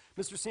 Samuels.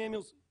 Mr.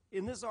 Samuels,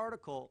 in this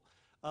article,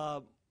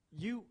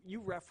 you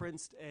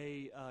referenced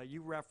a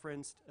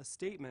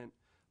statement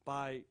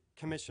by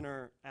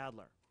Commissioner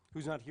Adler,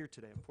 who's not here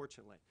today,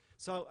 unfortunately.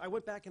 So I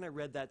went back and I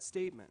read that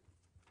statement.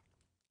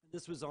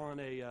 This was on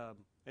an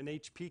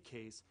HP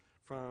case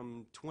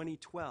from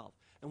 2012.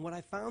 And what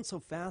I found so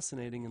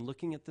fascinating in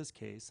looking at this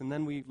case, and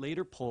then we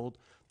later pulled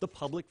the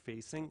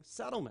public-facing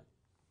settlement.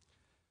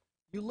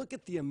 You look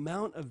at the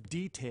amount of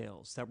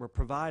details that were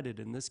provided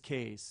in this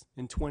case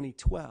in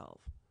 2012,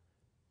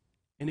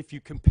 and if you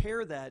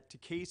compare that to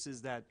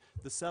cases that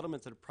the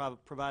settlements that are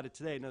provided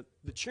today, now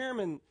the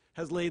chairman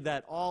has laid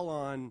that all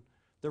on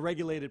the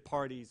regulated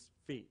party's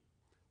feet.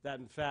 That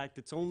in fact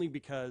it's only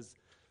because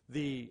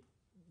the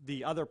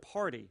other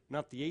party,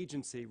 not the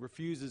agency,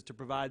 refuses to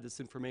provide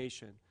this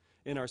information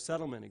in our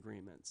settlement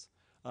agreements,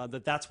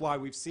 that's why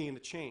we've seen a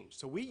change.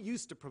 So we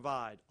used to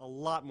provide a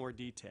lot more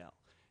detail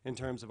in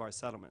terms of our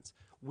settlements.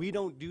 We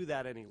don't do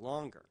that any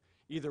longer.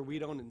 Either we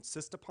don't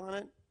insist upon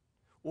it,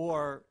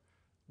 or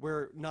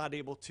we're not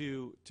able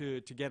to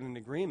get an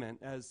agreement,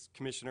 as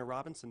Commissioner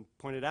Robinson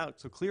pointed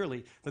out so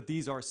clearly, that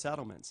these are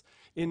settlements.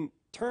 In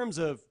terms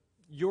of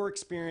your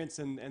experience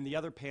and the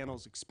other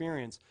panel's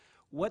experience,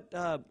 what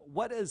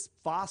has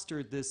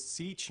fostered this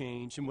sea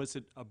change, and was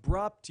it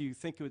abrupt? Do you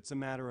think it's a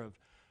matter of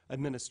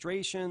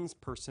administrations,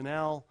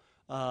 personnel,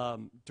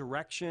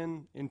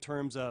 direction in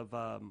terms of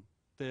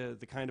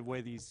the kind of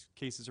way these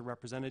cases are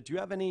represented? Do you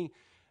have any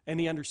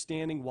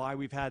understanding why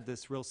we've had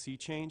this real sea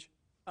change?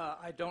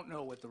 I don't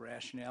know what the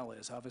rationale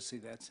is. Obviously,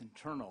 that's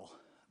internal.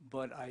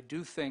 But I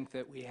do think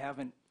that we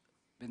haven't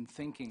been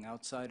thinking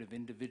outside of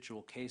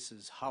individual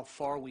cases how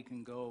far we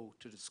can go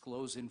to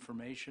disclose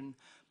information,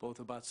 both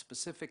about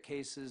specific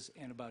cases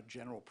and about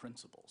general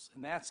principles.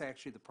 And that's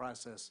actually the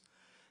process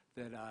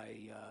that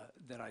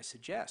I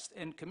suggest.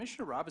 And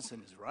Commissioner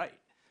Robinson is right.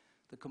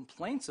 The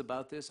complaints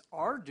about this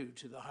are due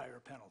to the higher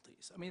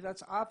penalties. I mean,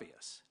 that's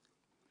obvious.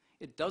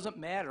 It doesn't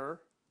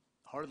matter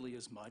hardly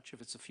as much if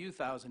it's a few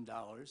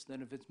 $1,000s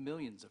than if it's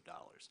millions of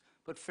dollars.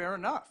 But fair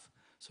enough.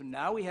 So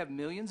now we have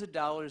millions of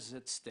dollars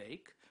at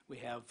stake. We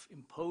have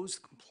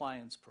imposed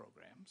compliance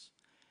programs.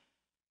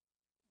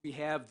 We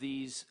have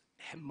these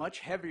much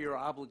heavier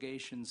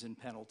obligations and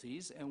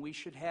penalties, and we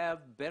should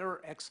have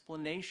better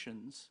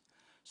explanations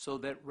so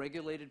that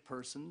regulated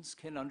persons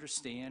can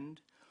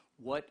understand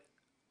what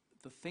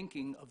the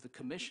thinking of the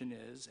commission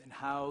is and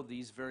how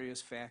these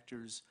various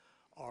factors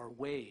are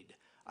weighed.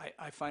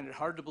 I find it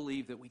hard to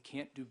believe that we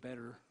can't do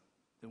better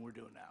than we're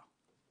doing now.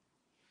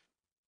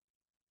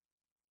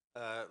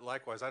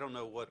 Likewise, I don't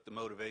know what the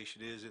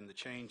motivation is in the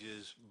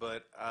changes,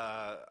 but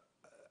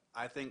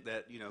I think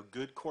that, you know,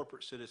 good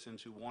corporate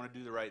citizens who want to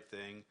do the right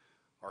thing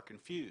are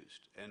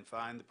confused and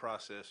find the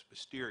process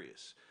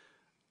mysterious.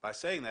 By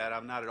saying that,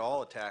 I'm not at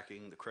all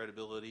attacking the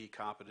credibility,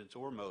 competence,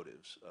 or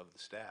motives of the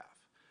staff.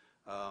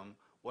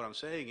 What I'm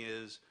saying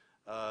is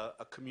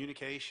a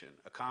communication,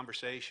 a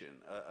conversation,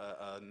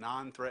 a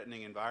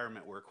non-threatening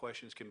environment where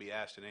questions can be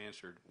asked and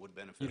answered would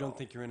benefit You don't all.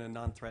 think you're in a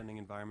non-threatening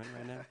environment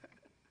right now?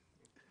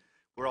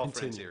 We're all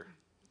friends here.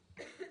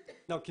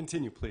 No,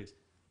 continue, please.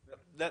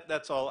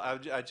 That's all.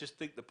 I just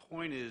think the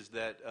point is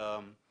that,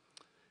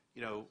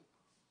 you know,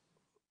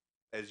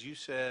 as you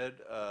said,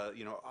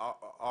 you know,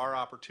 our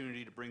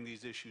opportunity to bring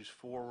these issues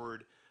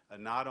forward,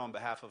 not on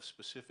behalf of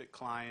specific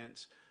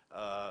clients,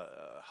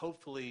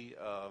 hopefully,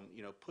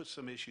 you know, put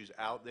some issues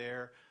out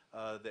there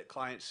that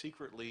clients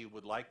secretly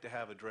would like to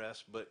have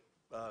addressed, but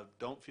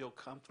don't feel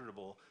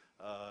comfortable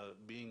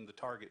being the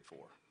target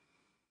for.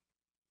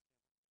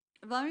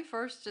 Let me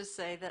first just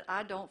say that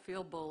I don't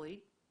feel bullied.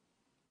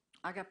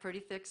 I got pretty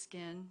thick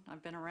skin.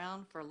 I've been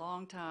around for a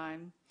long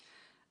time.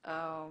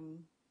 Well,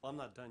 I'm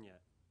not done yet.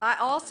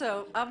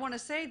 I want to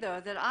say,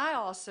 though, that I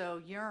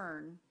also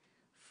yearn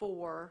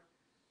for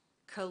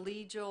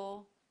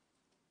collegial,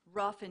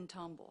 rough and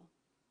tumble.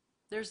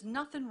 There's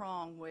nothing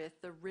wrong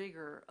with the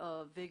rigor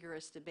of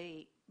vigorous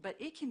debate, but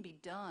it can be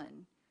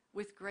done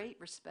with great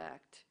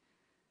respect.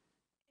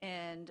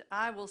 And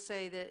I will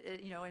say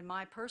that, you know, in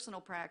my personal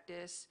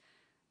practice,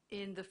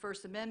 in the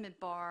First Amendment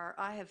bar,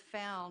 I have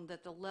found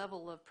that the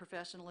level of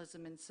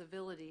professionalism and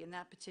civility in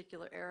that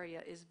particular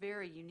area is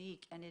very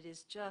unique, and it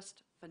is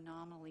just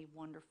phenomenally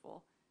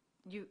wonderful.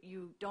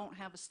 You don't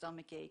have a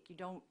stomach ache. You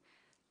don't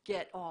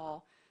get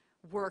all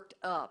worked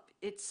up.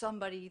 It's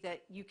somebody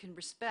that you can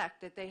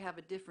respect, that they have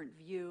a different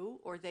view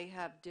or they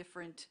have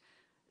different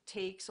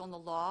takes on the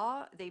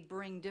law. They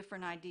bring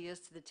different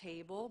ideas to the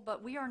table,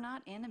 but we are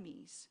not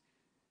enemies.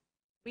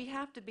 We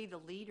have to be the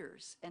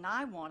leaders, and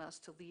I want us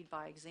to lead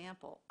by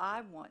example.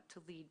 I want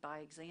to lead by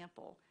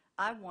example.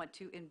 I want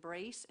to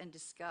embrace and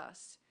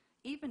discuss,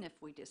 even if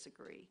we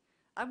disagree.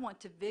 I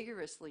want to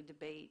vigorously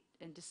debate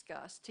and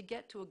discuss to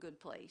get to a good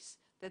place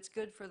that's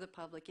good for the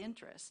public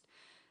interest,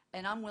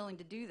 and I'm willing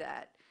to do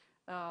that.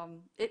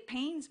 It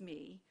pains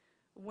me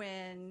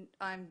when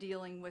I'm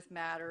dealing with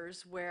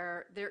matters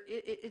where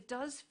it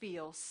does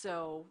feel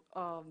so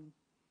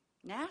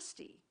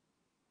nasty.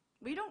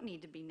 We don't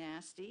need to be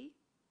nasty.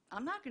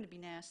 I'm not going to be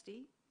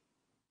nasty.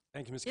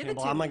 Thank you, Ms. Give it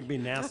Campbell. to I'm not me.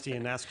 going to be nasty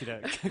and ask you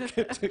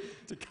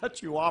to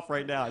cut you off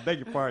right now. I beg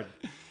your pardon.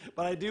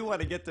 But I do want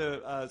to get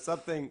to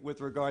something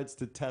with regards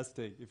to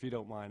testing, if you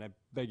don't mind. I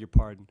beg your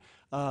pardon.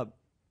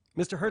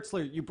 Mr.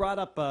 Hertzler, you brought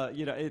up,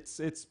 you know,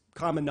 it's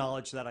common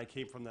knowledge that I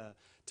came from the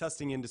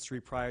testing industry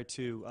prior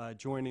to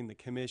joining the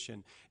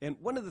commission. And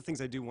one of the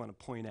things I do want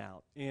to point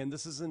out, and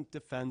this is in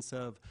defense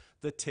of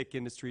the TIC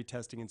industry,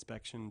 testing,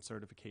 inspection, and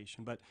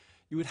certification, but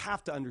you would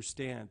have to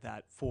understand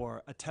that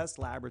for a test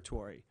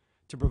laboratory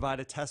to provide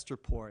a test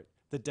report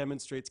that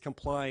demonstrates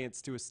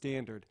compliance to a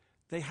standard,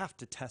 they have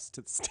to test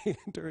to the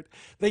standard.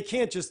 They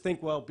can't just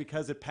think, well,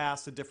 because it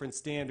passed a different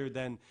standard,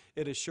 then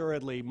it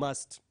assuredly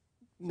must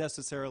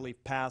necessarily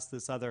pass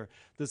this other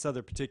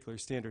particular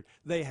standard.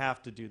 They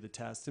have to do the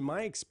test. In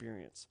my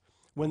experience,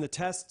 when the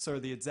tests are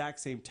the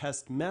exact same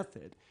test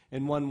method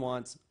and one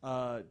wants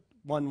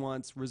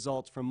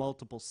results from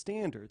multiple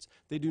standards,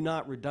 they do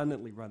not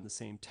redundantly run the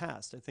same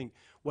test. I think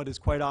what is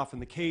quite often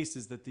the case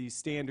is that these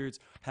standards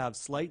have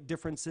slight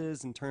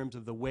differences in terms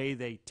of the way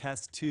they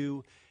test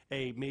to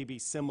a maybe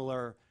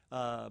similar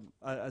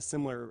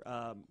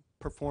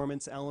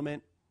performance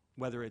element,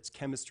 whether it's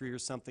chemistry or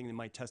something. They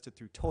might test it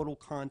through total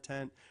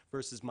content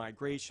versus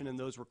migration, and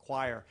those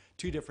require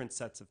two different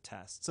sets of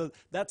tests. So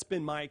that's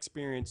been my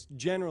experience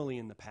generally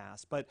in the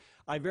past, but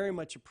I very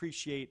much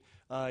appreciate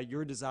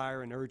your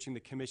desire in urging the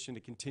Commission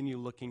to continue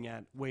looking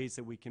at ways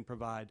that we can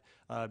provide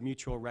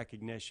mutual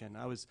recognition.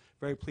 I was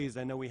very pleased.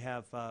 I know we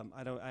have, I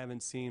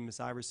haven't seen Ms.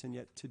 Iverson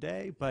yet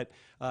today, but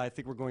I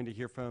think we're going to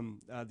hear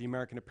from the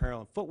American Apparel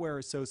and Footwear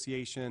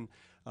Association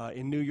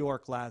in New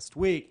York last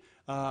week.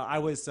 I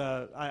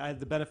had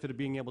the benefit of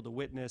being able to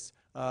witness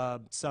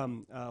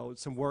some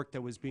work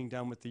that was being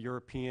done with the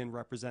European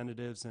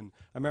representatives and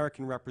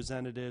American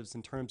representatives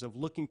in terms of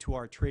looking to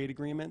our trade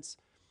agreements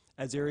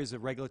as areas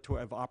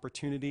of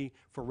opportunity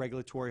for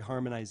regulatory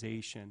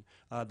harmonization.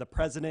 The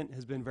President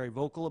has been very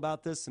vocal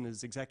about this in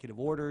his executive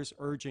orders,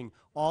 urging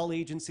all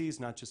agencies,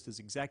 not just his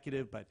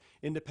executive, but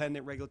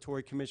independent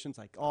regulatory commissions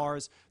like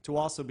ours, to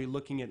also be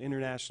looking at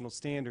international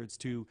standards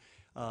to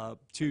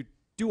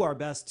do our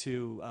best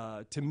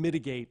to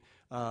mitigate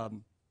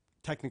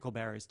technical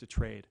barriers to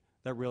trade.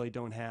 that really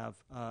don't have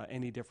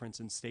any difference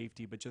in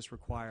safety, but just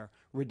require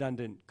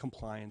redundant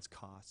compliance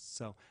costs.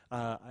 So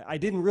I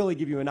didn't really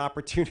give you an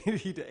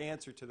opportunity to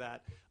answer to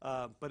that,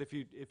 but if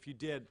you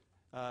did,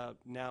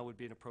 now would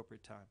be an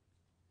appropriate time.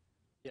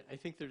 Yeah, I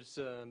think there's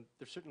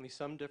certainly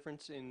some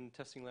difference in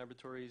testing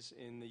laboratories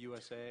in the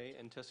USA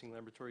and testing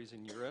laboratories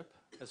in Europe.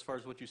 As far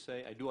as what you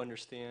say, I do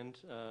understand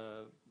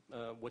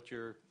what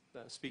you're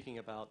speaking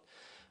about.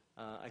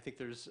 I think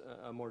there's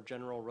a more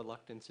general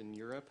reluctance in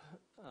Europe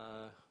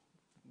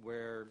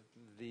where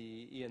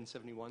the EN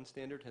 71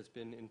 standard has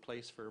been in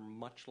place for a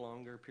much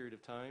longer period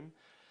of time.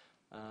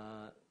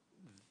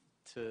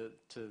 To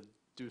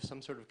do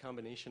some sort of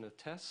combination of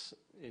tests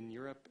in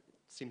Europe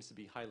seems to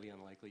be highly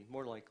unlikely,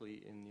 more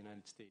likely in the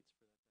United States.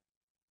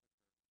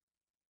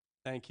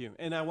 Thank you.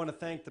 And I want to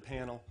thank the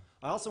panel.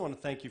 I also want to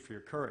thank you for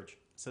your courage.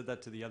 I said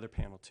that to the other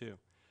panel, too.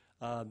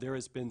 There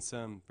has been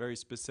some very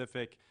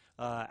specific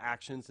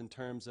actions in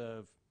terms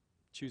of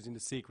choosing to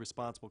seek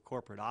responsible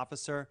corporate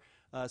officer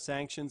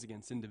sanctions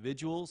against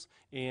individuals,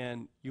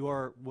 and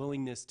your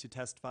willingness to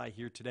testify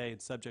here today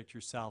and subject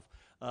yourself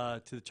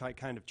to the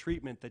kind of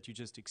treatment that you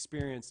just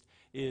experienced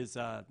is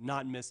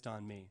not missed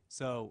on me.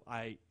 So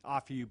I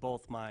offer you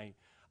both my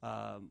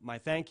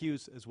thank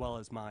yous as well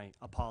as my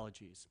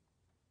apologies.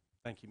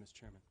 Thank you, Mr.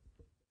 Chairman.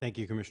 Thank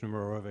you, Commissioner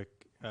Morovic.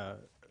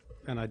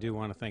 And I do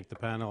want to thank the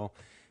panel.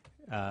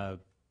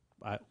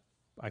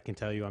 I can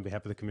tell you on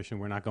behalf of the Commission,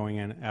 we're not going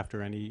in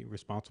after any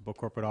responsible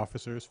corporate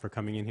officers for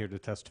coming in here to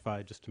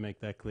testify, just to make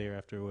that clear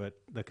after what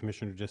the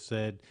Commissioner just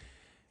said.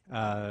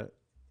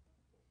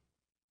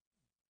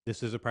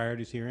 This is a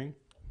priorities hearing,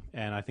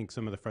 and I think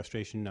some of the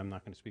frustration, I'm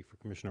not going to speak for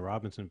Commissioner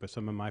Robinson, but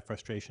some of my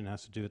frustration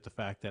has to do with the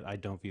fact that I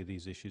don't view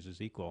these issues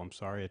as equal. I'm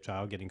sorry, a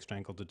child getting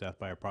strangled to death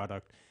by a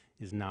product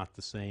is not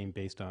the same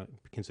based on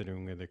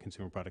considering the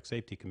Consumer Product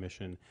Safety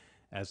Commission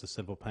as a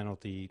civil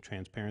penalty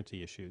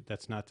transparency issue.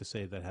 That's not to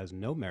say that has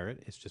no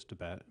merit. It's just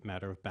a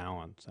matter of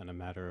balance and a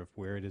matter of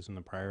where it is in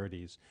the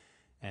priorities.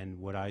 And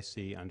what I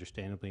see,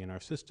 understandably, in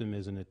our system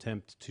is an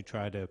attempt to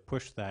try to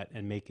push that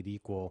and make it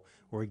equal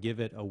or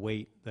give it a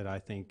weight that I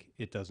think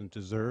it doesn't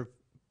deserve.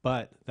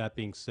 But that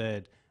being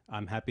said,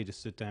 I'm happy to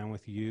sit down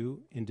with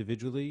you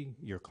individually,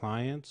 your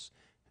clients,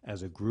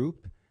 as a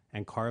group,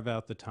 and carve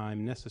out the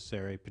time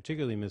necessary,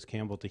 particularly Ms.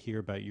 Campbell, to hear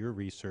about your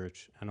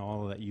research and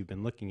all that you've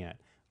been looking at.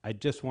 I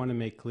just want to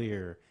make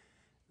clear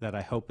that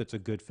I hope it's a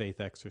good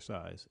faith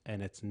exercise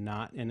and it's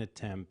not an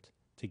attempt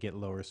to get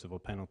lower civil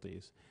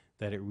penalties,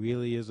 that it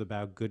really is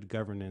about good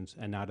governance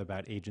and not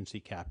about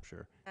agency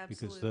capture.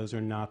 Absolutely. Because those are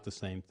not the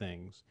same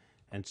things.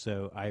 And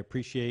so I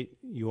appreciate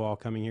you all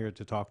coming here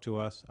to talk to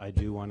us. I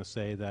do want to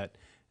say that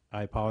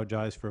I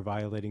apologize for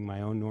violating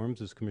my own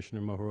norms, as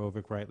Commissioner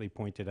Mohorovic rightly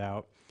pointed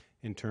out,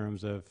 in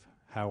terms of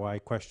how I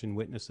question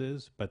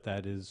witnesses, but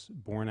that is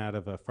born out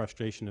of a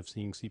frustration of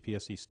seeing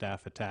CPSC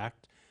staff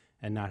attacked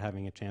and not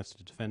having a chance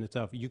to defend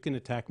itself. You can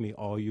attack me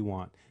all you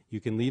want. You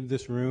can leave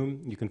this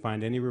room, you can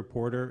find any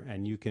reporter,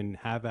 and you can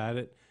have at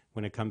it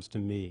when it comes to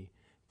me.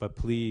 But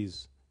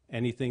please,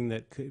 anything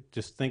that could,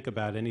 just think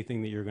about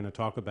anything that you're going to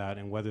talk about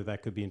and whether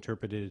that could be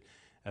interpreted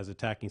as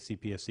attacking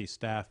CPSC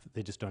staff.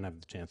 They just don't have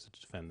the chance to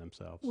defend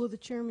themselves. Will the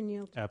chairman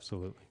yield?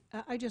 Absolutely.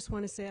 I just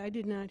want to say I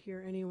did not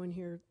hear anyone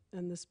here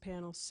on this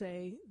panel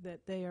say that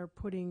they are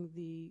putting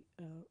the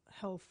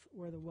health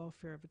or the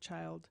welfare of a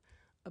child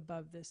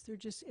above this. They're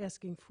just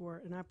asking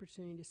for an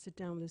opportunity to sit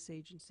down with this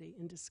agency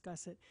and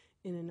discuss it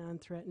in a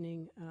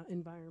non-threatening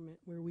environment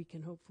where we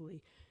can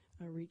hopefully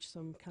reach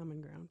some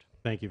common ground.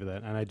 Thank you for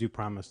that. And I do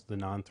promise the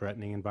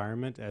non-threatening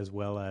environment as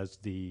well as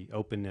the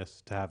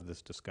openness to have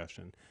this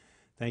discussion.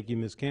 Thank you,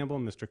 Ms. Campbell,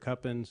 Mr.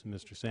 Cuppins,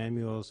 Mr.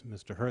 Samuels,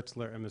 Mr.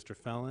 Hertzler, and Mr.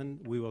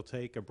 Fellon. We will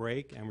take a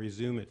break and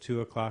resume at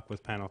 2 o'clock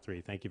with panel 3.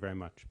 Thank you very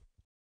much.